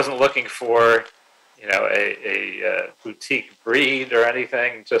wasn't looking for, a boutique breed or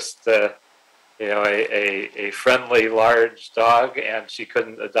anything, just a friendly large dog, and she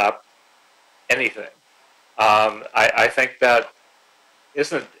couldn't adopt anything. I think that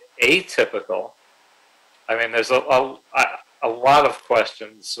isn't atypical. I mean, there's a lot of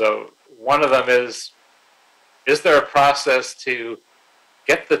questions. So one of them is there a process to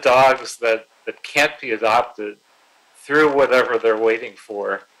get the dogs that can't be adopted through whatever they're waiting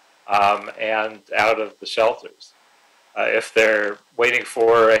for and out of the shelters? If they're waiting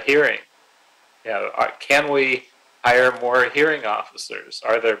for a hearing, can we hire more hearing officers?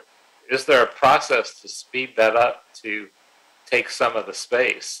 Is there a process to speed that up to take some of the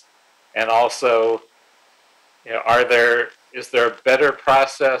space? And also, is there a better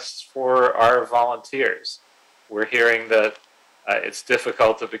process for our volunteers? We're hearing that it's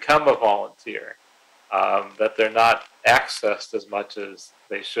difficult to become a volunteer, that they're not accessed as much as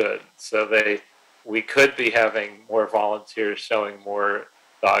they should. So we could be having more volunteers showing more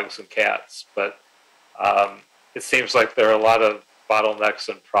dogs and cats, but it seems like there are a lot of bottlenecks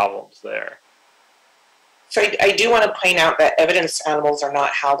and problems there. So I do want to point out that evidence animals are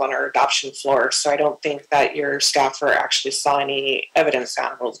not held on our adoption floor, so I don't think that your staffer actually saw any evidence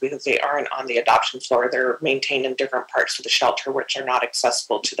animals because they aren't on the adoption floor. They're maintained in different parts of the shelter which are not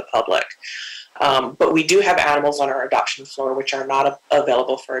accessible to the public. But we do have animals on our adoption floor which are not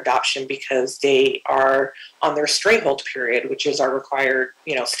available for adoption because they are on their stray hold period, which is our required,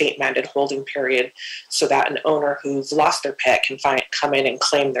 state-mandated holding period, so that an owner who's lost their pet can come in and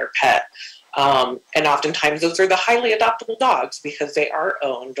claim their pet. And oftentimes those are the highly adoptable dogs because they are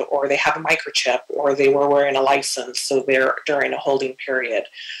owned, or they have a microchip, or they were wearing a license, so they're during a holding period.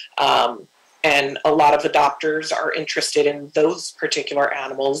 And a lot of adopters are interested in those particular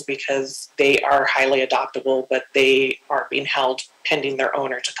animals because they are highly adoptable, but they are being held pending their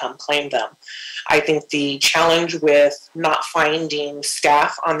owner to come claim them. I think the challenge with not finding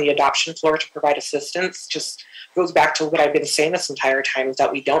staff on the adoption floor to provide assistance just goes back to what I've been saying this entire time, is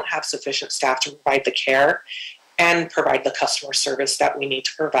that we don't have sufficient staff to provide the care and provide the customer service that we need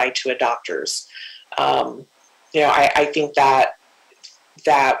to provide to adopters. I think that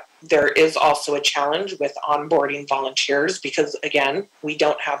there is also a challenge with onboarding volunteers because, again, we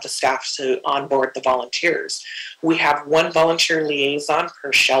don't have the staff to onboard the volunteers. We have one volunteer liaison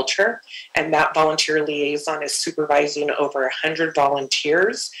per shelter, and that volunteer liaison is supervising over 100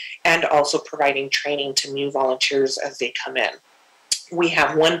 volunteers and also providing training to new volunteers as they come in. We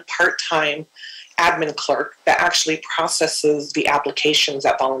have one part-time admin clerk that actually processes the applications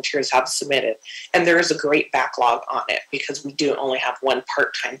that volunteers have submitted. And there is a great backlog on it because we do only have one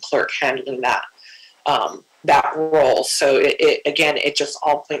part-time clerk handling that role. So it just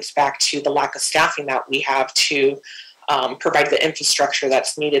all points back to the lack of staffing that we have to provide the infrastructure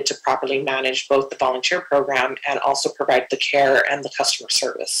that's needed to properly manage both the volunteer program and also provide the care and the customer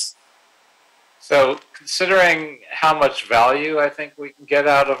service. So considering how much value I think we can get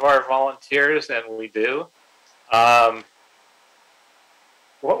out of our volunteers, and we do,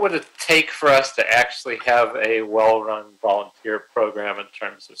 what would it take for us to actually have a well-run volunteer program in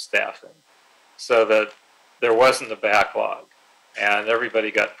terms of staffing so that there wasn't a backlog and everybody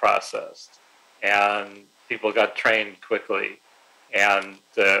got processed and people got trained quickly and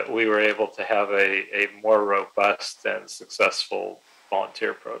we were able to have a more robust and successful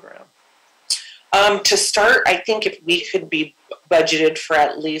volunteer program? To start, I think if we could be budgeted for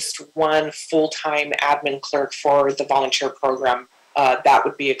at least one full-time admin clerk for the volunteer program, that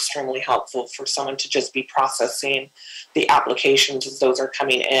would be extremely helpful for someone to just be processing the applications as those are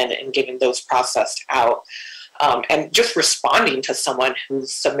coming in and getting those processed out. And just responding to someone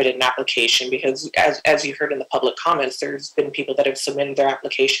who's submitted an application, because as you heard in the public comments, there's been people that have submitted their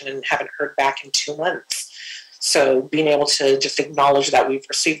application and haven't heard back in 2 months. So being able to just acknowledge that we've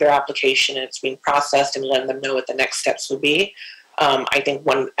received their application and it's being processed and letting them know what the next steps would be, I think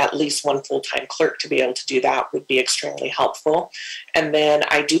at least one full-time clerk to be able to do that would be extremely helpful. And then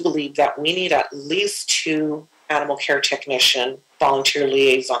I do believe that we need at least 2 animal care technician volunteer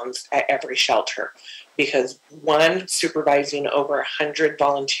liaisons at every shelter, because one supervising over 100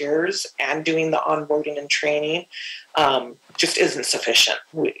 volunteers and doing the onboarding and training just isn't sufficient.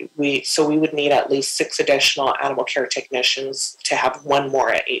 So we would need at least 6 additional animal care technicians to have one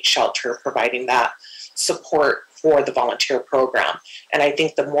more at each shelter providing that support for the volunteer program. And I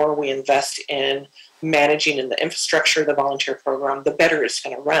think the more we invest in managing in the infrastructure of the volunteer program, the better it's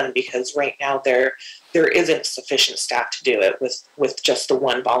going to run, because right now there isn't sufficient staff to do it with just the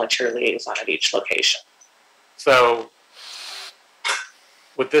one volunteer liaison at each location. So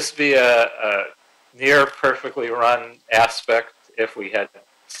would this be a near perfectly run aspect if we had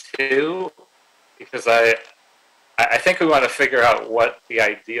 2? Because I think we want to figure out what the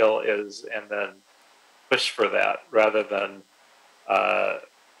ideal is and then push for that rather than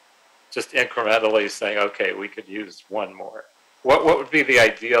just incrementally saying, okay, we could use one more. What would be the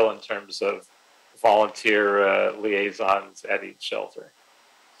ideal in terms of volunteer liaisons at each shelter?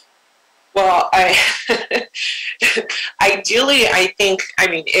 Well, ideally,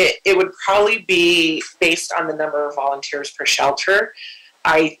 it would probably be based on the number of volunteers per shelter.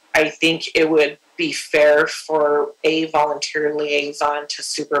 I think it would be fair for a volunteer liaison to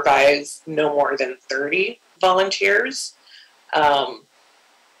supervise no more than 30 volunteers.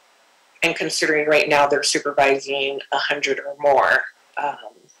 And considering right now they're supervising 100 or more,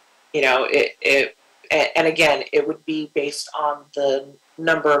 and again, it would be based on the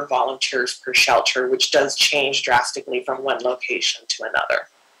number of volunteers per shelter, which does change drastically from one location to another.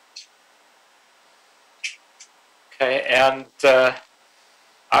 Okay, and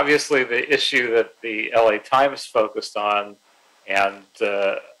obviously the issue that the LA Times focused on, and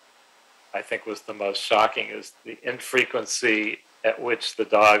I think was the most shocking, is the infrequency at which the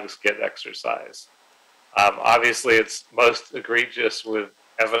dogs get exercise. Obviously, it's most egregious with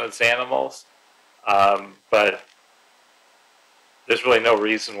evidence animals, but there's really no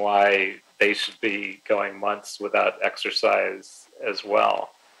reason why they should be going months without exercise as well.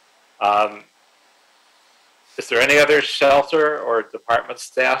 Is there any other shelter or department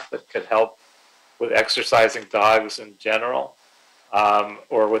staff that could help with exercising dogs in general?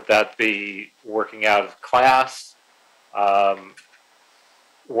 Or would that be working out of class?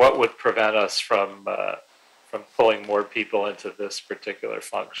 What would prevent us from pulling more people into this particular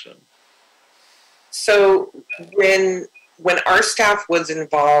function? So when when our staff was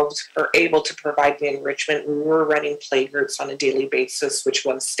involved or able to provide the enrichment, we were running play groups on a daily basis, which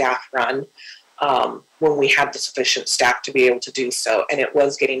was staff run, when we had the sufficient staff to be able to do so, and it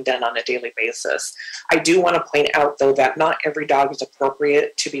was getting done on a daily basis. I do want to point out, though, that not every dog is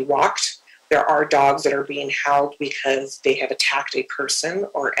appropriate to be walked. There are dogs that are being held because they have attacked a person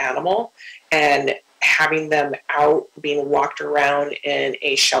or animal, and having them out being walked around in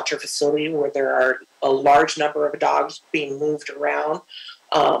a shelter facility where there are a large number of dogs being moved around,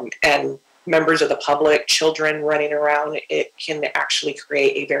 and members of the public, children running around, it can actually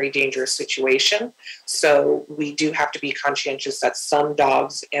create a very dangerous situation. So we do have to be conscientious that some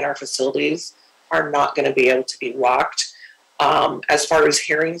dogs in our facilities are not going to be able to be walked. As far as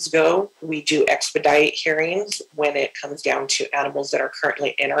hearings go, we do expedite hearings when it comes down to animals that are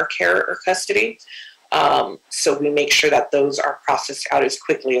currently in our care or custody. So we make sure that those are processed out as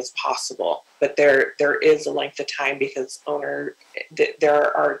quickly as possible. But there is a length of time because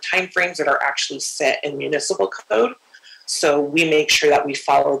there are time frames that are actually set in municipal code. So we make sure that we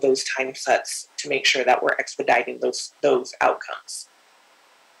follow those time sets to make sure that we're expediting those outcomes.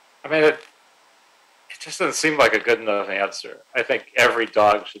 I mean, it just doesn't seem like a good enough answer. I think every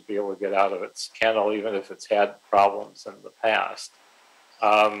dog should be able to get out of its kennel, even if it's had problems in the past.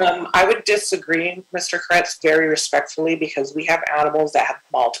 I would disagree, Mr. Kretz, very respectfully, because we have animals that have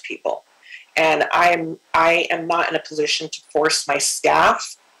mauled people. And I am not in a position to force my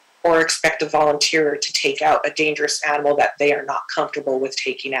staff or expect a volunteer to take out a dangerous animal that they are not comfortable with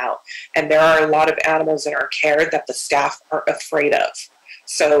taking out. And there are a lot of animals in our care that the staff are afraid of.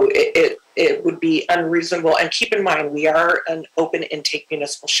 So it would be unreasonable. And keep in mind, we are an open intake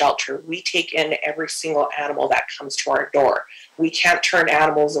municipal shelter. We take in every single animal that comes to our door. We can't turn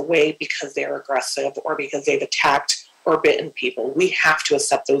animals away because they're aggressive or because they've attacked or bitten people. We have to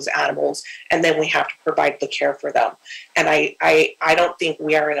accept those animals, and then we have to provide the care for them. And I don't think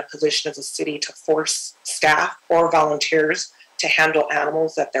we are in a position as a city to force staff or volunteers to handle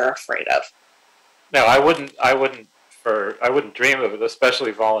animals that they're afraid of. No, I wouldn't dream of it,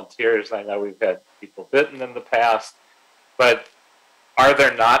 especially volunteers. I know we've had people bitten in the past, but are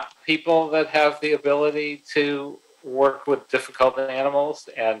there not people that have the ability to work with difficult animals,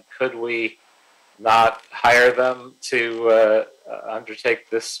 and could we not hire them to undertake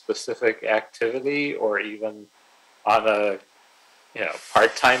this specific activity, or even on a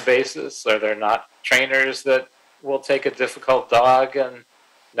part-time basis? Are there not trainers that will take a difficult dog and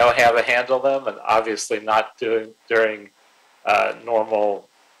know how to handle them, and obviously not during normal,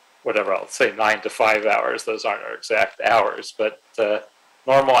 whatever I'll say, 9 to 5 hours. Those aren't our exact hours, but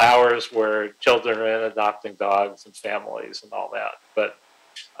normal hours where children are in adopting dogs and families and all that. But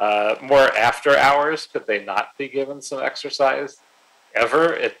more after hours, could they not be given some exercise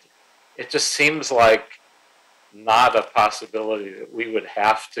ever? It just seems like not a possibility that we would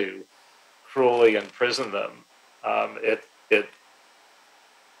have to cruelly imprison them.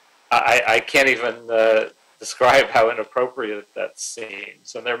 I can't even describe how inappropriate that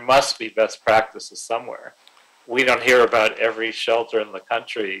seems. And there must be best practices somewhere. We don't hear about every shelter in the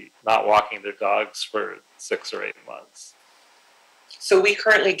country not walking their dogs for 6 or 8 months. So we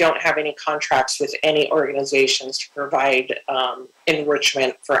currently don't have any contracts with any organizations to provide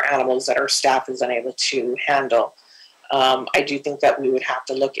enrichment for animals that our staff is unable to handle. I do think that we would have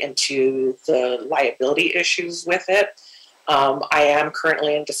to look into the liability issues with it. I am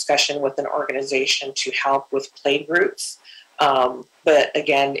currently in discussion with an organization to help with play groups. But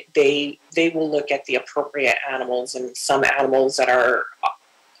again, they will look at the appropriate animals, and some animals that are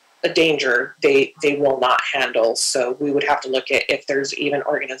a danger, they will not handle. So we would have to look at if there's even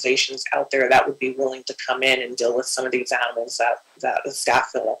organizations out there that would be willing to come in and deal with some of these animals that the staff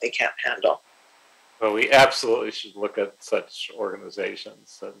feel that they can't handle. Well, we absolutely should look at such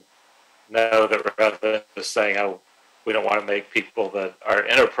organizations and know that rather than just saying, oh, we don't want to make people that are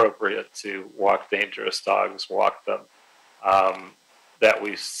inappropriate to walk dangerous dogs walk them, that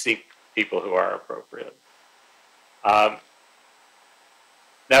we seek people who are appropriate. Now,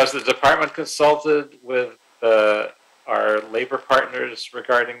 has the department consulted with our labor partners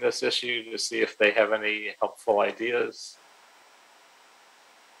regarding this issue to see if they have any helpful ideas?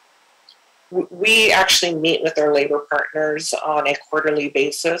 We actually meet with our labor partners on a quarterly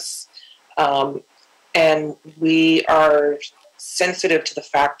basis. And we are sensitive to the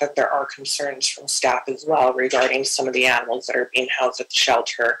fact that there are concerns from staff as well regarding some of the animals that are being housed at the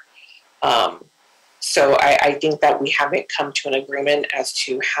shelter. So I think that we haven't come to an agreement as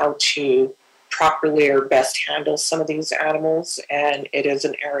to how to properly or best handle some of these animals. And it is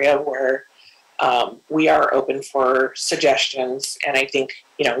an area where we are open for suggestions. And I think,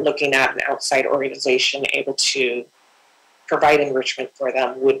 looking at an outside organization able to provide enrichment for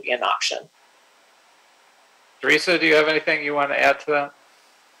them would be an option. Teresa, do you have anything you want to add to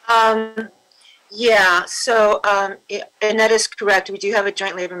that? Yeah, so, and that is correct. We do have a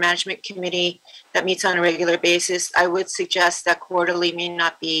Joint Labor Management Committee that meets on a regular basis. I would suggest that quarterly may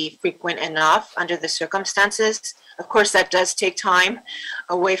not be frequent enough under the circumstances. Of course, that does take time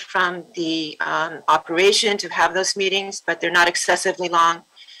away from the operation to have those meetings, but they're not excessively long.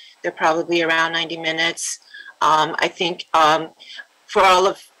 They're probably around 90 minutes. I think for all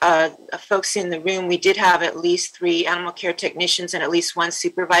of folks in the room, we did have at least 3 animal care technicians and at least 1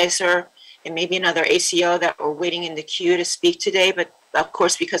 supervisor and maybe another ACO that were waiting in the queue to speak today. But of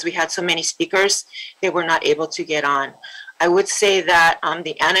course, because we had so many speakers, they were not able to get on. I would say that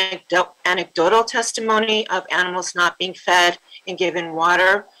the anecdotal testimony of animals not being fed and given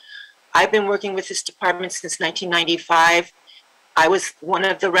water, I've been working with this department since 1995. I was one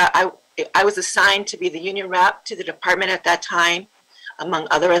of the I was assigned to be the union rep to the department at that time, among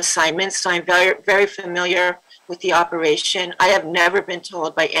other assignments. So I'm very, very familiar with the operation. I have never been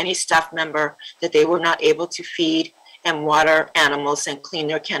told by any staff member that they were not able to feed and water animals and clean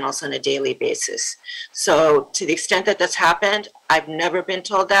their kennels on a daily basis. So to the extent that that's happened, I've never been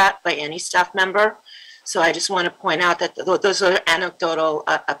told that by any staff member. So I just want to point out that those are anecdotal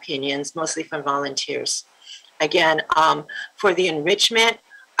opinions, mostly from volunteers. Again, for the enrichment,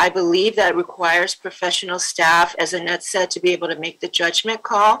 I believe that requires professional staff, as Annette said, to be able to make the judgment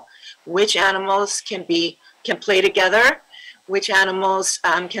call, which animals can play together, which animals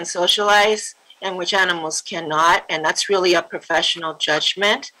can socialize, and which animals cannot. And that's really a professional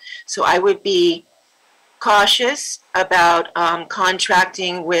judgment. So I would be cautious about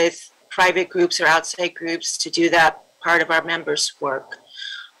contracting with private groups or outside groups to do that part of our members' work.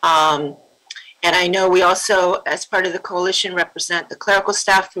 And I know we also, as part of the coalition, represent the clerical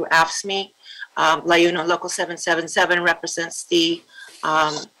staff through AFSCME. LAUNO Local 777 represents the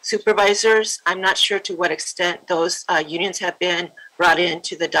supervisors. I'm not sure to what extent those unions have been brought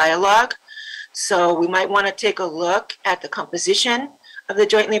into the dialogue. So we might want to take a look at the composition of the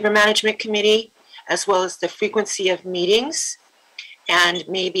Joint Labor Management Committee, as well as the frequency of meetings. And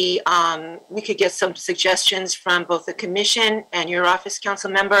maybe we could get some suggestions from both the commission and your office, council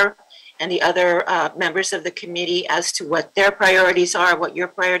member, and the other members of the committee as to what their priorities are, what your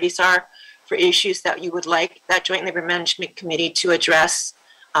priorities are for issues that you would like that Joint Labor Management Committee to address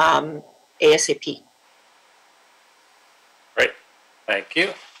ASAP. Great, thank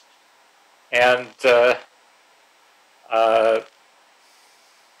you. And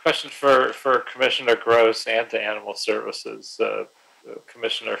question for Commissioner Gross and to Animal Services.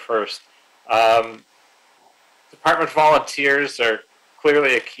 Commissioner first. Department volunteers are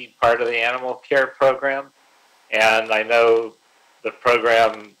clearly a key part of the animal care program. And I know the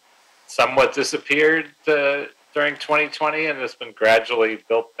program somewhat disappeared during 2020 and has been gradually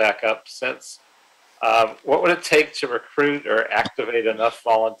built back up since. What would it take to recruit or activate enough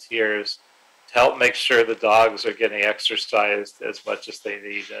volunteers to help make sure the dogs are getting exercised as much as they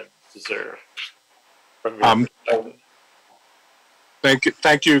need and deserve? From your perspective?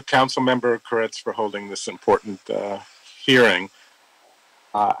 Thank you, Councilmember Koretz, for holding this important hearing.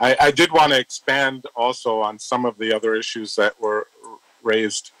 I did want to expand also on some of the other issues that were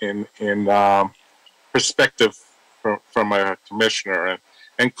raised in perspective from a commissioner,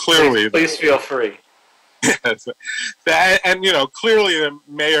 and clearly, please feel free. Yes, and you know, clearly the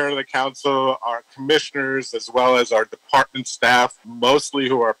mayor, the council, our commissioners, as well as our department staff, mostly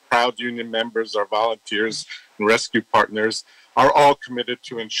who are proud union members, our volunteers and rescue partners, are all committed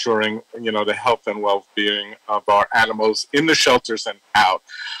to ensuring, you know, the health and well-being of our animals in the shelters and out.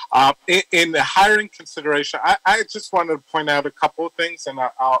 In the hiring consideration, I just wanted to point out a couple of things, and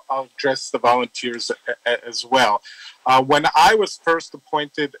I'll address the volunteers as well. When I was first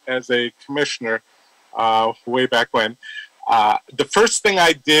appointed as a commissioner, way back when, the first thing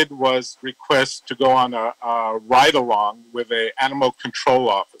I did was request to go on a ride-along with an animal control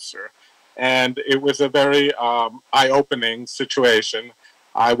officer. And it was a very eye-opening situation.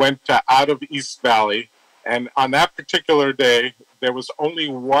 I went out of East Valley, and on that particular day, there was only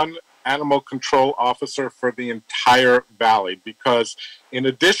one animal control officer for the entire valley, because in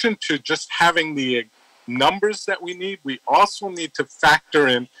addition to just having the numbers that we need, we also need to factor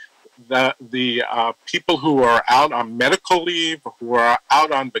in the people who are out on medical leave, who are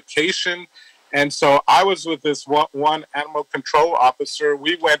out on vacation. And so I was with this one animal control officer.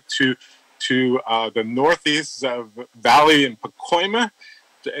 We went to the northeast valley in Pacoima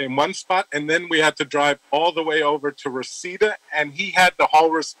in one spot, and then we had to drive all the way over to Reseda, and he had the whole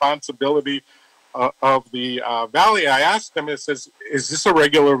responsibility of the valley. I asked him, it says, is this a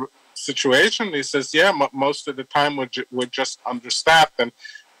regular situation. He says, yeah, most of the time we're just understaffed and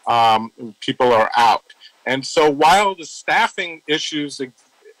people are out. And so while the staffing issues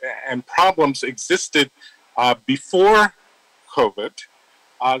and problems existed before COVID,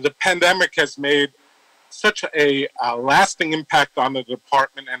 the pandemic has made such a lasting impact on the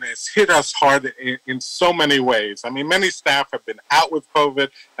department and has hit us hard in so many ways. I mean, many staff have been out with COVID,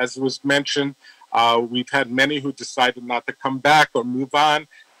 as was mentioned. We've had many who decided not to come back or move on,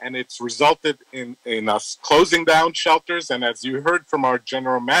 and it's resulted in us closing down shelters. And as you heard from our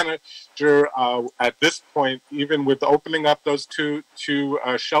general manager, at this point, even with opening up those two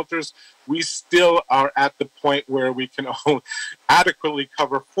shelters, we still are at the point where we can adequately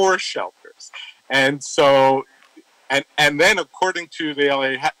cover 4 shelters. And so, and then according to the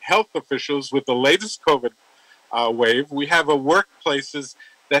LA health officials, with the latest COVID wave, we have workplaces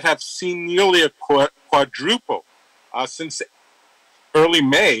that have seen nearly a quadruple since early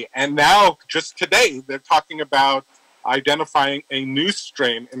May. And now, just today, they're talking about identifying a new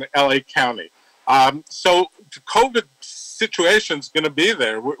strain in LA County. So the COVID situation is going to be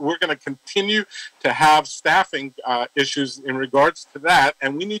there. We're going to continue to have staffing issues in regards to that,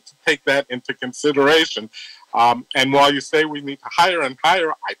 and we need to take that into consideration. And while you say we need to hire and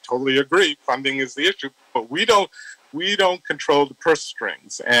hire, I totally agree. Funding is the issue, but we don't control the purse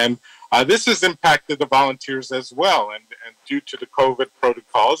strings. And this has impacted the volunteers as well. And due to the COVID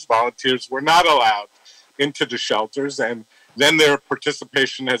protocols, volunteers were not allowed into the shelters, and then their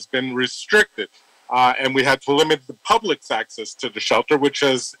participation has been restricted. And we had to limit the public's access to the shelter, which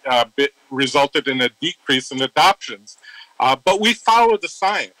has resulted in a decrease in adoptions. But we follow the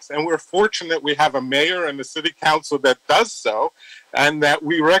science, and we're fortunate we have a mayor and a city council that does so, and that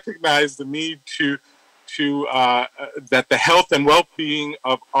we recognize the need that the health and well-being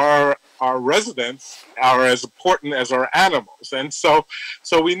of our residents are as important as our animals. And so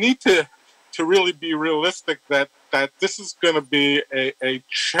we need to really be realistic that this is going to be a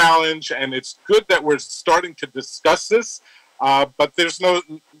challenge, and it's good that we're starting to discuss this, but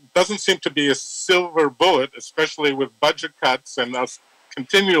doesn't seem to be a silver bullet, especially with budget cuts and us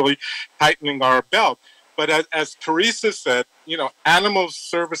continually tightening our belt. But as Teresa said, animal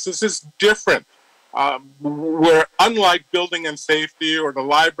services is different. We're unlike building and safety or the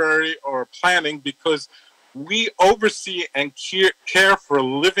library or planning, because we oversee and care for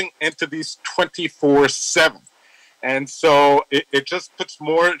living entities 24/7. And so it just puts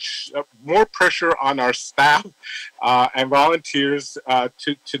more pressure on our staff and volunteers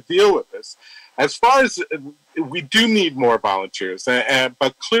to deal with this. As far as we do need more volunteers,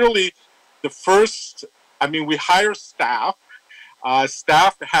 but clearly we hire staff.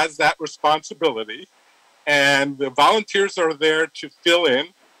 Staff has that responsibility, and the volunteers are there to fill in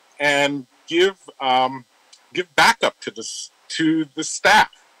and give backup to the staff.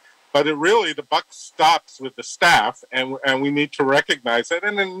 But the buck stops with the staff, and we need to recognize that,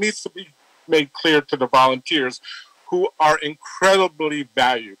 and it needs to be made clear to the volunteers, who are incredibly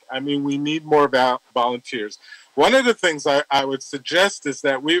valued. I mean, we need more volunteers. One of the things I would suggest is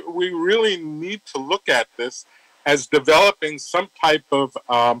that we really need to look at this as developing some type of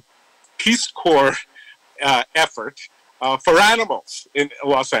Peace Corps effort for animals in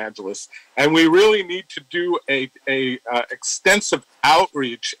Los Angeles, and we really need to do a extensive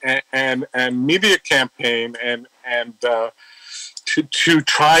outreach and media campaign and to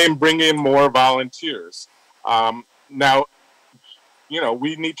try and bring in more volunteers. Now,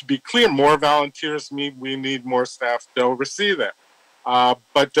 we need to be clear: more volunteers mean we need more staff to oversee them.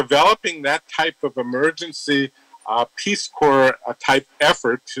 But developing that type of emergency Peace Corps type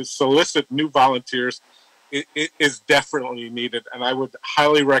effort to solicit new volunteers is definitely needed, and I would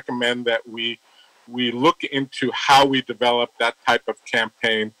highly recommend that we look into how we develop that type of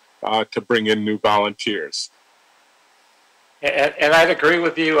campaign to bring in new volunteers. And I'd agree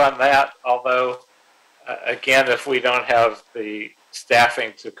with you on that, although, again, if we don't have the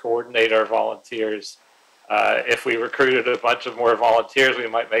staffing to coordinate our volunteers, if we recruited a bunch of more volunteers, we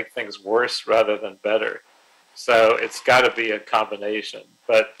might make things worse rather than better. So it's got to be a combination.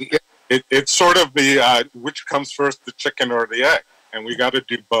 But it's sort of the which comes first, the chicken or the egg, and we got to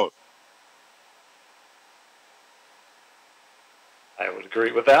do both. I would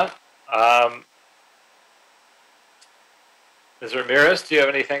agree with that. Ms. Ramirez, do you have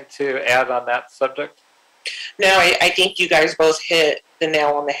anything to add on that subject? No, I think you guys both hit the nail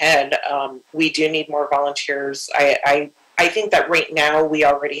on the head. We do need more volunteers. I think that right now we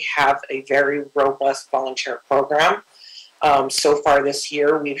already have a very robust volunteer program. So far this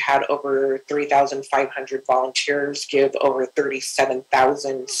year, we've had over 3,500 volunteers give over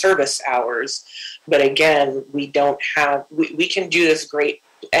 37,000 service hours. But again, we don't have, we can do this great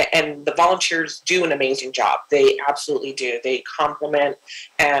and the volunteers do an amazing job. They absolutely do. They complement,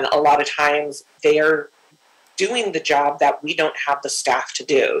 and a lot of times they are doing the job that we don't have the staff to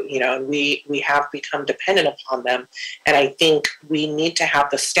do, and we have become dependent upon them. And I think we need to have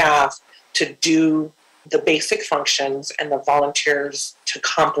the staff to do the basic functions and the volunteers to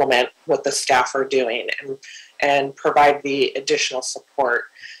complement what the staff are doing and provide the additional support.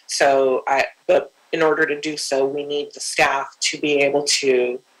 But in order to do so, we need the staff to be able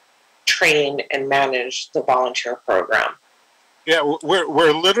to train and manage the volunteer program. Yeah,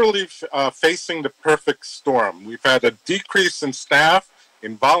 we're literally facing the perfect storm. We've had a decrease in staff,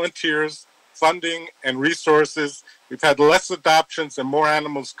 in volunteers, funding, and resources. We've had less adoptions and more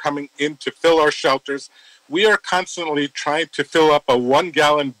animals coming in to fill our shelters. We are constantly trying to fill up a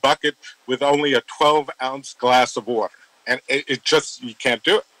 1-gallon bucket with only a 12-ounce glass of water. And it just, you can't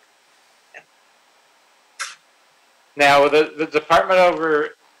do it. Now, the department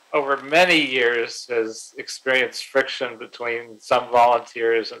over many years has experienced friction between some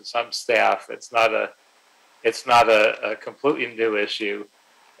volunteers and some staff. It's not a completely new issue,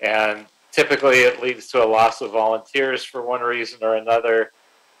 and typically it leads to a loss of volunteers for one reason or another.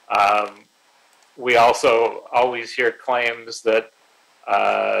 We also always hear claims that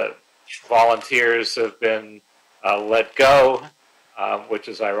volunteers have been let go, which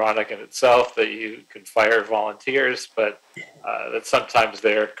is ironic in itself that you can fire volunteers, but that sometimes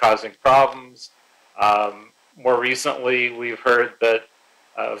they're causing problems. More recently, we've heard that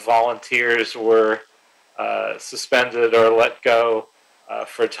volunteers were suspended or let go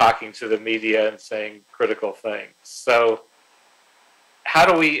for talking to the media and saying critical things. So how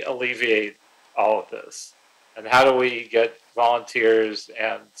do we alleviate all of this? And how do we get volunteers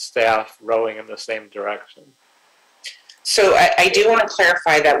and staff rowing in the same direction? So I do want to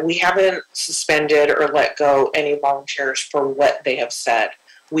clarify that we haven't suspended or let go any volunteers for what they have said.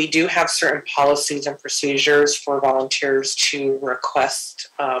 We do have certain policies and procedures for volunteers to request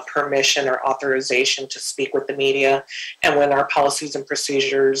permission or authorization to speak with the media. And when our policies and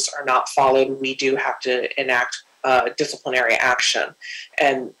procedures are not followed, we do have to enact disciplinary action.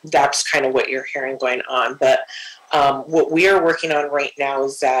 And that's kind of what you're hearing going on. But what we are working on right now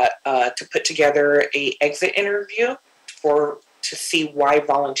is that to put together an exit interview to see why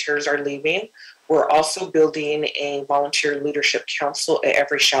volunteers are leaving. We're also building a volunteer leadership council at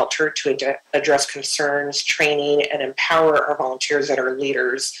every shelter to address concerns, training, and empower our volunteers that are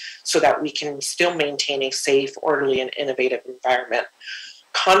leaders so that we can still maintain a safe, orderly, and innovative environment.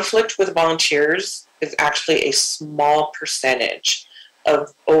 Conflict with volunteers is actually a small percentage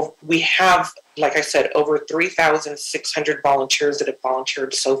we have, like I said, over 3,600 volunteers that have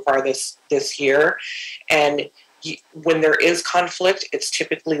volunteered so far this year. And when there is conflict, it's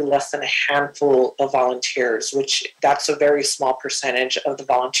typically less than a handful of volunteers, which that's a very small percentage of the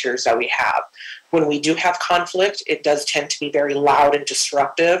volunteers that we have. When we do have conflict, it does tend to be very loud and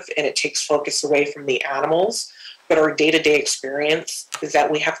disruptive, and it takes focus away from the animals. But our day-to-day experience is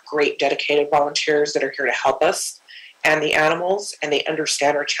that we have great dedicated volunteers that are here to help us and the animals, and they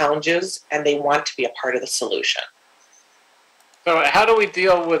understand our challenges, and they want to be a part of the solution. So how do we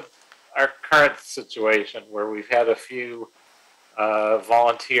deal with our current situation where we've had a few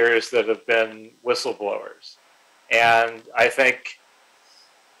volunteers that have been whistleblowers? And I think,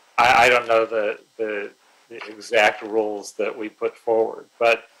 I don't know the exact rules that we put forward,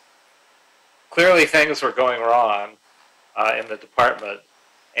 but clearly things were going wrong in the department,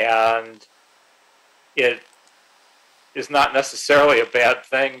 and it is not necessarily a bad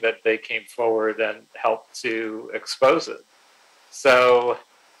thing that they came forward and helped to expose it. So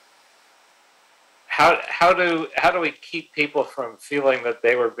how do we keep people from feeling that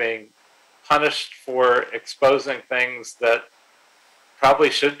they were being punished for exposing things that probably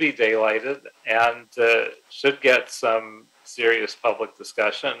should be daylighted and should get some serious public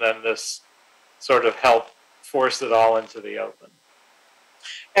discussion, and this sort of help force it all into the open?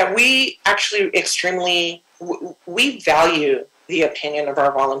 And we actually we value the opinion of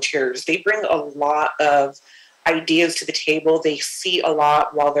our volunteers. They bring a lot of ideas to the table. They see a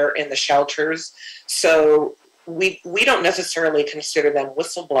lot while they're in the shelters. So we don't necessarily consider them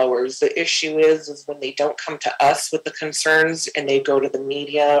whistleblowers. The issue is when they don't come to us with the concerns and they go to the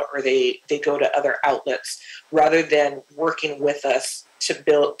media or they go to other outlets rather than working with us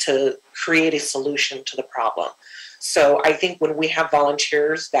to create a solution to the problem. So I think when we have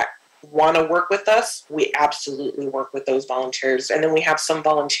volunteers that want to work with us, we absolutely work with those volunteers. And then we have some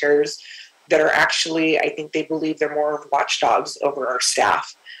volunteers that are actually, I think they believe they're more of watchdogs over our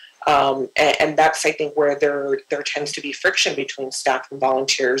staff. And that's, I think, where there tends to be friction between staff and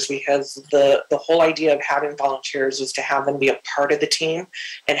volunteers, because the whole idea of having volunteers is to have them be a part of the team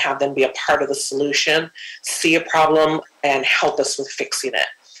and have them be a part of the solution, see a problem, and help us with fixing it.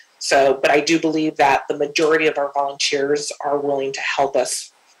 So, but I do believe that the majority of our volunteers are willing to help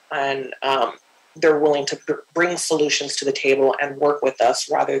us, and they're willing to bring solutions to the table and work with us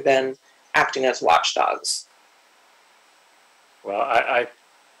rather than acting as watchdogs. Well,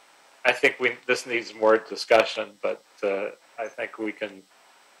 I think this needs more discussion, but I think we can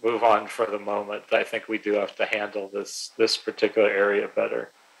move on for the moment. I think we do have to handle this particular area better.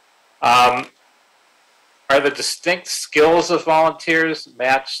 Are the distinct skills of volunteers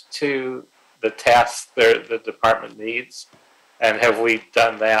matched to the tasks the department needs? And have we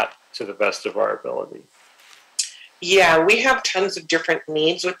done that to the best of our ability? Yeah, we have tons of different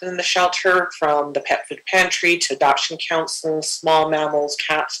needs within the shelter, from the pet food pantry to adoption counseling, small mammals,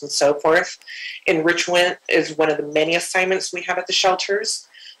 cats, and so forth. Enrichment is one of the many assignments we have at the shelters.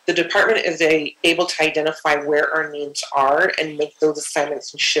 The department is able to identify where our needs are and make those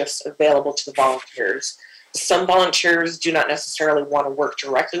assignments and shifts available to the volunteers. Some volunteers do not necessarily want to work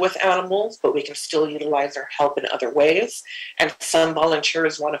directly with animals, but we can still utilize their help in other ways. And some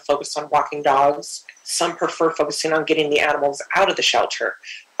volunteers want to focus on walking dogs. Some prefer focusing on getting the animals out of the shelter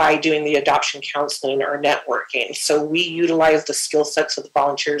by doing the adoption counseling or networking. So we utilize the skill sets of the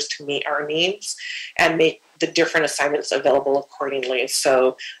volunteers to meet our needs and make the different assignments available accordingly.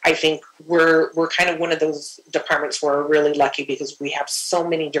 So I think we're kind of one of those departments where we're really lucky, because we have so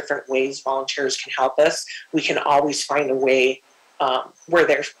many different ways volunteers can help us. We can always find a way where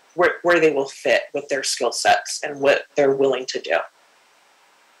they will fit with their skill sets and what they're willing to do.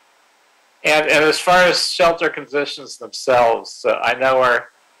 And as far as shelter conditions themselves, I know our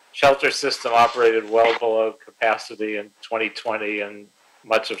shelter system operated well below capacity in 2020 and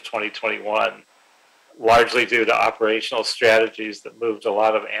much of 2021. Largely due to operational strategies that moved a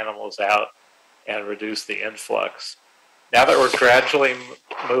lot of animals out and reduced the influx. Now that we're gradually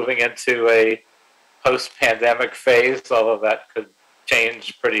moving into a post-pandemic phase, although that could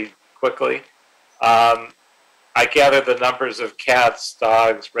change pretty quickly, I gather the numbers of cats,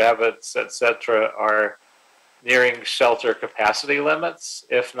 dogs, rabbits, etc. are nearing shelter capacity limits,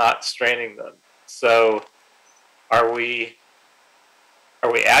 if not straining them. So are we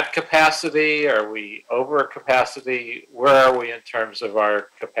at capacity? Are we over capacity? Where are we in terms of our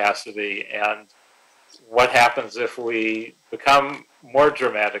capacity? And what happens if we become more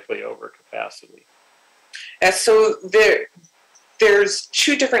dramatically over capacity? And so there's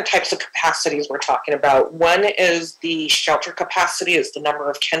two different types of capacities we're talking about. One is the shelter capacity, is the number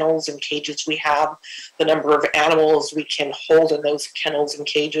of kennels and cages we have, the number of animals we can hold in those kennels and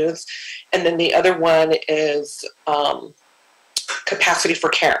cages. And then the other one is capacity for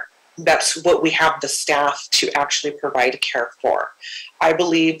care. That's what we have the staff to actually provide care for. I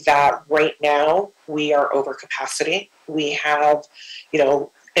believe that right now we are over capacity. We have,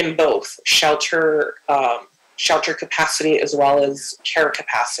 in both shelter capacity as well as care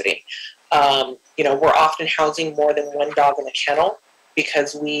capacity. We're often housing more than one dog in a kennel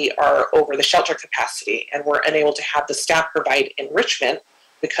because we are over the shelter capacity, and we're unable to have the staff provide enrichment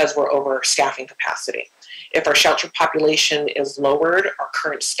because we're over staffing capacity. If our shelter population is lowered, our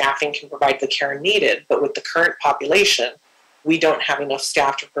current staffing can provide the care needed, but with the current population, we don't have enough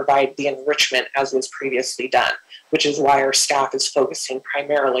staff to provide the enrichment as was previously done, which is why our staff is focusing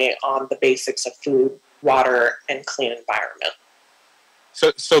primarily on the basics of food, water, and clean environment.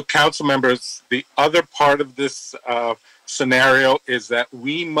 So council members, the other part of this scenario is that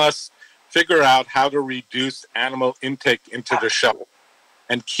we must figure out how to reduce animal intake into the shelter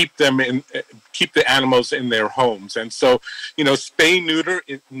and keep the animals in their homes. And so, spay neuter,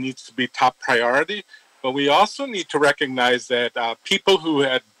 it needs to be top priority, but we also need to recognize that people who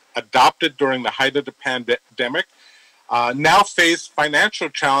had adopted during the height of the pandemic now face financial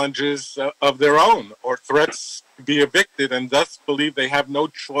challenges of their own, or threats to be evicted, and thus believe they have no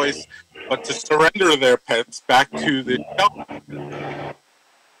choice but to surrender their pets back to the shelter.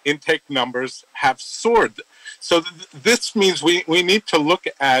 Intake numbers have soared. So this means we need to look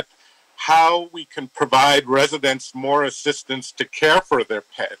at how we can provide residents more assistance to care for their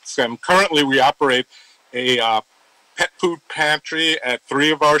pets. And currently we operate a pet food pantry at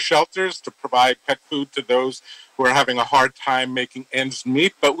 3 of our shelters to provide pet food to those who are having a hard time making ends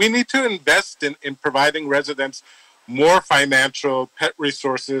meet. But we need to invest in providing residents more financial pet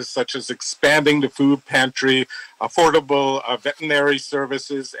resources, such as expanding the food pantry, affordable veterinary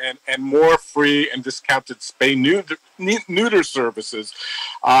services, and more free and discounted spay neuter services.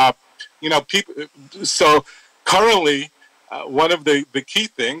 So currently, one of the key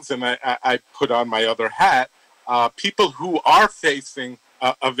things, and I put on my other hat, people who are facing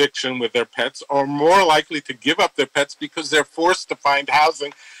eviction with their pets are more likely to give up their pets because they're forced to find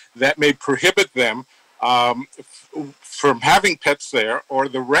housing that may prohibit them from having pets there, or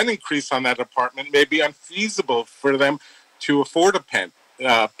the rent increase on that apartment may be unfeasible for them to afford a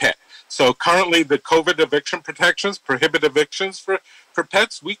pet. So currently the COVID eviction protections prohibit evictions for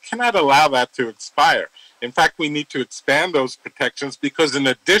pets. We cannot allow that to expire. In fact, we need to expand those protections because in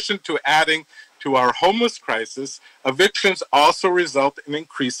addition to adding to our homeless crisis, evictions also result in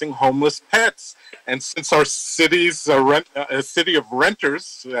increasing homeless pets. And since our city's a city of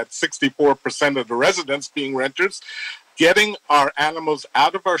renters, at 64% of the residents being renters, getting our animals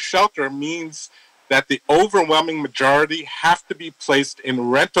out of our shelter means that the overwhelming majority have to be placed in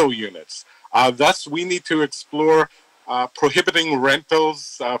rental units. Thus, we need to explore prohibiting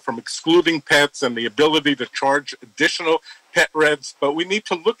rentals from excluding pets and the ability to charge additional pet rents. But we need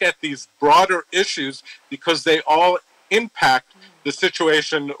to look at these broader issues because they all impact the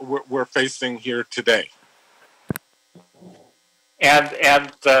situation we're facing here today. And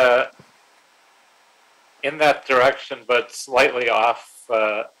in that direction, but slightly off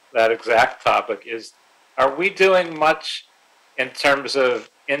that exact topic, is are we doing much in terms of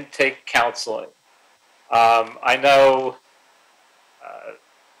intake counseling? I know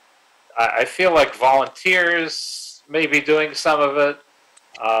I feel like volunteers may be doing some of it.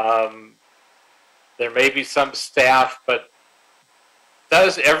 There may be some staff, but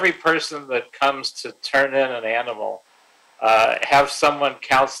does every person that comes to turn in an animal have someone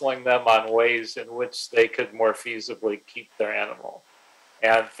counseling them on ways in which they could more feasibly keep their animal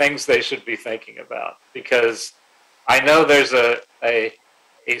and things they should be thinking about? Because I know there's a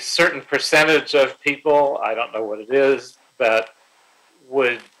certain percentage of people, I don't know what it is, that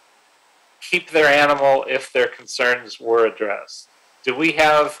would keep their animal if their concerns were addressed. Do we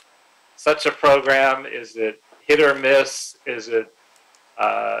have such a program? Is it hit or miss? Is it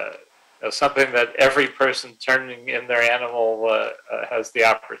something that every person turning in their animal has the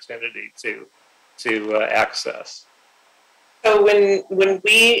opportunity to access? So when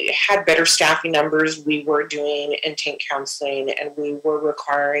we had better staffing numbers, we were doing intake counseling and we were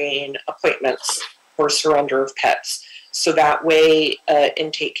requiring appointments for surrender of pets. So that way an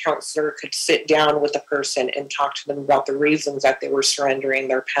intake counselor could sit down with a person and talk to them about the reasons that they were surrendering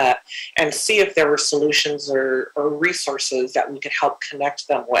their pet and see if there were solutions or resources that we could help connect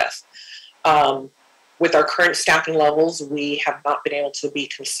them with. With our current staffing levels, we have not been able to be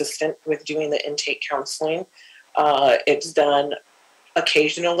consistent with doing the intake counseling. It's done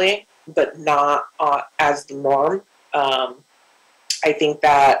occasionally, but not as the norm. I think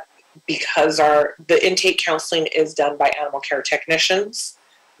that because the intake counseling is done by animal care technicians,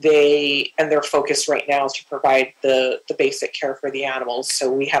 their focus right now is to provide the basic care for the animals.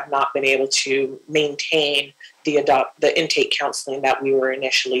 So we have not been able to maintain the intake counseling that we were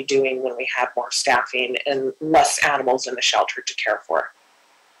initially doing when we had more staffing and less animals in the shelter to care for.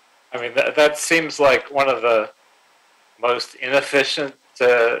 I mean, that seems like one of the most inefficient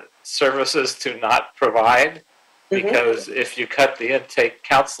services to not provide, because if you cut the intake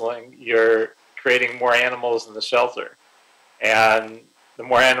counseling, you're creating more animals in the shelter. And the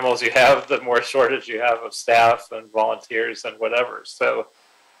more animals you have, the more shortage you have of staff and volunteers and whatever. So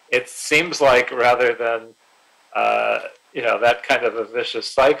it seems like rather than that kind of a vicious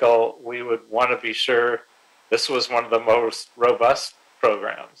cycle, we would want to be sure this was one of the most robust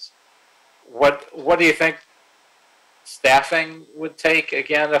programs. What do you think staffing would take,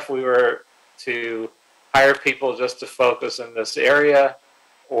 again, if we were to hire people just to focus in this area?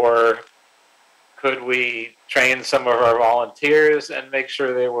 Or could we train some of our volunteers and make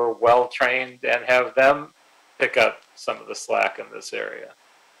sure they were well trained and have them pick up some of the slack in this area?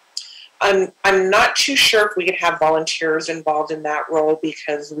 I'm not too sure if we could have volunteers involved in that role,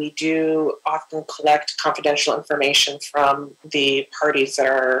 because we do often collect confidential information from the parties that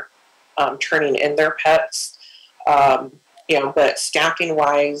are turning in their pets. But staffing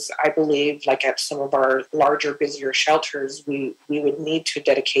wise, I believe, like at some of our larger, busier shelters, we would need to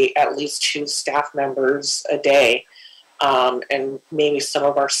dedicate at least 2 staff members a day. And maybe some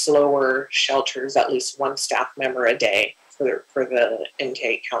of our slower shelters, at least 1 staff member a day for the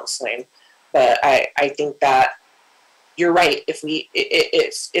intake counseling. But I think that you're right.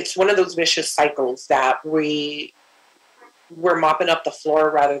 It's one of those vicious cycles that we're mopping up the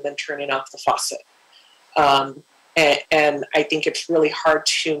floor rather than turning off the faucet. And I think it's really hard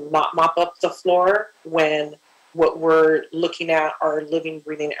to not mop up the floor when what we're looking at are living,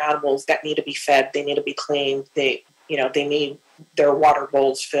 breathing animals that need to be fed. They need to be cleaned. They need their water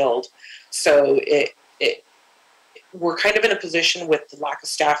bowls filled. So we're kind of in a position with the lack of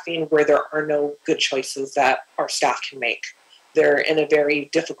staffing where there are no good choices that our staff can make. They're in a very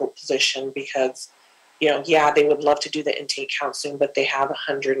difficult position because, yeah, they would love to do the intake counseling, but they have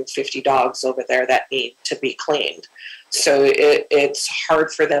 150 dogs over there that need to be cleaned. So it's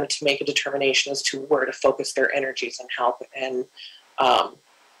hard for them to make a determination as to where to focus their energies and help. And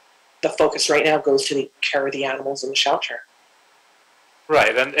the focus right now goes to the care of the animals in the shelter.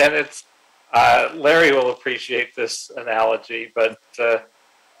 Right, and it's Larry will appreciate this analogy, but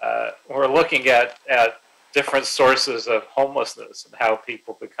we're looking at different sources of homelessness and how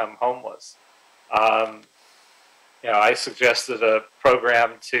people become homeless. I suggested a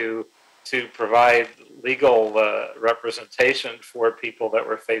program to provide legal representation for people that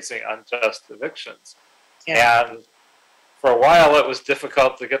were facing unjust evictions. Yeah. And for a while, it was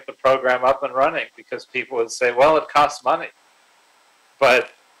difficult to get the program up and running because people would say, well, it costs money.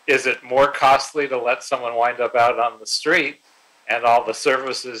 But is it more costly to let someone wind up out on the street and all the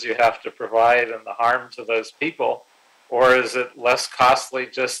services you have to provide and the harm to those people? Or is it less costly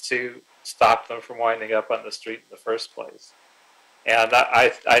just to stop them from winding up on the street in the first place? And I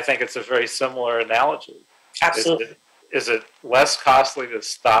think it's a very similar analogy. Absolutely. Is it less costly to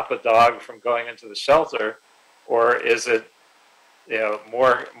stop a dog from going into the shelter, or is it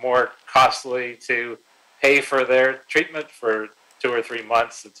more costly to pay for their treatment for 2 or 3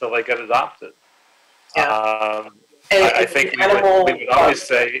 months until they get adopted? Yeah. I think we would always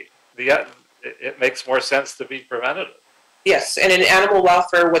say it makes more sense to be preventative. Yes, and in animal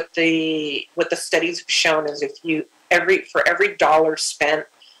welfare, what the studies have shown is for every dollar spent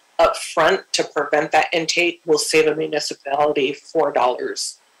up front to prevent that intake will save a municipality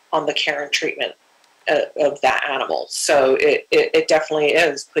 $4 on the care and treatment of that animal. So it definitely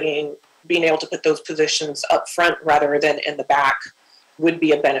is being able to put those positions up front rather than in the back would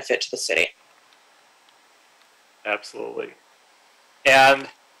be a benefit to the city. Absolutely. And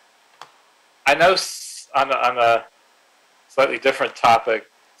I know on a slightly different topic,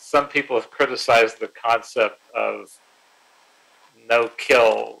 some people have criticized the concept of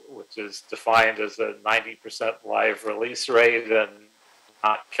no-kill, which is defined as a 90% live release rate and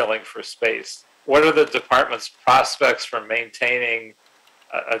not killing for space. What are the department's prospects for maintaining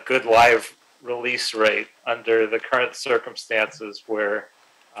a good live release rate under the current circumstances where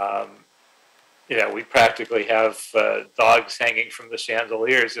we practically have dogs hanging from the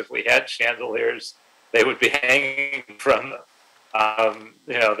chandeliers? If we had chandeliers, they would be hanging from them.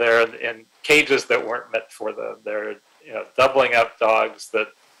 They're in cages that weren't meant for them. They're doubling up dogs that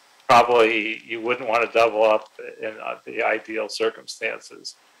probably you wouldn't want to double up in the ideal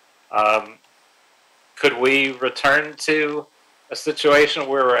circumstances. Could we return to a situation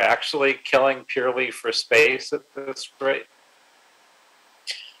where we're actually killing purely for space at this rate?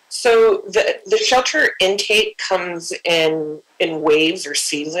 So the shelter intake comes in waves or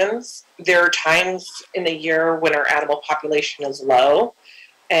seasons. There are times in the year when our animal population is low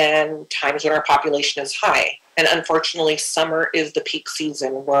and times when our population is high. And unfortunately, summer is the peak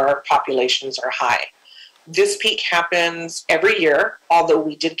season where our populations are high. This peak happens every year, although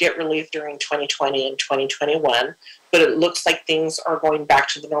we did get relief during 2020 and 2021, but it looks like things are going back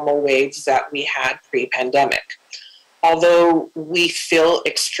to the normal waves that we had pre-pandemic. Although we feel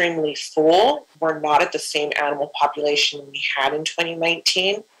extremely full, we're not at the same animal population we had in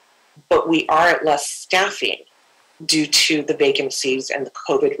 2019, but we are at less staffing due to the vacancies and the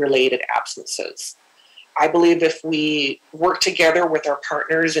COVID-related absences. I believe if we work together with our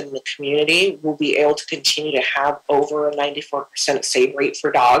partners in the community, we'll be able to continue to have over a 94% save rate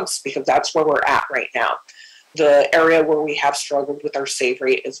for dogs, because that's where we're at right now. The area where we have struggled with our save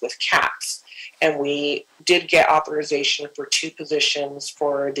rate is with cats. And we did get authorization for 2 positions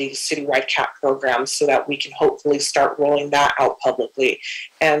for the citywide cat program so that we can hopefully start rolling that out publicly.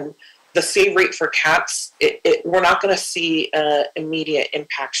 And the save rate for cats, we're not going to see an immediate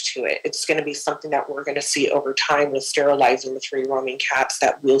impact to it. It's going to be something that we're going to see over time with sterilizing the free roaming cats,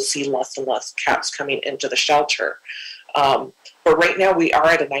 that we'll see less and less cats coming into the shelter. But right now we are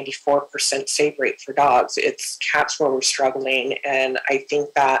at a 94% save rate for dogs. It's cats where we're struggling. And I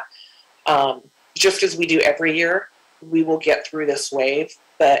think that just as we do every year, we will get through this wave,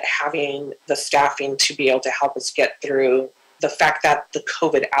 but having the staffing to be able to help us get through the fact that the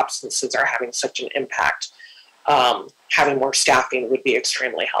COVID absences are having such an impact, having more staffing would be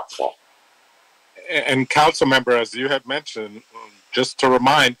extremely helpful. And council member, as you had mentioned, just to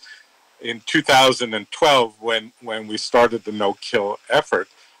remind, in 2012, when we started the no-kill effort,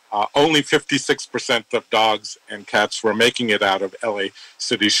 only 56% of dogs and cats were making it out of LA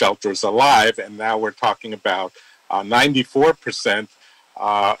city shelters alive, and now we're talking about 94%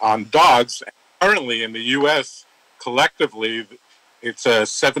 on dogs. Currently in the U.S., collectively, it's a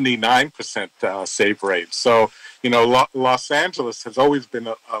 79% save rate. So, Los Angeles has always been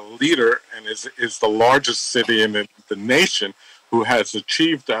a leader and is the largest city in the nation who has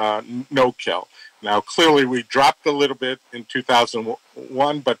achieved no-kill. Now, clearly, we dropped a little bit in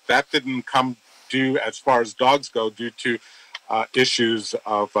 2001, but that didn't come due, as far as dogs go, due to issues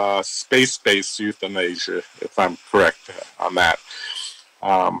of space-based euthanasia, if I'm correct on that.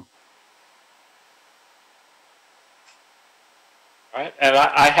 Right, and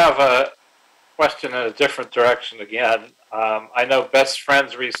I have a question in a different direction again. I know Best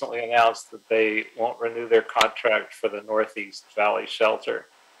Friends recently announced that they won't renew their contract for the Northeast Valley Shelter,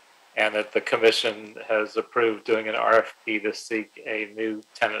 and that the commission has approved doing an RFP to seek a new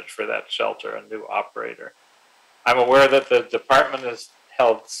tenant for that shelter, a new operator. I'm aware that the department has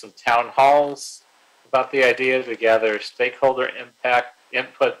held some town halls about the idea to gather stakeholder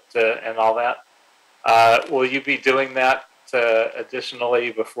input and all that. Will you be doing that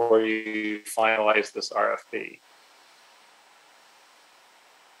additionally before you finalize this RFP?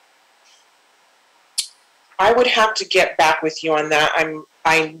 I would have to get back with you on that.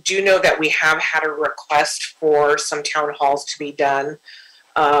 I do know that we have had a request for some town halls to be done.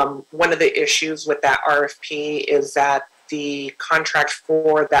 One of the issues with that RFP is that the contract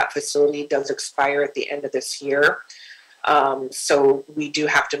for that facility does expire at the end of this year. So we do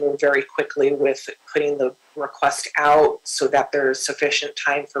have to move very quickly with putting the request out so that there's sufficient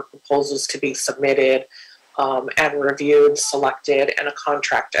time for proposals to be submitted and reviewed, selected, and a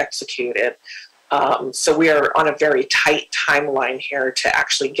contract executed. So we are on a very tight timeline here to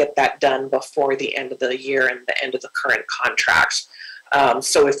actually get that done before the end of the year and the end of the current contract.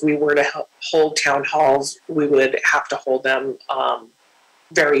 So if we were to hold town halls, we would have to hold them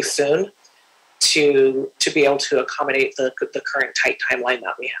very soon to be able to accommodate the current tight timeline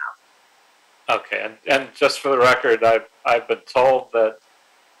that we have. Okay, and just for the record, I've been told that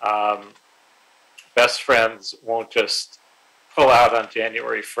Best Friends won't just pull out on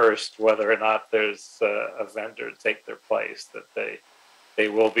January 1st whether or not there's a vendor to take their place, that they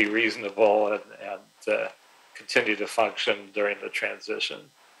will be reasonable and continue to function during the transition.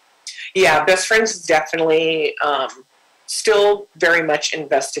 Yeah, Best Friends is definitely still very much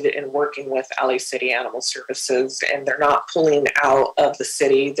invested in working with LA City Animal Services, and they're not pulling out of the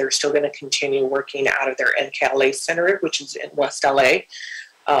city. They're still going to continue working out of their NKLA Center, which is in West LA,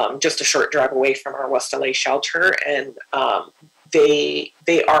 just a short drive away from our West LA shelter. And they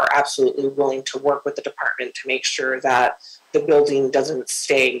are absolutely willing to work with the department to make sure that the building doesn't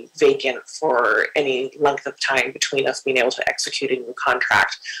stay vacant for any length of time between us being able to execute a new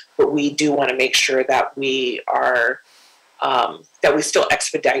contract. But we do want to make sure that we are that we still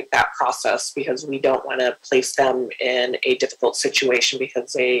expedite that process, because we don't want to place them in a difficult situation,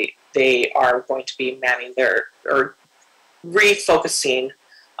 because they are going to be manning or refocusing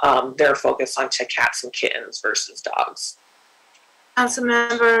their focus onto cats and kittens versus dogs.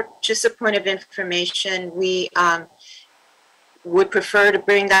 Councilmember, just a point of information, we would prefer to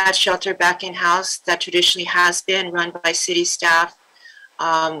bring that shelter back in-house. That traditionally has been run by city staff.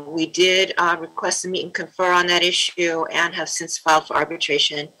 We did request a meet and confer on that issue and have since filed for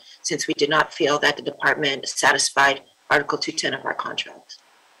arbitration, since we did not feel that the department satisfied Article 210 of our contract.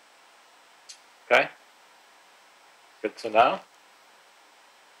 Okay. Good to know.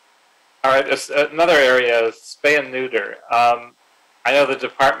 All right, another area is spay and neuter. I know the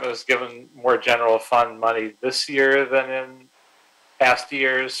department was given more general fund money this year than in past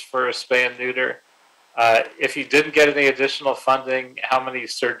years for spay and neuter. If you didn't get any additional funding, how many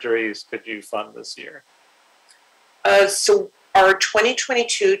surgeries could you fund this year? So our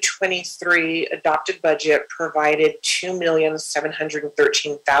 2022-23 adopted budget provided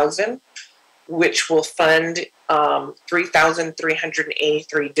 $2,713,000, which will fund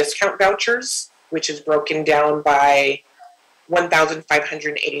 3,383 discount vouchers, which is broken down by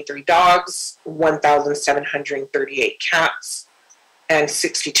 1,583 dogs, 1,738 cats, and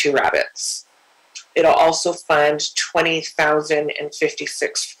 62 rabbits. It'll also fund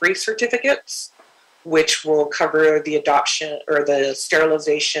 20,056 free certificates, which will cover the adoption or the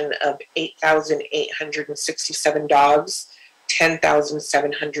sterilization of 8,867 dogs,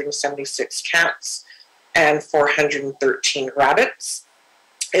 10,776 cats, and 413 rabbits.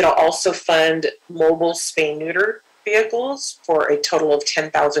 It'll also fund mobile spay-neuter vehicles for a total of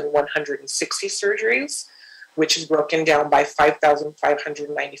 10,160 surgeries, which is broken down by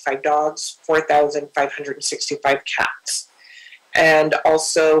 5,595 dogs, 4,565 cats. And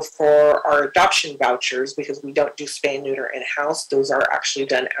also for our adoption vouchers, because we don't do spay and neuter in-house, those are actually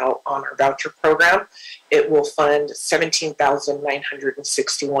done out on our voucher program. It will fund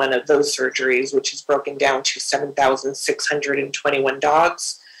 17,961 of those surgeries, which is broken down to 7,621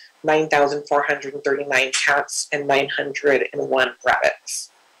 dogs, 9,439 cats, and 901 rabbits.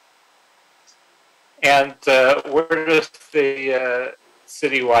 And where does the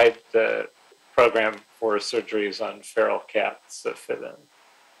citywide program for surgeries on feral cats fit in?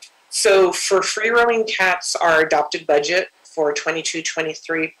 So for free-roaming cats, our adopted budget for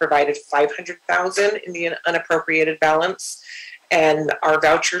 22-23 provided $500,000 in the unappropriated balance, and our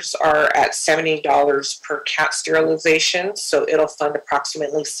vouchers are at $70 per cat sterilization, so it'll fund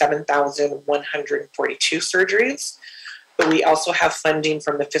approximately 7,142 surgeries. But we also have funding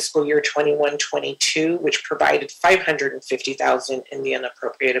from the fiscal year 21-22, which provided $550,000 in the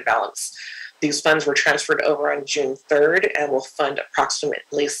unappropriated balance. These funds were transferred over on June 3rd and will fund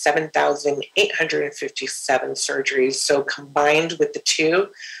approximately 7,857 surgeries. So combined with the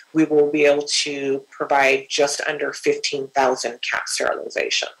two, we will be able to provide just under 15,000 cat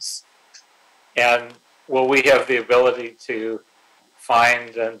sterilizations. And will we have the ability to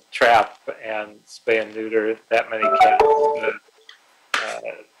find and trap and spay and neuter that many cats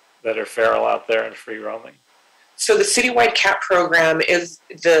that are feral out there and free roaming? So the citywide cat program is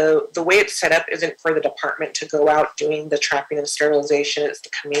the way it's set up isn't for the department to go out doing the trapping and sterilization. It's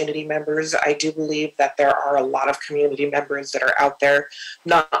the community members. I do believe that there are a lot of community members that are out there,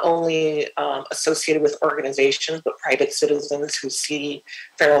 not only associated with organizations, but private citizens who see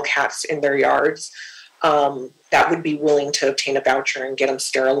feral cats in their yards. That would be willing to obtain a voucher and get them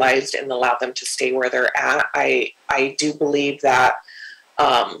sterilized and allow them to stay where they're at. I do believe that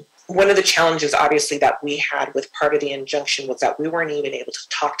one of the challenges, obviously, that we had with part of the injunction was that we weren't even able to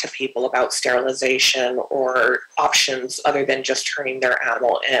talk to people about sterilization or options other than just turning their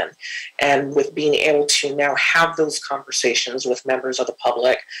animal in. And with being able to now have those conversations with members of the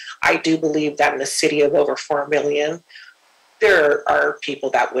public, I do believe that in a city of over 4 million, there are people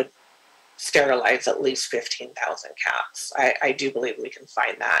that would sterilize at least 15,000 cats. I do believe we can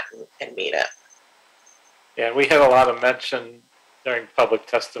find that and meet it. Yeah, we had a lot of mention during public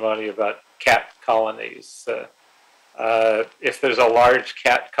testimony about cat colonies. If there's a large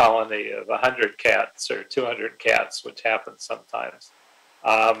cat colony of 100 cats or 200 cats, which happens sometimes,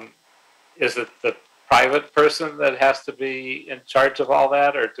 is it the private person that has to be in charge of all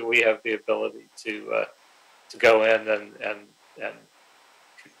that, or do we have the ability to go in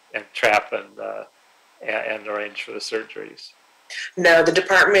and trap and arrange for the surgeries? No, the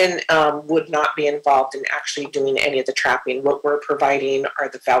department would not be involved in actually doing any of the trapping. What we're providing are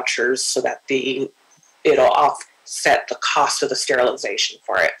the vouchers so that it'll offset the cost of the sterilization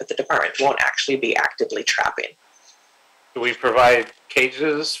for it, but the department won't actually be actively trapping. Do we provide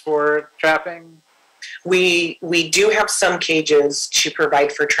cages for trapping? We do have some cages to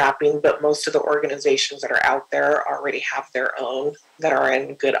provide for trapping, but most of the organizations that are out there already have their own that are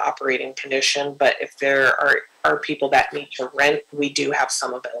in good operating condition. But if there are people that need to rent, we do have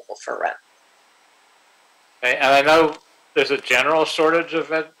some available for rent. Okay, and I know there's a general shortage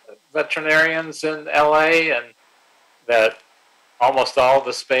of veterinarians in LA, and that almost all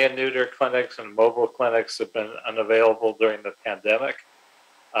the spay and neuter clinics and mobile clinics have been unavailable during the pandemic.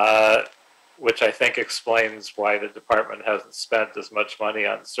 Which I think explains why the department hasn't spent as much money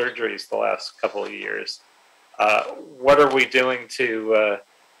on surgeries the last couple of years. What are we doing to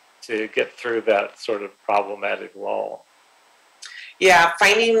get through that sort of problematic lull? Yeah,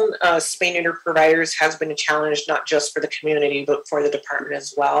 finding spay neuter providers has been a challenge, not just for the community, but for the department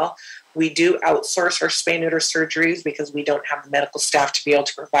as well. We do outsource our spay neuter surgeries because we don't have the medical staff to be able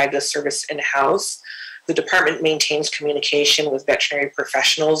to provide this service in-house. The department maintains communication with veterinary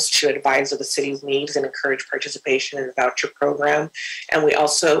professionals to advise of the city's needs and encourage participation in the voucher program. And we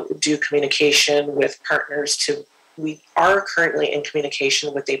also do communication with partners we are currently in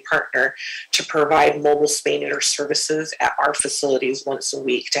communication with a partner to provide mobile spay neuter services at our facilities once a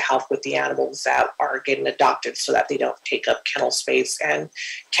week to help with the animals that are getting adopted so that they don't take up kennel space and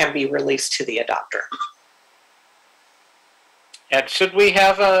can be released to the adopter. And should we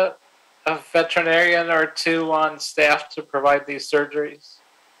have a veterinarian or two on staff to provide these surgeries?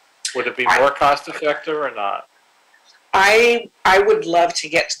 Would it be more cost effective or not? I would love to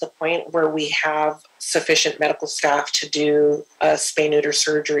get to the point where we have sufficient medical staff to do spay neuter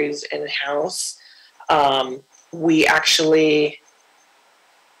surgeries in-house. We actually,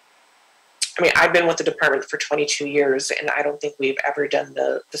 I've been with the department for 22 years, and I don't think we've ever done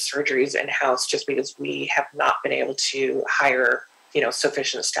the surgeries in-house just because we have not been able to hire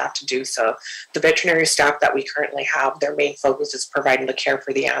sufficient staff to do so. The veterinary staff that we currently have, their main focus is providing the care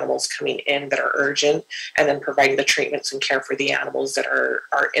for the animals coming in that are urgent, and then providing the treatments and care for the animals that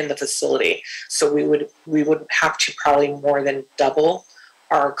are in the facility. So we would have to probably more than double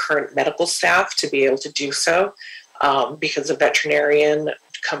our current medical staff to be able to do so, because a veterinarian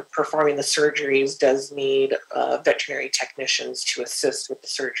performing the surgeries does need veterinary technicians to assist with the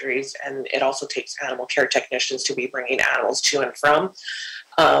surgeries, and it also takes animal care technicians to be bringing animals to and from.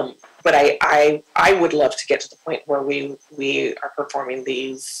 But I would love to get to the point where we are performing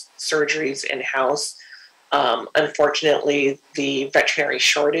these surgeries in-house. Unfortunately, the veterinary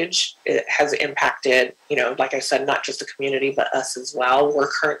shortage has impacted, like I said, not just the community, but us as well. We're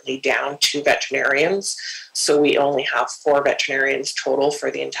currently down 2 veterinarians. So we only have 4 veterinarians total for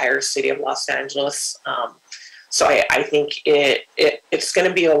the entire city of Los Angeles. So I think it's going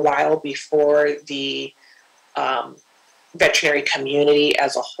to be a while before the veterinary community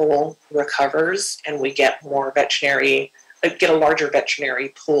as a whole recovers and we get more get a larger veterinary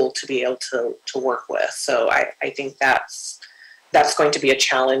pool to be able to work with. So I think that's going to be a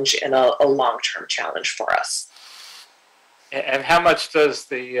challenge and a long-term challenge for us. And how much does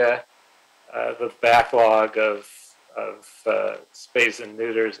the backlog of space and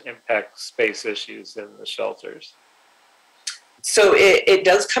neuters impact space issues in the shelters? So it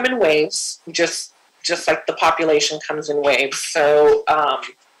does come in waves, just like the population comes in waves. So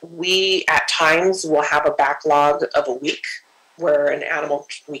we at times will have a backlog of a week where an animal,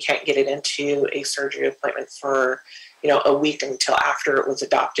 we can't get it into a surgery appointment for a week until after it was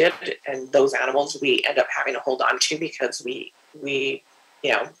adopted, and those animals we end up having to hold on to because we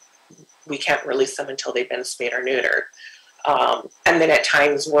can't release them until they've been spayed or neutered. And then at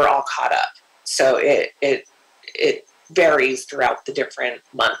times we're all caught up. So it varies throughout the different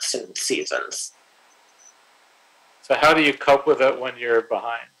months and seasons. So how do you cope with it when you're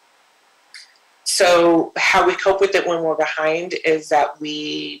behind? So how we cope with it when we're behind is that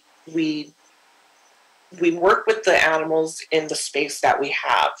we work with the animals in the space that we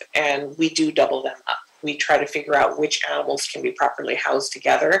have, and we do double them up. We try to figure out which animals can be properly housed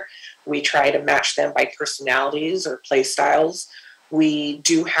together. We try to match them by personalities or play styles. We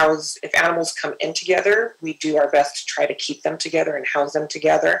do house, if animals come in together, we do our best to try to keep them together and house them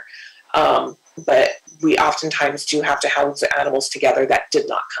together. But we oftentimes do have to house the animals together that did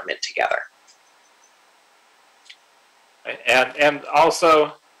not come in together. And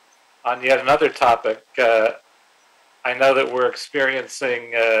also, on yet another topic, I know that we're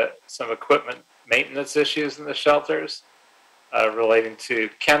experiencing some equipment maintenance issues in the shelters relating to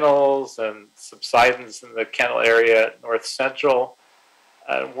kennels and subsidence in the kennel area at North Central.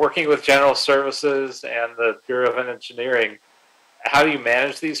 Working with General Services and the Bureau of Engineering, how do you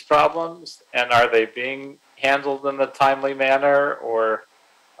manage these problems? And are they being handled in a timely manner, or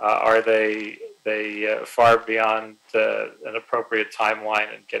are they far beyond an appropriate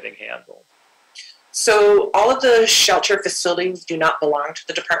timeline in getting handled? So all of the shelter facilities do not belong to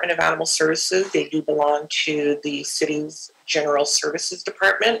the Department of Animal Services. They do belong to the city's General Services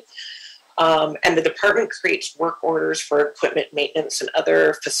Department. And the department creates work orders for equipment maintenance and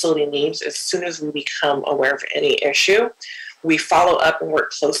other facility needs as soon as we become aware of any issue. We follow up and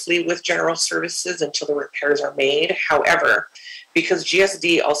work closely with General Services until the repairs are made. However, because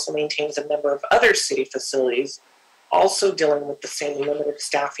GSD also maintains a number of other city facilities, also dealing with the same limited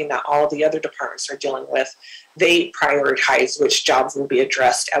staffing that all of the other departments are dealing with, they prioritize which jobs will be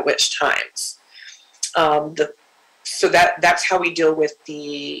addressed at which times. So that's how we deal with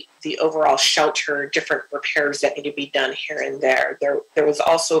the overall shelter, different repairs that need to be done here and there. There was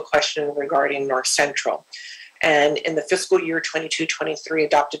also a question regarding North Central. And in the fiscal year 22-23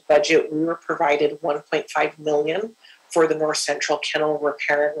 adopted budget, we were provided $1.5 million for the North Central kennel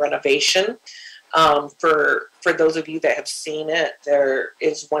repair and renovation. For those of you that have seen it, there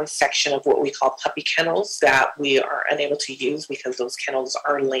is one section of what we call puppy kennels that we are unable to use because those kennels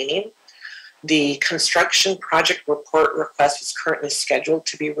are leaning. The construction project report request is currently scheduled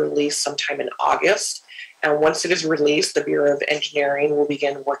to be released sometime in August. And once it is released, the Bureau of Engineering will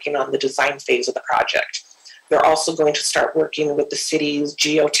begin working on the design phase of the project. They're also going to start working with the city's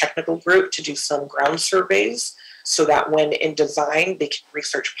geotechnical group to do some ground surveys so that when in design, they can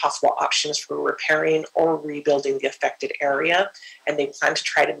research possible options for repairing or rebuilding the affected area. And they plan to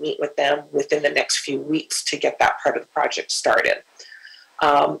try to meet with them within the next few weeks to get that part of the project started.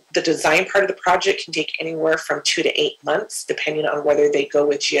 The design part of the project can take anywhere from 2 to 8 months, depending on whether they go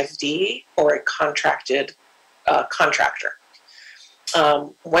with GSD or a contracted contractor.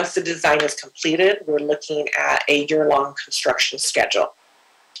 Once the design is completed, we're looking at a year-long construction schedule.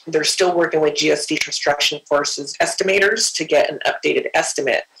 They're still working with GSD Construction Forces estimators to get an updated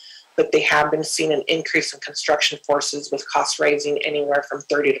estimate, but they have been seeing an increase in construction forces with costs rising anywhere from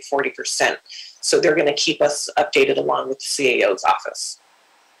 30 to 40%. So they're going to keep us updated along with the CAO's office.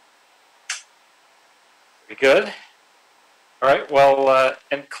 Very good. All right, well,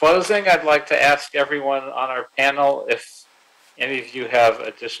 in closing, I'd like to ask everyone on our panel if any of you have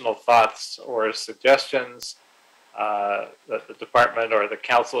additional thoughts or suggestions that the department or the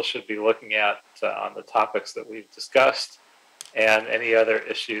council should be looking at on the topics that we've discussed, and any other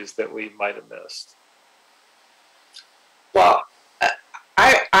issues that we might have missed. Well,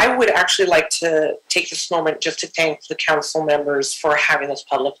 I would actually like to take this moment just to thank the council members for having this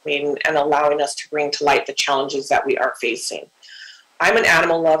public meeting and allowing us to bring to light the challenges that we are facing. I'm an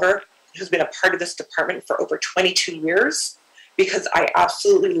animal lover who's been a part of this department for over 22 years because I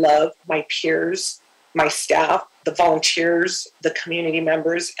absolutely love my peers, my staff, the volunteers, the community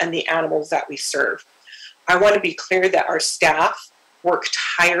members, and the animals that we serve. I want to be clear that our staff work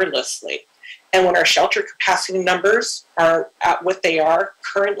tirelessly. And when our shelter capacity numbers are at what they are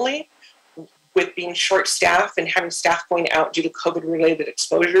currently, with being short-staffed and having staff going out due to COVID-related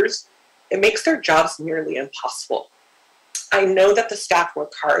exposures, it makes their jobs nearly impossible. I know that the staff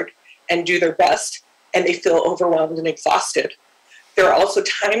work hard and do their best, and they feel overwhelmed and exhausted. There are also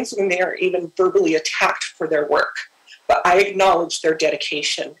times when they are even verbally attacked for their work. But I acknowledge their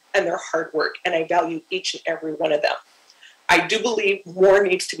dedication and their hard work, and I value each and every one of them. I do believe more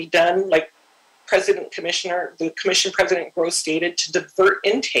needs to be done, like the Commission President Gross stated, to divert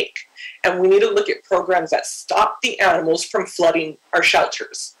intake. And we need to look at programs that stop the animals from flooding our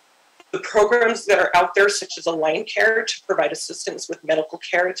shelters. The programs that are out there, such as Align Care, to provide assistance with medical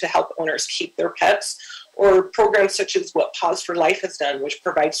care to help owners keep their pets, or programs such as what Paws for Life has done, which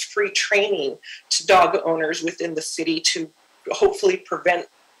provides free training to dog owners within the city to hopefully prevent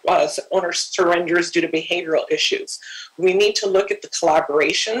owner surrenders due to behavioral issues. We need to look at the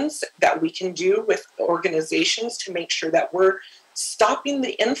collaborations that we can do with organizations to make sure that we're stopping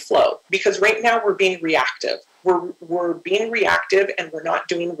the inflow, because right now we're being reactive. We're being reactive, and we're not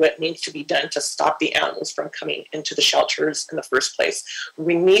doing what needs to be done to stop the animals from coming into the shelters in the first place.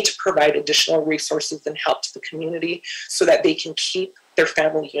 We need to provide additional resources and help to the community so that they can keep their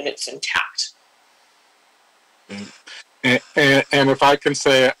family units intact. And if I can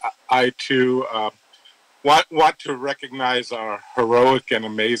say, I too want to recognize our heroic and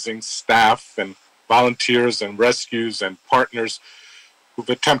amazing staff and volunteers and rescues and partners who've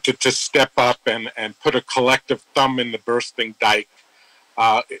attempted to step up and put a collective thumb in the bursting dike.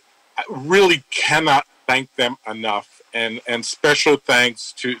 I really cannot thank them enough. And special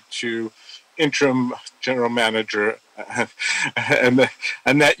thanks to Interim General Manager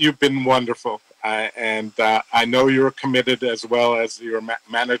Annette, you've been wonderful. And I know you're committed, as well as your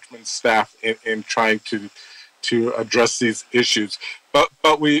management staff, in trying to address these issues.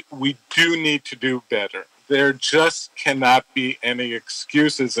 But we do need to do better. There just cannot be any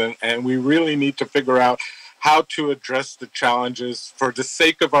excuses, and we really need to figure out how to address the challenges for the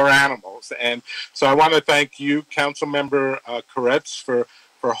sake of our animals. And so I want to thank you, Councilmember Koretz, for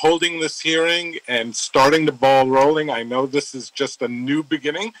holding this hearing and starting the ball rolling. I know this is just a new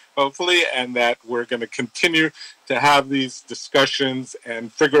beginning, hopefully, and that we're going to continue to have these discussions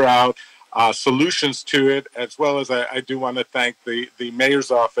and figure out solutions to it, as well as I do want to thank the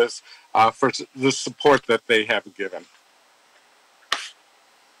Mayor's office for the support that they have given.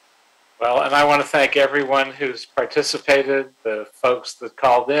 Well, and I want to thank everyone who's participated, the folks that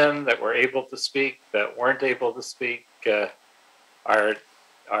called in, that were able to speak, that weren't able to speak, our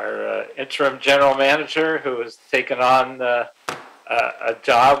interim general manager, who has taken on a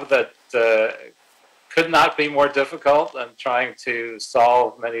job that could not be more difficult, and trying to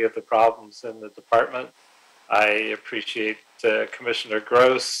solve many of the problems in the department. I appreciate Commissioner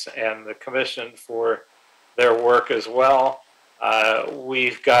Gross and the Commission for their work as well.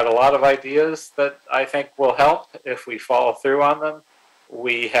 We've got a lot of ideas that I think will help if we follow through on them.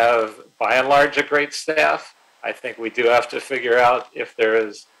 We have, by and large, a great staff. I think we do have to figure out if there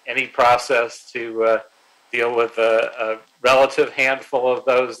is any process to deal with a relative handful of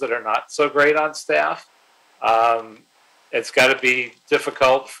those that are not so great on staff. It's got to be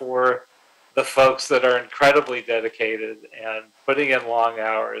difficult for the folks that are incredibly dedicated and putting in long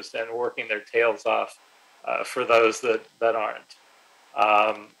hours and working their tails off for those that aren't.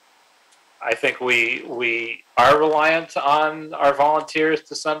 I think we are reliant on our volunteers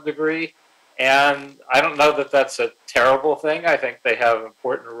to some degree. And I don't know that that's a terrible thing. I think they have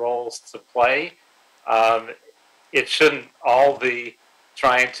important roles to play. It shouldn't all be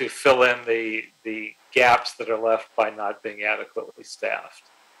trying to fill in the gaps that are left by not being adequately staffed.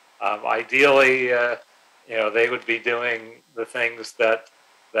 Ideally, they would be doing the things that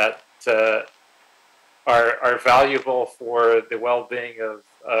are valuable for the well-being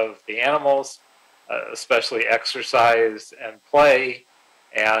of the animals, especially exercise and play.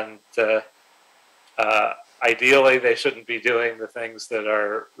 And ideally, they shouldn't be doing the things that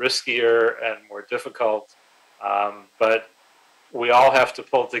are riskier and more difficult. But we all have to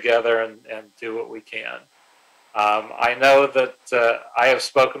pull together and do what we can. I know that I have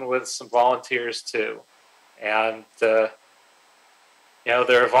spoken with some volunteers too, and there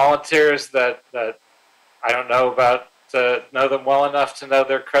are volunteers that I don't know about, know them well enough to know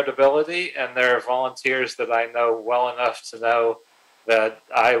their credibility, and there are volunteers that I know well enough to know that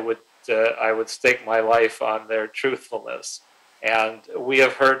I would stake my life on their truthfulness. And we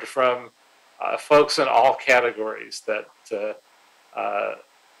have heard from folks in all categories that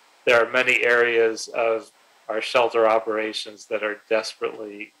there are many areas of our shelter operations that are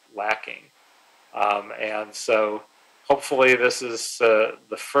desperately lacking. And so hopefully this is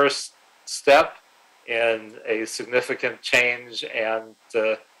the first step in a significant change and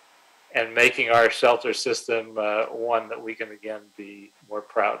making our shelter system one that we can again be more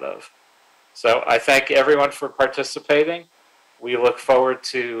proud of. So I thank everyone for participating. We look forward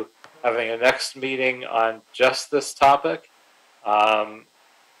to having a next meeting on just this topic,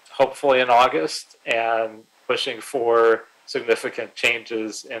 hopefully in August, and pushing for significant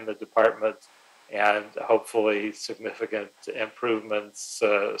changes in the department and hopefully significant improvements,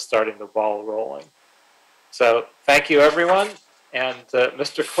 starting the ball rolling. So thank you, everyone. And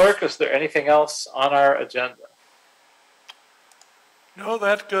Mr. Clerk, is there anything else on our agenda? No,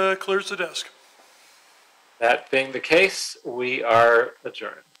 that clears the desk. That being the case, we are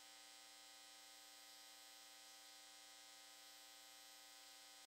adjourned.